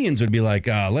comedians would be like,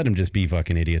 let them just be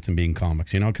fucking idiots and being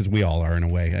comics, because we all are in a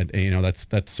way.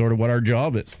 That's sort of what our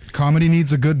job is. Comedy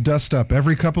needs a good dust up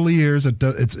every couple of years. It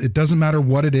doesn't matter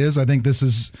what it is. I think this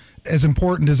is as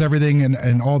important as everything,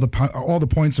 and all the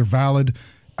points are valid.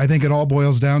 I think it all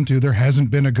boils down to there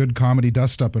hasn't been a good comedy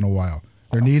dust up in a while.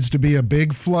 There needs to be a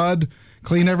big flood.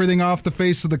 Clean everything off the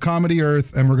face of the comedy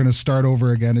earth, and we're going to start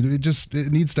over again.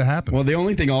 It needs to happen. Well, the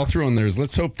only thing I'll throw in there is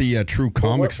let's hope the true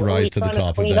comics rise to the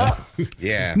top of that.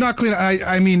 Yeah. Not clean.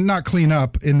 I mean, not clean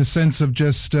up in the sense of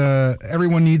just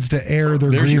everyone needs to air their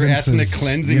There's your grievances. ethnic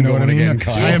cleansing You know what I going mean? again,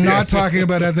 Kyle. I am not talking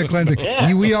about ethnic cleansing.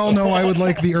 We all know I would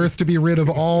like the earth to be rid of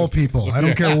all people. I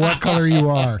don't care what color you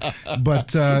are.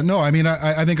 But no, I mean,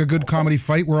 I think a good comedy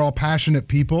fight. We're all passionate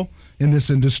people in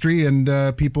this industry,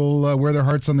 and people wear their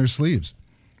hearts on their sleeves.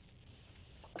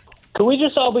 Could we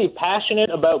just all be passionate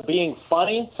about being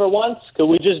funny for once? Could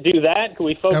we just do that? Could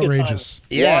we focus Outrageous.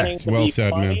 on wanting to well be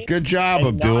said, funny? man. Good job,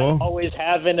 and Abdul. not always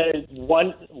having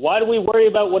why do we worry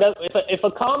about whatever? If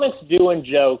a comic's doing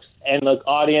jokes and the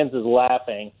audience is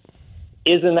laughing,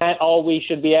 Isn't that all we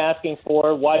should be asking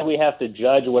for? Why do we have to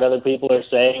judge what other people are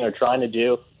saying or trying to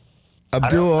do?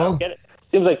 Abdul. I don't get it.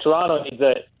 Seems like Toronto needs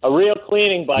a real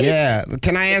cleaning buddy. Yeah.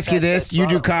 Can I ask you this? You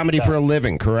do comedy for a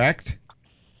living, correct?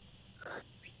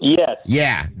 Yes.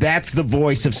 Yeah, that's the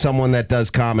voice of someone that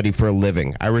does comedy for a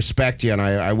living. I respect you, and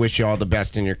I wish you all the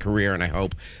best in your career, and I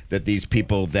hope that these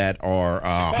people that are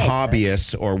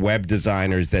hobbyists or web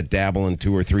designers that dabble in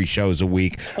 2 or 3 shows a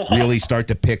week really start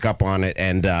to pick up on it,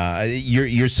 and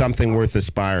you're something worth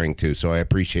aspiring to, so I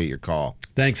appreciate your call.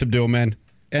 Thanks, Abdul, man.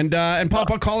 And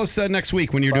Papa, call us next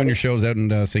week when you're doing your shows out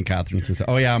in St. Catharines. And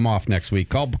oh, yeah, I'm off next week.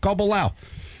 Call Beaulieu.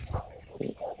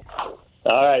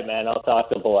 All right, man. I'll talk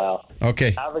to Bilal.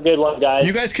 Okay. Have a good one, guys.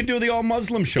 You guys could do the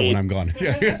all-Muslim show when I'm gone.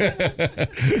 Love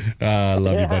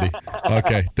you, buddy.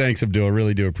 Okay. Thanks, Abdul. I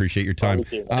really do appreciate your time.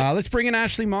 Let's bring in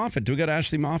Ashley Moffatt. Do we got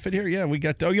Ashley Moffatt here? Yeah, we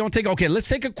got... Oh, you want to take... Okay, let's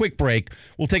take a quick break.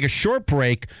 We'll take a short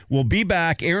break. We'll be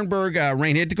back. Aaron Berg,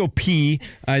 Rain, he had to go pee.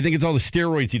 I think it's all the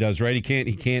steroids he does, right? He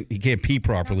can't pee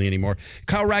properly anymore.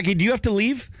 Kyle Raggy, do you have to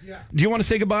leave? Yeah. Do you want to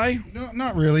say goodbye? No,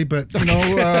 not really, but,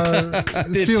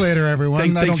 see you later,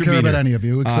 everyone. I don't care about any of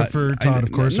you, except for Todd,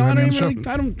 of course. No, I don't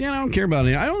care about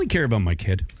any. I only care about my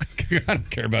kid. I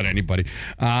don't care about anybody.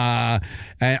 I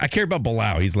care about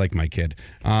Beaulieu. He's like my kid.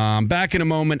 Back in a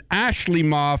moment. Ashley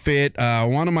Moffatt,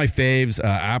 one of my faves.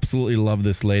 Absolutely love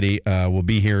this lady. We'll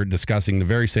be here discussing the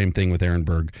very same thing with Aaron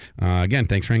Berg. Again,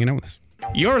 thanks for hanging out with us.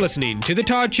 You're listening to The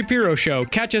Todd Shapiro Show.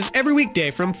 Catch us every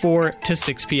weekday from 4 to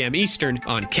 6 p.m. Eastern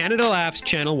on Canada Laughs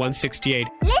Channel 168.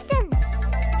 Listen!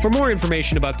 For more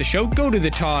information about the show, go to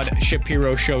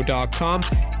thetoddshapiroShow.com,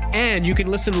 and you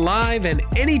can listen live and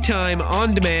anytime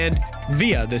on demand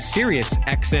via the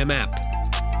SiriusXM app.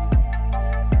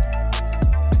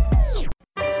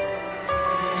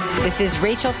 This is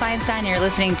Rachel Feinstein. You're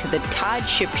listening to The Todd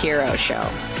Shapiro Show.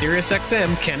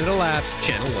 SiriusXM Canada Laughs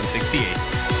Channel 168.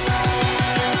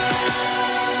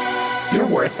 You're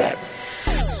worth it.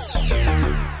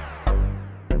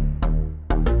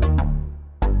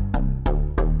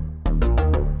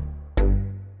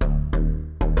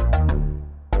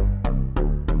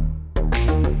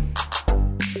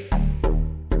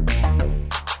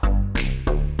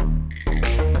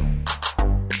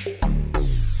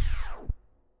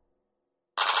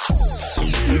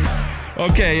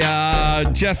 Okay,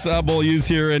 Jess Beaulieu's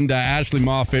here and Ashley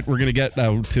Moffatt. We're going to get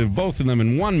to both of them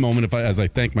in one moment as I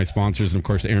thank my sponsors and, of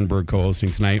course, Aaron Berg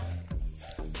co-hosting tonight.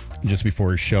 Just before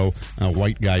his show,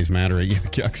 White Guys Matter at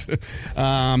Yuck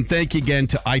Yucks. Thank you again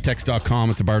to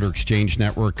itex.com. It's a barter exchange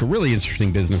network. A really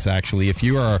interesting business, actually. If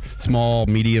you are a small,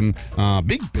 medium,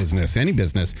 big business, any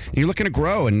business, and you're looking to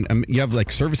grow and you have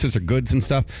like services or goods and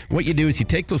stuff, what you do is you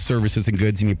take those services and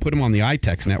goods and you put them on the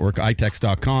iTex network,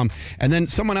 itex.com, and then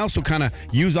someone else will kind of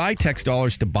use iTex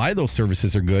dollars to buy those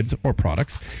services or goods or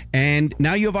products, and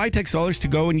now you have iTex dollars to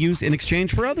go and use in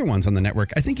exchange for other ones on the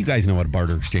network. I think you guys know how a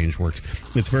barter exchange works.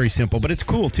 It's very simple, but it's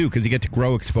cool too because you get to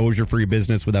grow exposure for your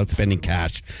business without spending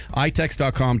cash.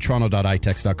 itex.com,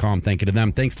 toronto.itex.com. Thank you to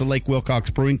them. Thanks to Lake Wilcox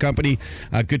Brewing Company.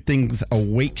 Good things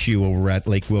await you over at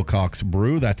Lake Wilcox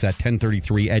Brew. That's at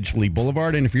 1033 Edgeley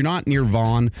Boulevard. And if you're not near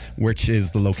Vaughan, which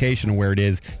is the location of where it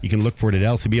is, you can look for it at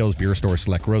LCBO's beer store,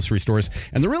 select grocery stores.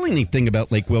 And the really neat thing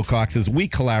about Lake Wilcox is we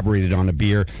collaborated on a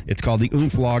beer. It's called the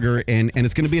Oomph Lager, and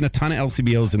it's going to be in a ton of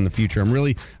LCBOs in the future.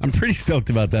 I'm pretty stoked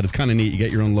about that. It's kind of neat. You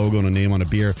get your own logo and a name on a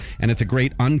beer. And it's a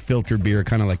great unfiltered beer,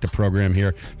 kind of like the program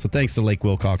here. So thanks to Lake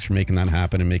Wilcox for making that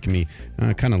happen and making me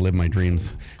kind of live my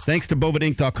dreams. Thanks to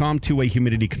bovidainc.com, two-way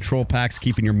humidity control packs,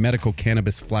 keeping your medical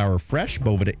cannabis flower fresh,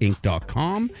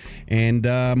 bovidainc.com. And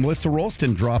Melissa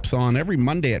Rolston drops on every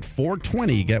Monday at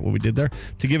 4:20, you get what we did there,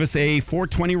 to give us a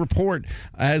 420 report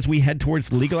as we head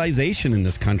towards legalization in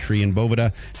this country. And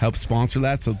Bovida helps sponsor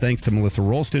that. So thanks to Melissa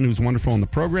Rolston, who's wonderful on the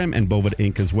program, and Bovida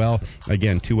Inc. as well.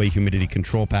 Again, two-way humidity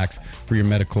control packs for your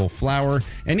medical flower.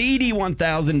 And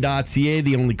ED1000.ca,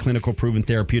 the only clinical proven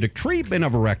therapeutic treatment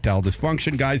of erectile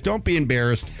dysfunction. Guys, don't be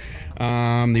embarrassed.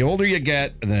 The older you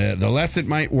get, the less it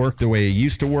might work the way it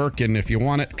used to work. And if you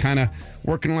want it kind of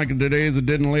working like the days it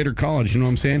did in later college, you know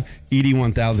what I'm saying?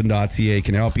 ED1000.ca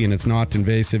can help you, and it's not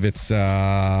invasive. It's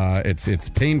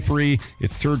pain-free.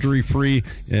 It's surgery-free.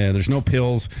 There's no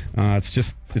pills.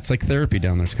 It's like therapy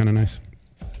down there. It's kind of nice.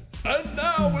 And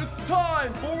now it's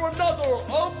time for another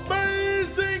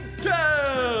amazing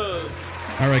guest.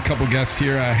 All right, couple guests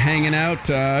here hanging out.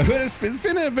 It's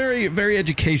been a very, very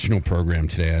educational program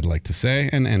today, I'd like to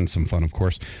say, and some fun, of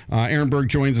course. Aaron Berg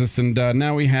joins us, and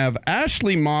now we have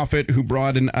Ashley Moffatt, who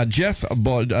brought in Jess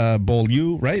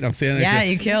Beaulieu, right? I'm saying that. Yeah,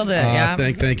 you killed it. Yeah.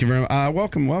 Thank you very much.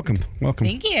 Welcome.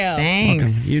 Thank you.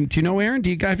 Thanks. Do you know Aaron?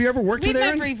 Have you ever worked We've with met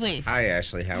Aaron? briefly. Hi,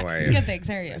 Ashley. How are you? Good, thanks.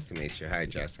 How are you? Nice to meet you. Hi,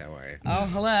 Jess. How are you? Oh,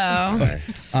 hello.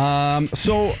 Hi.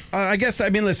 So I guess, I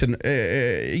mean, listen,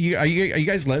 are you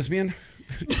guys lesbian?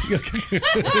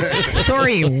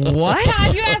 Sorry, what?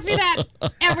 God, you ask me that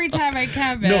every time I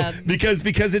come in. No,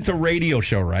 because it's a radio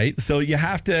show, right? So you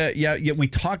have to, we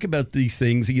talk about these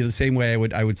things the same way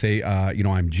I would say,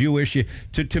 I'm Jewish.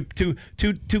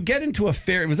 To get into a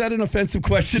fair, was that an offensive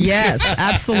question? Yes,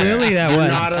 absolutely. That You're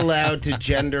was not allowed to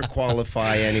gender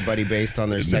qualify anybody based on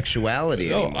their sexuality.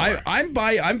 No, anymore. I'm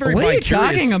very. What are you bi-curious.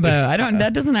 talking about? I don't.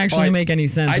 That doesn't actually make any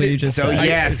sense. What you just So said.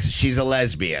 yes, she's a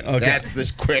lesbian. Okay. That's this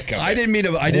quick. I didn't mean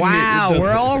to. Wow,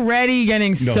 we're already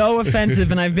getting so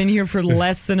offensive, and I've been here for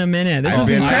less than a minute. This is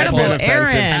incredible,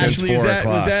 Aaron. Actually,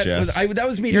 that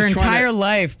was me. Your just entire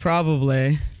life,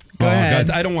 probably. Go ahead. Guys,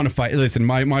 I don't want to fight. Listen,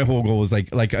 my whole goal is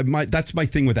that's my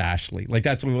thing with Ashley.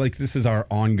 This is our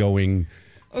ongoing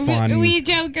fun. We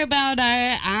joke about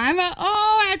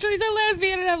Ashley's a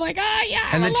lesbian, and I'm like,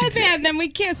 I'm a lesbian, and then we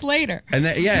kiss later. And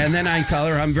then I tell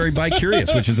her I'm very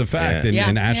bi-curious, which is a fact,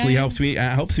 and Ashley helps me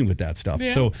with that stuff.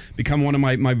 Yeah. So become one of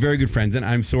my very good friends. And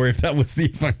I'm sorry if that was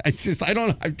I'm just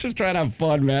trying to have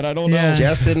fun, man. I don't know.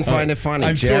 Jess didn't find it funny.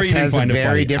 I'm Jess sorry you didn't has a find it very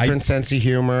funny. different sense of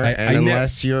humor, and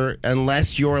unless you're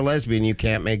a lesbian, you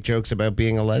can't make jokes about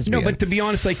being a lesbian. No, but to be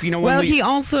honest, He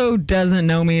also doesn't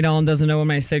know me at all and doesn't know what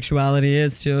my sexuality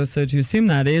is, so to assume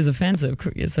that is offensive.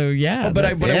 So yeah. But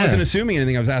I wasn't assuming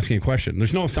anything. I was asking a question.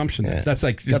 There's no assumption there. That's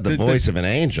like got the voice of an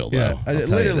angel, though. Yeah,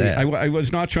 literally. I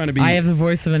was not trying to be. I have the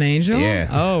voice of an angel? Yeah.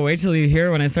 Oh, wait till you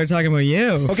hear when I start talking about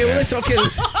you. Okay, well,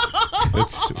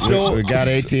 we got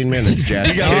 18 minutes,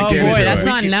 Jess. Oh boy, that's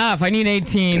not enough. I need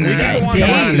 18 days. Come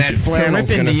on, that flannel's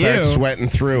to going rip to into start you. sweating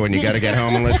through, and you got to get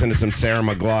home and listen to some Sarah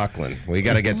McLachlan. We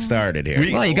got to get started here.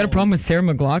 Well, you got a problem with Sarah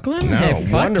McLachlan? No, Hey,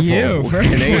 fuck wonderful you.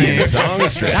 Canadian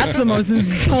songstress. That's the most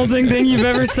insulting thing you've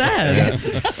ever said.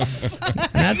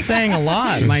 That's saying a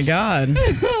lot. My God.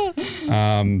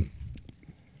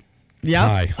 Yep.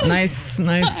 Hi. Nice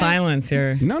silence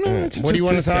here. No. What do you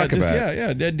want to talk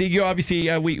about? You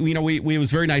obviously, we it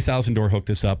was very nice. Alison Dorr hooked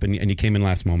us up, and you came in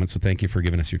last moment. So thank you for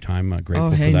giving us your time.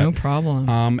 Grateful for that. No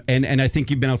problem. And I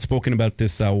think you've been outspoken about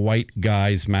this. White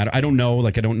guys matter. I don't know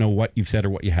what you've said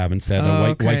or what you haven't said.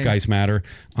 White guys matter.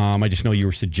 I just know you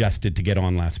were suggested to get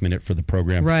on last minute for the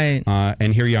program. Right.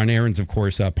 And here you are. And Aaron's, of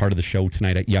course, part of the show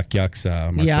tonight at Yuck Yucks.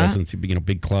 Mark President's,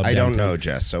 big club. I don't know,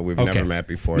 Jess. So we've never met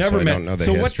before. I don't know the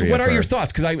history. What are your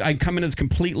thoughts? Because I come in as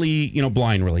completely,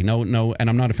 blind, really. No, and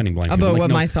I'm not offending blind people. About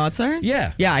what my thoughts are?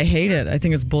 Yeah. Yeah, I hate it. I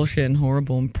think it's bullshit and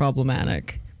horrible and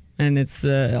problematic. And it's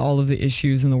all of the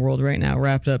issues in the world right now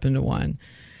wrapped up into one.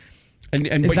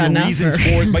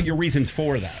 But your reasons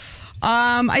for that.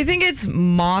 I think it's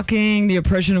mocking the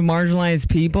oppression of marginalized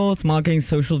people. It's mocking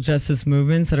social justice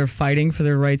movements that are fighting for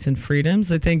their rights and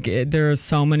freedoms. I think there are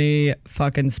so many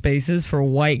fucking spaces for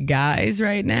white guys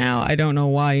right now. I don't know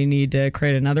why you need to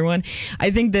create another one.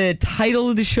 I think the title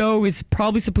of the show is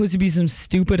probably supposed to be some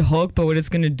stupid hook, but what it's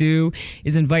going to do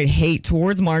is invite hate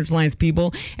towards marginalized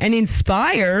people and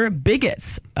inspire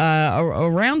bigots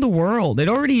around the world. It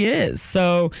already is.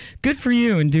 So good for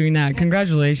you in doing that.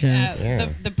 Congratulations.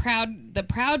 The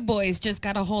Proud Boys just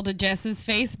got a hold of Jess's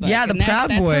Facebook. Yeah, the Proud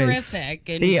Boys. That's horrific.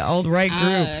 And, the alt-right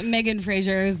group. Megan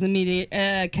Fraser is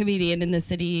a comedian in the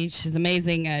city. She's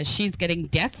amazing. She's getting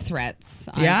death threats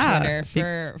on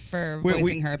Twitter for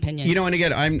voicing her opinion. And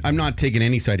again, I'm not taking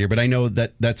any side here, but I know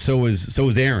that so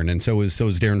is Aaron, and so is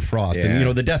Darren Frost. Yeah.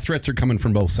 And the death threats are coming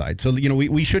from both sides. So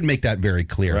we should make that very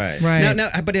clear. Right. Now,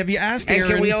 but have you asked Aaron?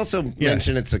 And can we also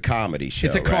mention it's a comedy show?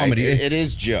 It's a comedy. Right? It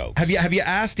is jokes. Have you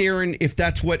asked Aaron if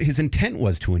that's what his intent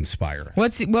was to inspire?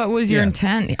 What was your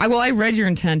intent? I read your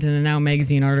intent in a Now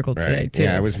Magazine article today too.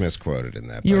 Yeah, I was misquoted in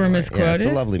that. You were misquoted? Yeah, it's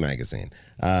a lovely magazine.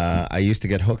 I used to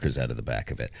get hookers out of the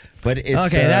back of it, but it's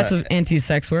okay. That's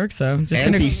anti-sex work. So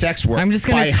anti-sex work.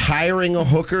 By hiring a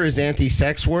hooker is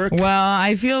anti-sex work. Well,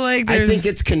 I feel like I think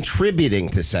it's contributing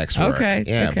to sex work. Okay.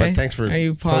 Yeah, okay. but thanks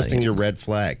for posting your red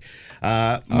flag.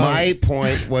 My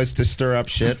point was to stir up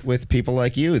shit with people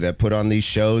like you that put on these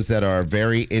shows that are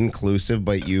very inclusive,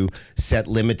 but you set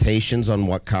limitations on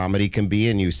what comedy can be,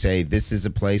 and you say this is a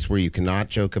place where you cannot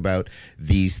joke about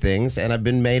these things. And I've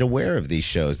been made aware of these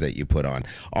shows that you put on.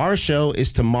 Our show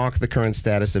is to mock the current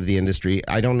status of the industry.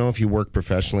 I don't know if you work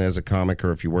professionally as a comic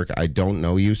or if you work. I don't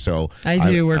know you, so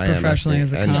I do work professionally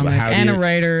as a comic and a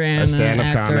writer and a stand-up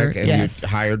an actor. comic, and yes. you're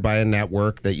hired by a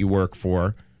network that you work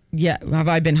for. Yeah, have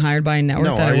I been hired by a network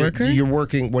No, that I work for? you're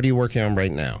working. What are you working on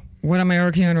right now? What am I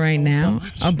working on right now?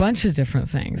 A bunch of different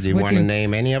things. Do you want to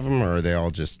name any of them, or are they all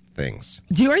just things?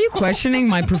 Are you questioning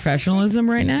my professionalism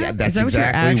right now? Yeah, that's Is that what you're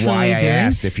exactly why I actually doing?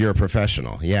 asked if you're a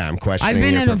professional. Yeah, I'm questioning. I've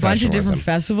been your in a bunch of professionalism. different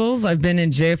festivals. I've been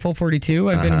in JFL 42.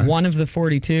 I've been one of the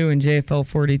 42 in JFL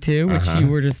 42, which you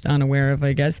were just unaware of,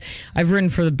 I guess. I've written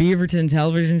for the Beaverton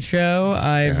television show.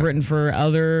 I've written for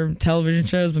other television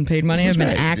shows, been paid money. I've been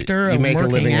an actor, You make a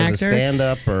working living actor. as a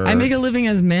stand-up, or I make a living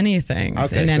as many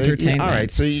things in entertainment. All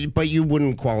right, but you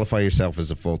wouldn't qualify yourself as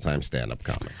a full-time stand-up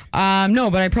comic. No,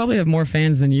 but I probably have more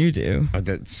fans than you do.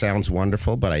 That sounds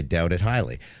wonderful, but I doubt it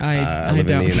highly. I live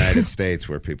don't. in the United States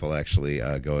where people actually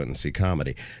go out and see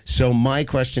comedy. So my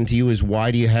question to you is,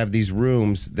 why do you have these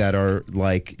rooms that are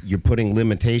like you're putting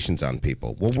limitations on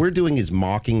people? What we're doing is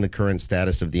mocking the current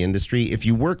status of the industry. If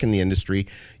you work in the industry,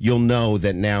 you'll know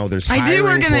that now there's I do hiring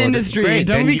work in the quotas. industry. Great,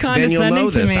 Don't be then you'll know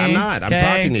condescending to this. me. I'm not. I'm Okay.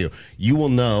 talking to you. You will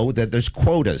know that there's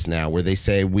quotas now where they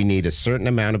say we need a certain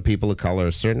amount of people of color,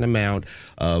 a certain amount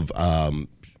of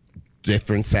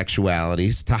different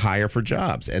sexualities to hire for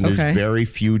jobs, and there's very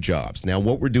few jobs. Now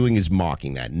what we're doing is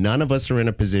mocking that. None of us are in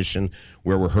a position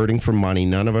where we're hurting for money.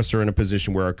 None of us are in a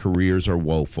position where our careers are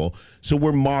woeful, so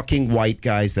we're mocking white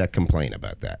guys that complain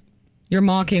about that. You're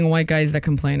mocking white guys that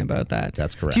complain about that.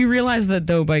 That's correct. Do you realize that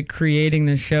though, by creating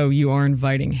this show, you are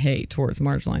inviting hate towards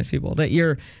marginalized people? That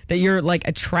you're like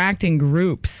attracting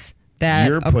groups that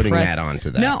You're putting oppress- that onto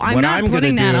that. No, I'm what not I'm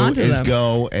putting gonna that do onto is them.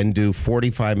 go and do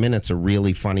 45 minutes of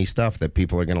really funny stuff that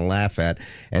people are going to laugh at,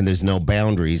 and there's no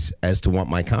boundaries as to what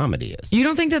my comedy is. You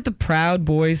don't think that the Proud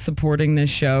Boys supporting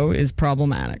this show is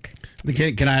problematic?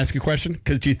 Can I ask a question?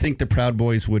 Because do you think the Proud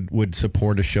Boys would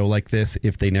support a show like this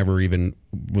if they never even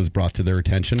was brought to their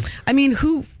attention? I mean,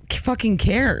 who fucking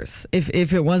cares if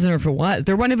it wasn't or if it was?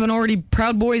 There wouldn't have been already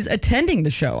Proud Boys attending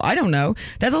the show. I don't know.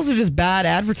 That's also just bad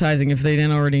advertising if they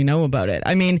didn't already know about it.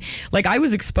 I mean, like I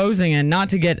was exposing it not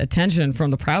to get attention from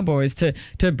the Proud Boys,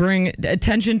 to bring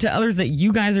attention to others that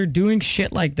you guys are doing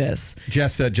shit like this.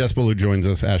 Jess Beaulieu joins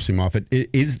us. Ashley Moffatt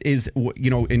is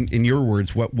in your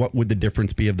words, what would the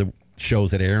difference be of the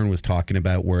shows that Aaron was talking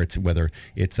about, whether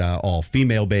it's all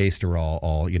female based or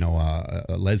all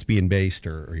lesbian based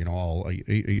or all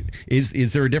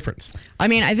is there a difference? I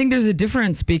mean, I think there's a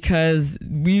difference because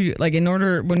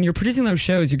when you're producing those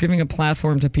shows, you're giving a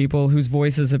platform to people whose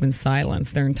voices have been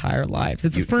silenced their entire lives.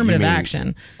 It's affirmative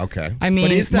action. Okay. I mean,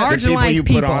 But is that the marginalized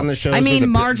people you put on the shows, I mean, or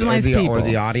the- marginalized or the- people or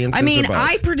the audiences, I mean, or both?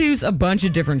 I produce a bunch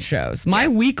of different shows. My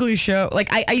weekly show,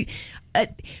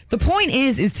 the point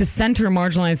is to center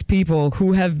marginalized people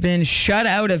who have been shut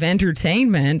out of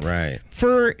entertainment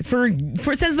for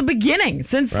since the beginning,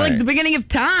 like the beginning of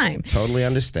time. Totally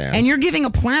understand. And you're giving a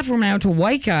platform now to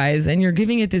white guys, and you're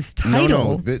giving it this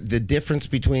title. No. The difference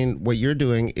between what you're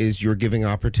doing is you're giving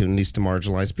opportunities to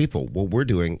marginalized people. What we're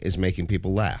doing is making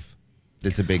people laugh.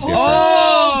 It's a big difference.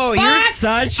 Oh, you're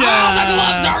such a... Oh, the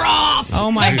gloves are off!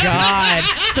 Oh, my God.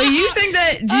 So you think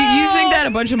that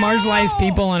a bunch of marginalized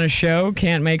people on a show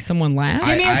can't make someone laugh?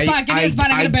 Give me a spot, give me a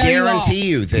spot, I'm I gonna bury you all. guarantee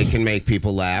you they can make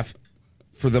people laugh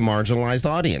for the marginalized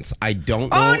audience. I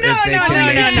don't know if they can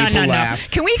make people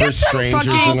laugh Can we for get some strangers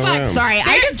fucking... in the room. Sorry,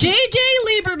 JJ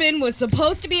Lieberman was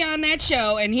supposed to be on that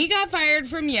show, and he got fired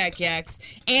from Yuck Yucks.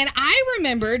 And I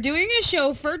remember doing a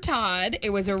show for Todd.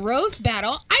 It was a roast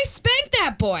battle. I spanked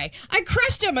that boy. I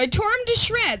crushed him. I tore him to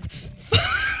shreds.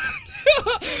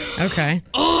 Okay.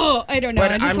 Oh, I don't know.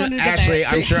 But I just wanted to get Ashley,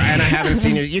 that. I'm sure, and I haven't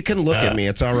seen you. You can look at me.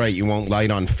 It's all right. You won't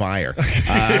light on fire.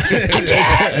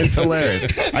 It's hilarious.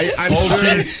 I'm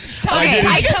sure.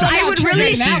 I would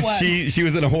really... She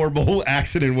was in a horrible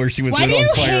accident where she was Why lit do on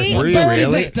you fire. hate Were you burn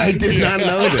really? victims? I did not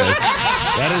know this.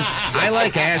 I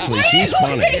like Ashley. She's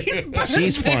funny.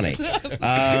 She's funny.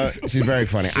 She's very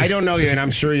funny. I don't know you, and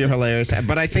I'm sure you're hilarious.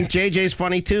 But I think JJ's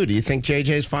funny too. Do you think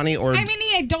JJ's funny, or? I mean,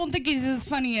 I don't think he's as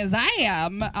funny as I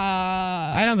am.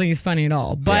 I don't think he's funny at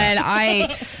all. But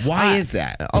Why is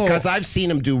that? Because I've seen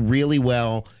him do really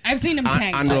well. I've seen him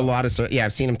tank. under a lot of. Yeah,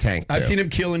 I've seen him tank. Too. I've seen him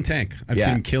kill and tank. I've seen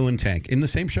him kill and tank in the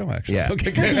same show, actually. Yeah.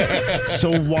 Okay.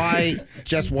 So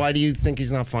why do you think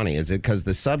he's not funny? Is it because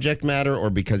the subject matter, or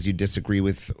because you disagree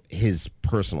disagree with his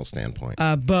personal standpoint?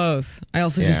 Both. I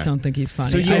also just don't think he's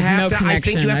funny. So you I have no to. I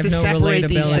think you have to no separate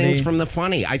these relatability. things from the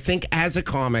funny. I think as a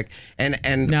comic, and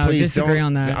No, please disagree don't.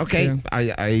 on that, Okay, too.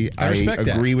 I respect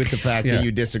that. agree with the fact Yeah. that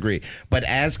you disagree. But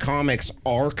as comics,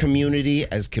 our community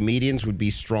as comedians would be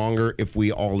stronger if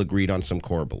we all agreed on some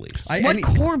core beliefs. What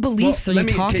core beliefs are you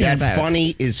talking that about?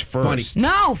 Funny is first.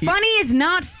 No, funny is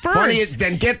not first. Funny is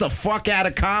then get the fuck out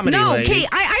of comedy. No, lady. Kate,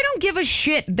 I don't give a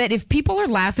shit that if people are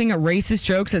laughing at racist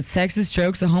jokes, at sexist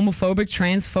jokes, at homophobic,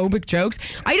 transphobic jokes,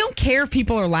 I don't care if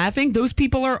people are laughing. Those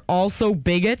people are also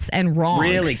bigots and wrong.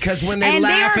 Really? Because when they And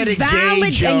laugh are at a gay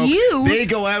valid, joke, and you, they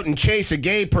go out and chase a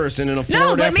gay person in a Ford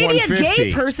no, but maybe a F-150.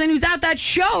 gay person who's at that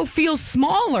show feels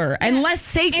smaller and less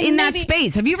safe And in that maybe-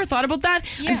 space. Have you ever thought about that?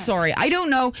 Yeah. I'm sorry, I don't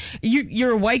know.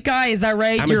 You're a white guy, is that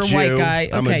right? I'm a You're Jew. white guy.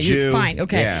 I'm a Okay, Jew. you're fine.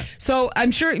 Okay. Yeah. So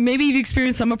I'm sure maybe you've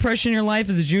experienced some oppression in your life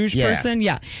as a Jewish Yeah. person.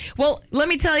 Yeah. Well, let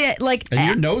me tell you, like, And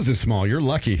your nose is small. You're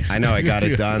lucky. I know. I got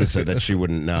it done so that she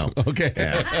wouldn't know. Okay.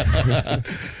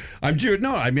 I'm Jewish.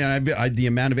 No, I mean, the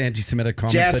amount of anti-Semitic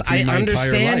comments. Jess, that's in I my entire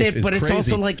understand life it, is but it's crazy.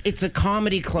 also like it's a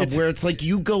comedy club where it's like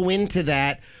you go into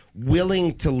that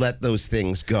willing to let those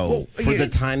things go for the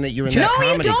time that you're in that no,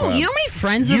 you comedy don't. club. You know how many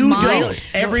friends of You mine? don't.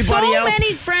 Everybody so else.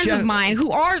 many friends of mine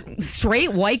who are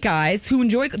straight white guys who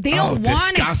enjoy. They don't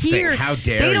want to disgusting. hear. How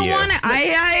dare they don't you. want to.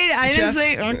 I didn't Jess,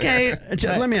 say okay.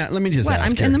 Let me just What?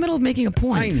 ask I'm her. in the middle of making a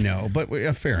point. I know, but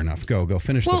fair enough. Go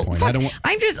finish Well, the point. fuck, I don't want.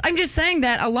 I'm just saying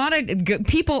that a lot of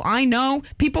people I know,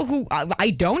 people who I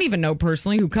don't even know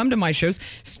personally, who come to my shows,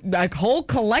 a whole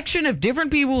collection of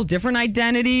different people with different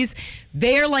identities.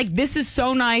 They're like, this is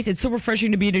so nice. It's so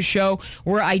refreshing to be at a show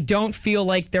where I don't feel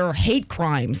like there are hate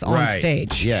crimes on Right.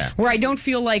 stage. Yeah. Where I don't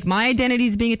feel like my identity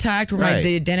is being attacked, where Right.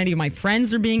 the identity of my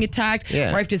friends are being attacked, Yeah.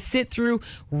 where I have to sit through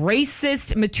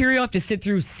racist material, I have to sit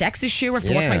through sexist shit, where I have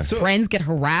to watch Yeah. my friends get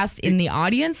harassed in the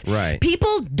audience. Right.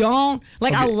 People don't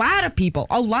like a lot of people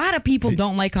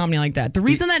don't like comedy like that. The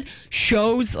reason that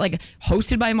shows like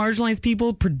hosted by marginalized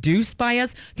people, produced by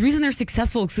us, the reason they're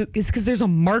successful is because there's a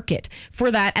market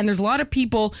for that, and there's a lot of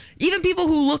people, even people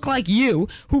who look like you,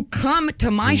 who come to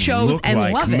my shows Look and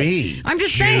like love me. it. I'm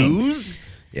just saying. Jews?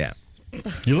 Yeah.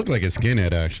 You look like a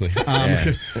skinhead, actually.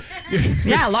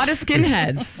 Yeah, a lot of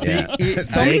skinheads. Yeah.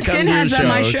 So many They come to your skinheads at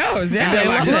my shows. Yeah, and they're I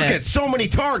like, love look it. at so many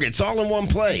targets all in one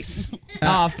place.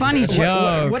 Oh, funny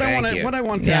joke. What I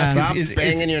want to ask Stop is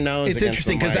banging your nose. It's against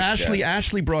interesting the because mic, Jess.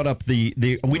 Ashley brought up we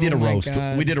did a my roast.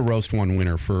 God. We did a roast one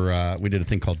winter for we did a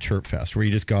thing called Chirp Fest where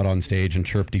you just got on stage and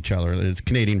chirped each other. It's a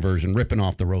Canadian version, ripping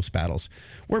off the roast battles,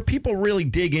 where people really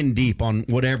dig in deep on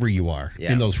whatever you are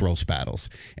in those roast battles,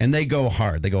 and they go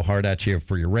hard. They go hard at you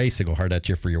for your race. They go hard at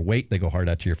you for your weight. They go hard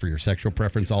at you for your sexual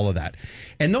preference. All of that,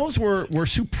 and those were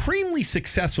supremely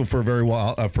successful for a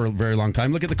very long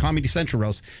time. Look at the Comedy Central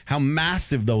roast, how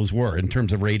massive those were in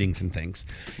terms of ratings and things.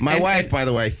 My wife, by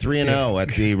the way, 3-0 at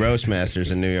the Roast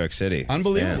Masters in New York City.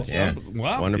 Unbelievable. Yeah.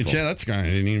 Wow. Wonderful. Yeah, that's I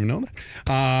didn't even know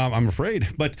that. I'm afraid.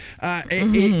 But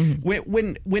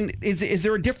when is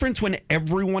there a difference when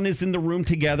everyone is in the room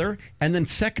together? And then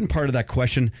second part of that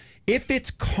question, if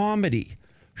it's comedy,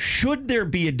 should there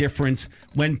be a difference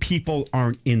when people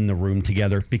aren't in the room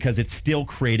together because it's still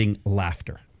creating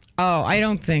laughter? Oh, I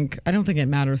don't think it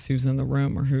matters who's in the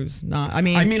room or who's not. I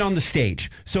mean on the stage.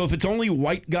 So if it's only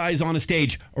white guys on a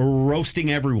stage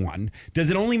roasting everyone, does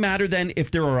it only matter then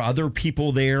if there are other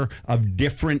people there of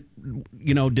different,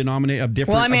 of different?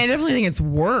 Well, I mean, I definitely think it's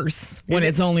worse when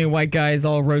it's only white guys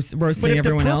all roasting But if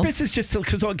everyone the else. purpose is just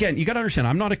because again, you got to understand,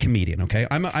 I'm not a comedian. Okay,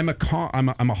 I'm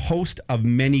a host of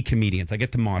many comedians. I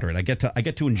get to moderate. I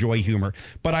get to enjoy humor.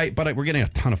 But we're getting a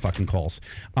ton of fucking calls.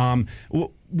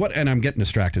 And I'm getting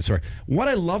distracted. Sorry. What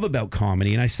I love about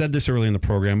comedy, and I said this early in the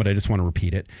program, but I just want to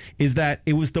repeat it, is that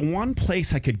it was the one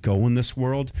place I could go in this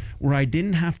world where I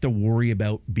didn't have to worry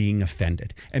about being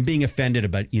offended and being offended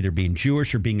about either being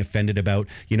Jewish or being offended about,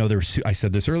 I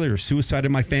said this earlier, suicide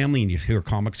in my family, and you hear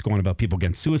comics going about people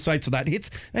getting suicide. So that hits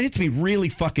me really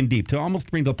fucking deep to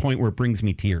almost bring to the point where it brings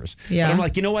me tears. Yeah. But I'm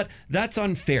like, you know what? That's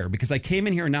unfair because I came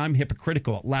in here and now I'm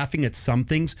hypocritical at laughing at some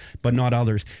things, but not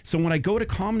others. So when I go to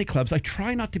comedy clubs, I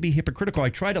try not to be hypocritical. I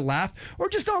try to laugh or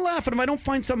just not laugh. And if I don't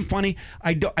find something funny,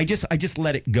 I just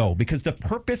let it go because the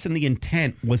purpose and the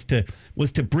intent was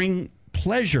to bring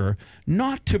pleasure,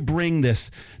 not to bring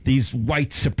these white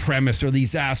supremacists or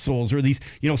these assholes or these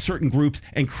certain groups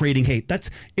and creating hate.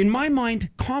 That's, in my mind,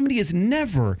 comedy is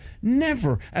never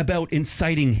about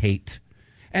inciting hate.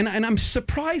 And I'm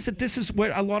surprised that this is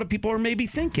what a lot of people are maybe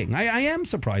thinking. I am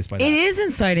surprised by that. It is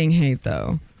inciting hate,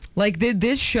 though. Like,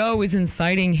 this show is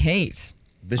inciting hate.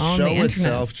 The on show the internet.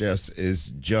 itself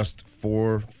is just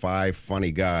 4 or 5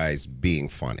 funny guys being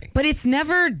funny. But it's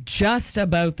never just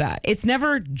about that. It's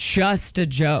never just a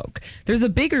joke. There's a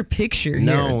bigger picture here.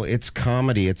 No, it's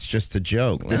comedy. It's just a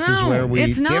joke. This is No, where we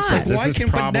it's not. different. This Why is can-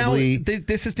 but now, probably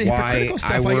this is the why hypocritical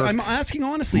stuff. I work I'm asking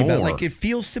honestly about, more. like, it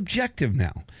feels subjective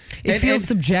now. It feels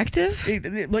subjective?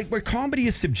 Like, where comedy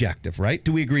is subjective, right?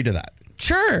 Do we agree to that?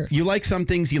 Sure. You like some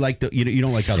things, you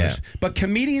don't like others. Yeah. But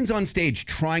comedians on stage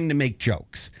trying to make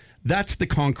jokes, that's the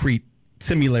concrete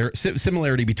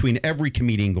similarity between every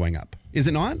comedian going up. Is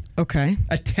it not? Okay.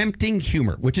 Attempting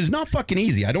humor, which is not fucking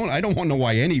easy. I don't want to know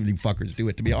why any of you fuckers do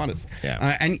it, to be honest.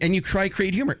 Yeah. And you try to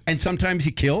create humor. And sometimes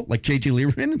you kill, like J.J.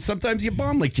 Lieberman, and sometimes you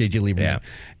bomb, like J.J. Lieberman. Yeah.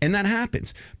 And that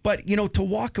happens. But, to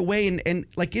walk away and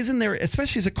like, isn't there,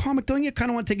 especially as a comic, don't you kind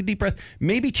of want to take a deep breath?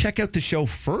 Maybe check out the show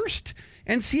first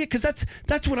and see it, because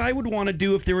that's what I would want to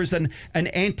do if there was an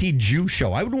anti-Jew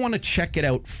show. I would want to check it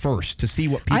out first to see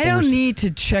what people I don't were need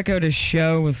to check out a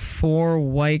show with 4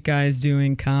 white guys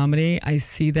doing comedy. I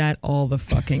see that all the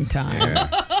fucking time.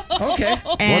 Okay.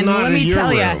 And Well, not let in me your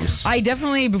tell you, rooms. I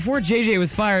definitely, before JJ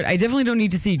was fired, I definitely don't need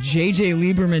to see JJ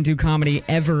Lieberman do comedy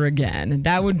ever again.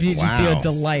 That would be just be Wow. a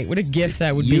delight. What a gift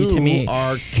that would You be to me.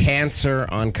 are cancer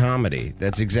on comedy.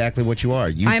 That's exactly what you are.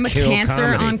 You I'm a kill cancer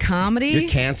comedy. on comedy? You're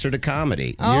cancer to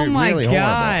comedy. Oh, You're my really God.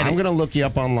 horrible. I'm going to look you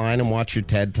up online and watch your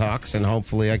TED Talks, and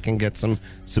hopefully I can get some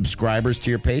subscribers to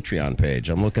your Patreon page.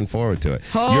 I'm looking forward to it.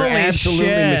 You're Holy absolutely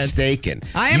shit. mistaken.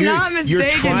 I am not You're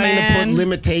mistaken, trying man. to put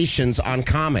limitations on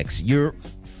comics. You're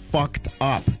fucked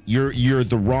up. You're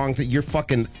the wrong thing. You're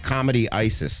fucking comedy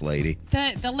ISIS, lady.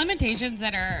 The limitations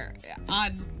that are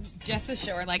on Jess's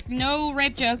show are like no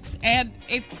rape jokes, and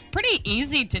it's pretty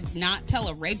easy to not tell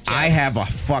a rape joke. I have a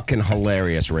fucking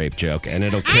hilarious rape joke, and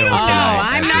it'll kill don't know. tonight.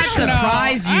 I'm at not the show.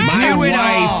 surprised you My do it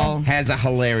wife all. has a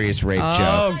hilarious rape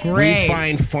Oh, joke. great. We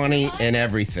find funny in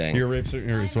everything. You're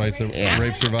his wife's a Yeah.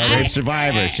 rape survivor? Rape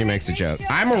survivor. She makes a joke.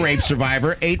 I'm a rape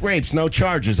survivor. 8 rapes, no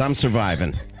charges. I'm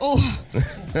surviving. Oh,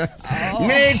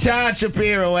 Me, Todd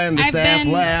Shapiro, and the I've staff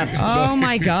been- laugh. Oh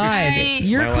my God.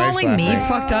 You're My wife's calling me laughing.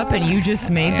 fucked up and you just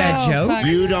made that joke?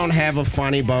 You don't have a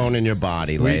funny bone in your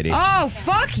body, lady. Oh,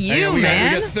 fuck you, Hang on,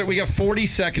 man. we got 40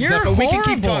 seconds You're left, but we can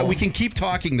keep horrible. we can keep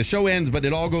talking. The show ends, but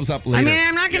it all goes up later. I mean,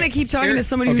 I'm not going to keep talking to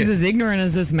somebody who's Okay. as ignorant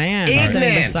as this man. Ignorant.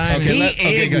 sitting beside me.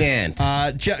 Ignorant.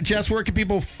 Good. Jess, where can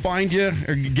people find you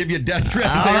or give you death threats?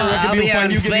 I'll, Aaron, where can I'll people be find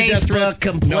on you, give you death threats? Facebook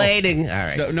complaining. No. All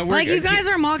right. So, no, we're Like, you guys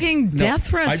are mocking death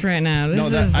threats right now. This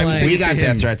is I was like... saying We it got to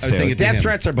death him. threats I was saying too. it to Death him.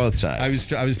 threats are both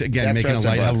sides. I was again Death making a threats are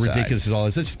light how both ridiculous sides. it all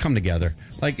is. Let's just come together.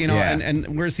 Like, Yeah.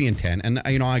 and where's the intent? And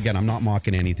again, I'm not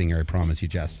mocking anything here, I promise you,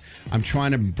 Jess. I'm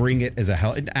trying to bring it as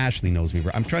a Ashley knows me.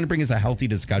 I'm trying to bring as a healthy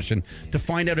discussion to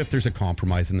find out if there's a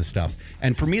compromise in the stuff.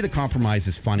 And for me, the compromise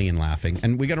is funny and laughing,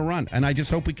 and we got to run. And I just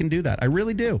hope we can do that. I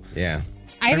really do. Yeah.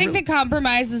 I think the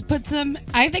compromise is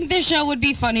I think this show would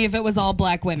be funny if it was all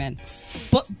black women.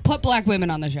 Put black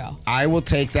women on the show. I will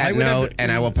take that note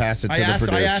and I will pass it to the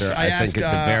producer. I think it's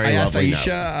a very I asked lovely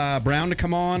Aisha note. Brown to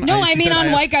come on. No, She I mean said on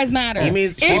asked- White Guys Matter. You mean-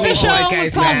 If the White show Guys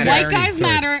was called Matter. White Guys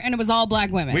Sorry. Matter and it was all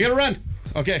black women. We got to run.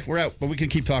 Okay, we're out, but we can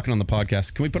keep talking on the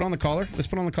podcast. Can we put on the caller? Let's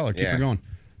put on the caller. Keep her going.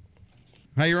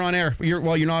 Hi, you're on air. You're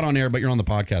not on air, but you're on the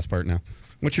podcast part now.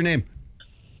 What's your name?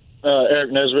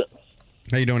 Eric Nesbitt.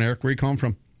 How you doing, Eric? Where you calling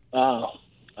from?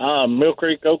 Mill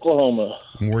Creek, Oklahoma.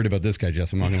 I'm worried about this guy,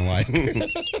 Jess. I'm not going to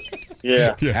lie.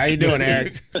 Yeah. How you doing,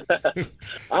 Eric?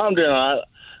 I'm doing all right.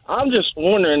 I'm just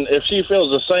wondering if she feels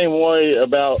the same way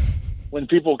about when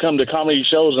people come to comedy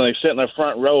shows and they sit in the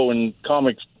front row and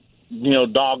comics,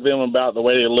 dog them about the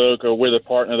way they look or where the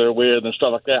partner they're with and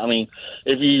stuff like that. I mean,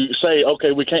 if you say,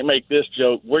 okay, we can't make this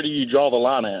joke, where do you draw the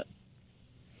line at?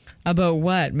 About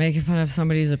what? Making fun of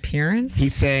somebody's appearance?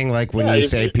 He's saying, like, when Yeah, you if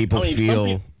say you- people I mean, some feel...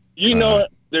 people-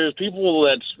 there's people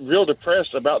that's real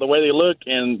depressed about the way they look,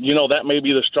 and, that may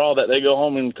be the straw that they go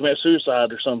home and commit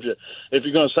suicide or some shit. If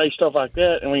you're going to say stuff like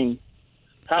that, I mean,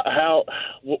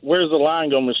 where's the line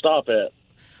going to stop at?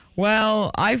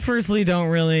 Well, I firstly don't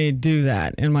really do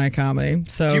that in my comedy.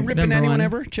 So Do you rip in number anyone one.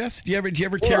 ever, Jess? Do you ever tear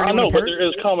Well, I anyone know, apart? but there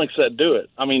is comics that do it.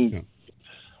 I mean,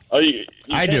 you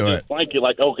I can't do just it. blanket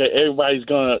like, okay,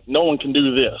 no one can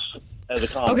do this as a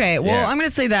comic. Okay, well, I'm going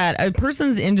to say that a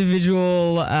person's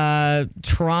individual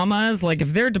traumas, like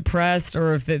if they're depressed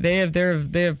or if they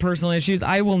have personal issues,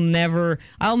 I'll never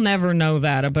know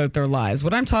that about their lives.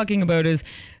 What I'm talking about is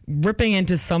ripping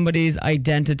into somebody's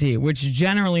identity, which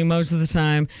generally most of the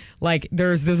time, like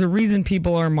there's a reason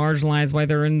people are marginalized, why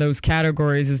they're in those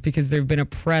categories is because they've been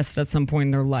oppressed at some point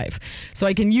in their life. So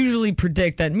I can usually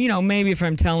predict that, maybe if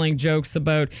I'm telling jokes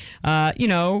about,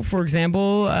 for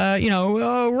example,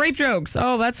 rape jokes.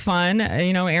 Oh, that's fun.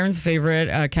 Aaron's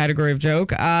favorite category of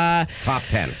joke. Top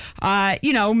 10.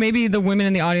 Maybe the women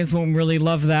in the audience won't really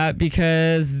love that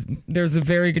because there's a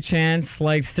very good chance,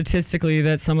 like statistically,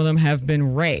 that some of them have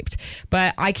been raped.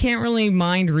 But I can't really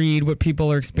mind read what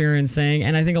people are experiencing,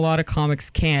 and I think a lot of comics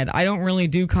can't. I don't really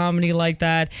do comedy like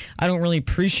that. I don't really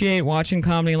appreciate watching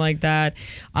comedy like that.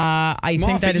 I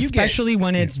think that especially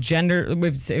when it's gender,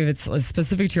 if it's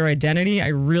specific to your identity, I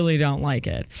really don't like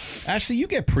it. Ashley, you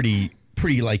get pretty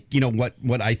like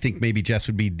what I think maybe Jess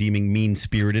would be deeming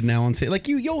mean-spirited now and say like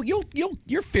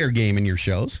you're fair game in your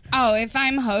shows. Oh, if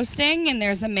I'm hosting and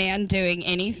there's a man doing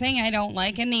anything I don't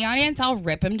like in the audience, I'll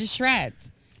rip him to shreds.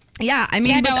 Yeah, I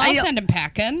mean, I'll send him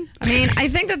packing. I mean, I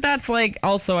think that's like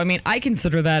also, I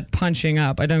consider that punching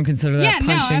up. I don't consider that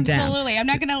punching down. Absolutely. I'm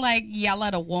not going to like yell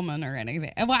at a woman or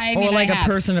anything. Well, or like a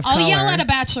person of color. I'll yell at a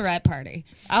bachelorette party.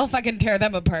 I'll fucking tear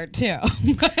them apart too.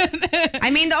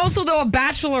 Also though, a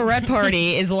bachelorette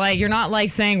party is like, you're not like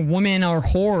saying women are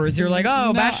whores. You're like,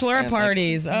 bachelorette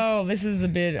parties. This is a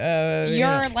bit,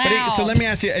 you're loud. So let me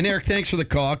ask you, and Eric, thanks for the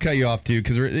call. I'll cut you off too,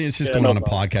 because it's just going on a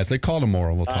podcast. They call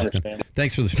tomorrow. We'll talk to them.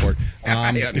 Thanks for the support. I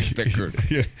understand.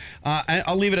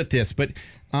 I'll leave it at this, but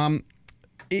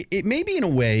it may be in a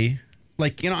way,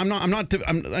 like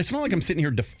it's not like I'm sitting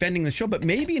here defending the show, but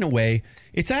maybe in a way,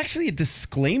 it's actually a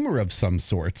disclaimer of some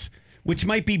sorts, which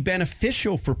might be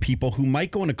beneficial for people who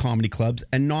might go into comedy clubs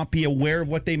and not be aware of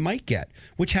what they might get,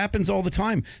 which happens all the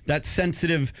time. That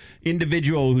sensitive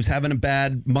individual who's having a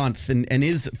bad month and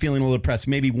is feeling a little depressed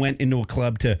maybe went into a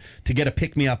club to get a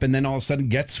pick-me-up and then all of a sudden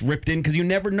gets ripped in because you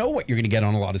never know what you're going to get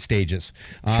on a lot of stages.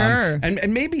 Sure.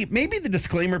 And maybe the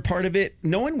disclaimer part of it,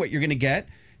 knowing what you're going to get,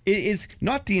 is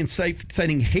not the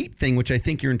inciting hate thing, which I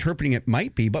think you're interpreting it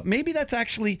might be, but maybe that's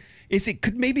actually,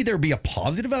 could maybe there be a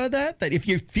positive out of that if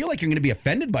you feel like you're going to be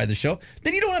offended by the show,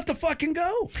 then you don't have to fucking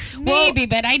go. Maybe,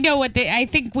 but I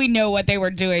think we know what they were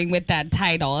doing with that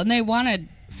title, and they wanted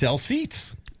sell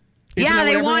seats. They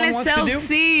want to sell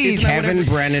seats. Kevin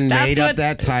Brennan made up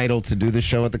that title to do the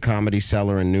show at the Comedy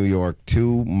Cellar in New York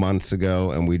 2 months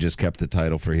ago, and we just kept the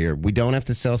title for here. We don't have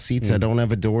to sell seats. I don't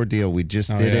have a door deal. We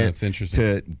just did it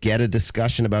to get a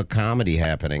discussion about comedy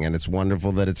happening, and it's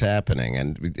wonderful that it's happening.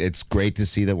 And it's great to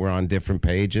see that we're on different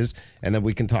pages and that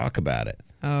we can talk about it.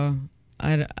 Oh,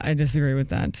 I disagree with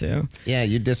that, too. Yeah,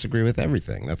 you disagree with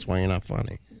everything. That's why you're not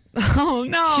funny. Oh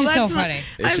no, she's that's so funny.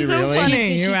 Is she so really? funny.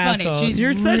 She's funny. She's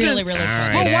really, really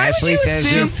funny. All right, Ashley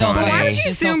says you're She's so funny. Why would you She's so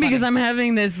assume funny. because I'm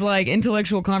having this like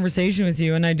intellectual conversation with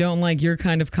you and I don't like your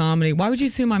kind of comedy? Why would you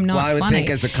assume I'm not Well, I would funny?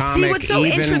 think as a See, comic, what's so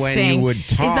even when you would interesting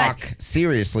is that talk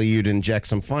seriously, you'd inject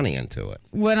some funny into it.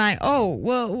 when I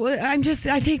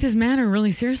I take this matter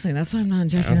really seriously. That's why I'm not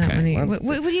injecting that many. well,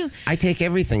 What do you? I take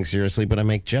everything seriously, but I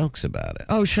make jokes about it.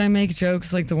 Oh, should I make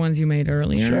jokes like the ones you made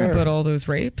earlier Sure. about all those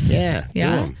rapes? Yeah, do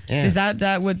yeah. 'em. Yeah. Is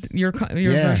that what your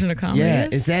version of comedy Yeah,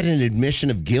 is? is that an admission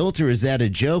of guilt or is that a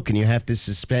joke and you have to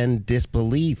suspend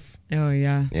disbelief? Oh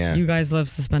yeah. Yeah. You guys love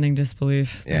suspending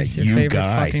disbelief. Yeah, That's your you favorite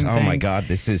guys. fucking Oh thing. my God,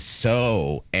 this is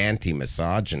so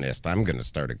anti-misogynist. I'm going to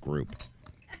start a group.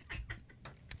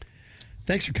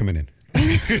 Thanks for coming in.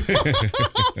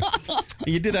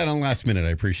 You did that on last minute. I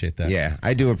appreciate that. Yeah,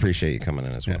 I do appreciate you coming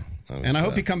in as well. And I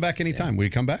hope you come back anytime. Will you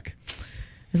come back?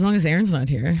 As long as Aaron's not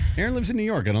here. Aaron lives in New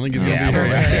York. I don't think he's going to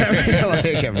Yeah, be here. like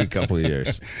every couple of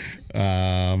years.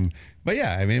 But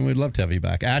yeah, I mean, we'd love to have you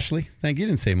back. Ashley, thank you. You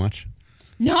didn't say much.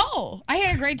 No, I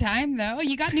had a great time though.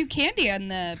 You got new candy on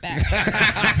the back.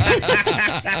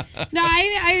 No,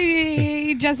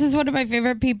 I Jess is one of my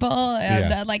favorite people,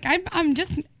 and I'm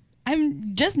just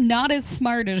not as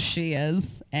smart as she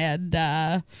is, and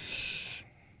you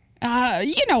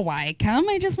know why I come?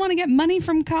 I just want to get money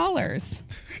from callers.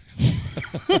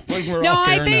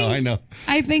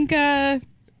 I think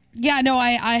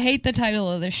I hate the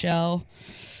title of the show.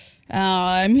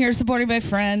 I'm here supporting my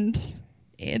friend,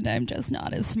 and I'm just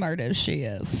not as smart as she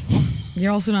is.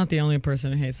 You're also not the only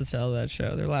person who hates the style of that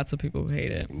show. There are lots of people who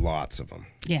hate it. Lots of them.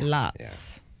 Yeah.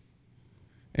 Lots.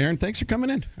 Aaron, thanks for coming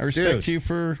in. I respect you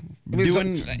for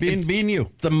being you.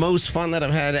 The most fun that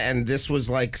I've had, and this was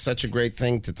like such a great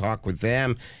thing to talk with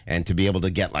them and to be able to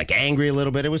get like angry a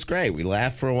little bit. It was great. We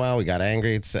laughed for a while. We got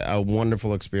angry. It's a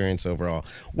wonderful experience overall.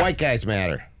 White guys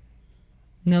matter.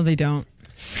 No, they don't.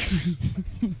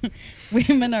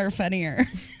 Women are funnier.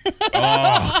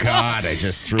 Oh, God, I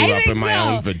just threw I up think in my so.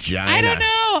 own vagina. I don't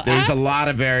know. There's a lot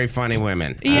of very funny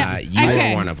women. Yeah. You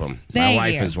Okay. are one of them. My Thank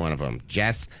wife you. is one of them.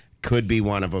 Jess could be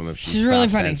one of them if she She's stopped really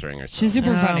funny. censoring herself. She's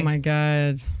super funny. Oh my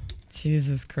god,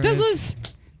 Jesus Christ!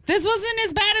 This wasn't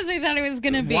as bad as I thought it was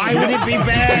gonna be. Why would it be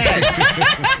bad?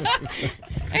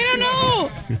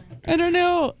 I don't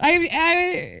know.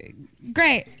 I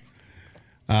great.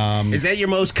 Is that your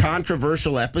most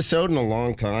controversial episode in a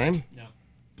long time?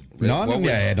 Not What was-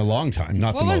 in a long time.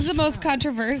 Not What the was most. the most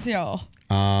controversial?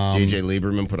 JJ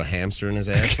Lieberman put a hamster in his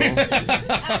asshole.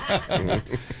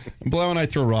 Blau and I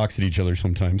throw rocks at each other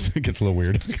sometimes. It gets a little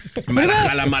weird.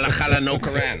 Malachala, malachala, no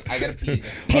Quran. I gotta pee.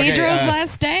 Pedro's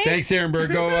last day? Thanks, Aaron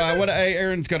Berg. Go.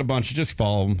 Aaron's got a bunch. Just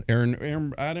follow him.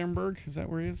 Aaron Berg. Is that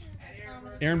where he is?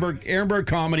 Aaron Berg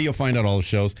Comedy. You'll find out all the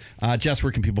shows. Jess,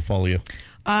 where can people follow you?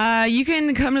 You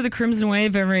can come to the Crimson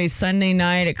Wave every Sunday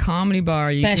night at Comedy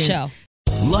Bar. Best show.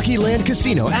 Lucky Land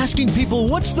Casino, asking people,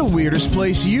 what's the weirdest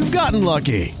place you've gotten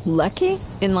lucky? Lucky?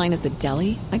 In line at the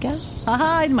deli, I guess?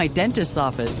 Aha, in my dentist's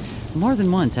office. More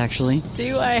than once, actually.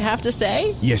 Do I have to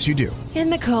say? Yes, you do. In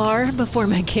the car before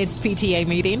my kids' PTA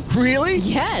meeting. Really?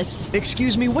 Yes.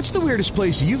 Excuse me, what's the weirdest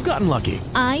place you've gotten lucky?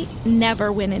 I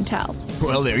never win and tell.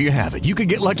 Well, there you have it. You can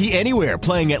get lucky anywhere,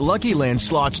 playing at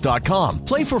LuckyLandSlots.com.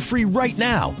 Play for free right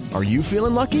now. Are you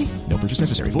feeling lucky? No purchase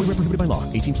necessary. Void where prohibited by law.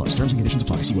 18+. Terms and conditions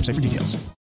apply. See website for details.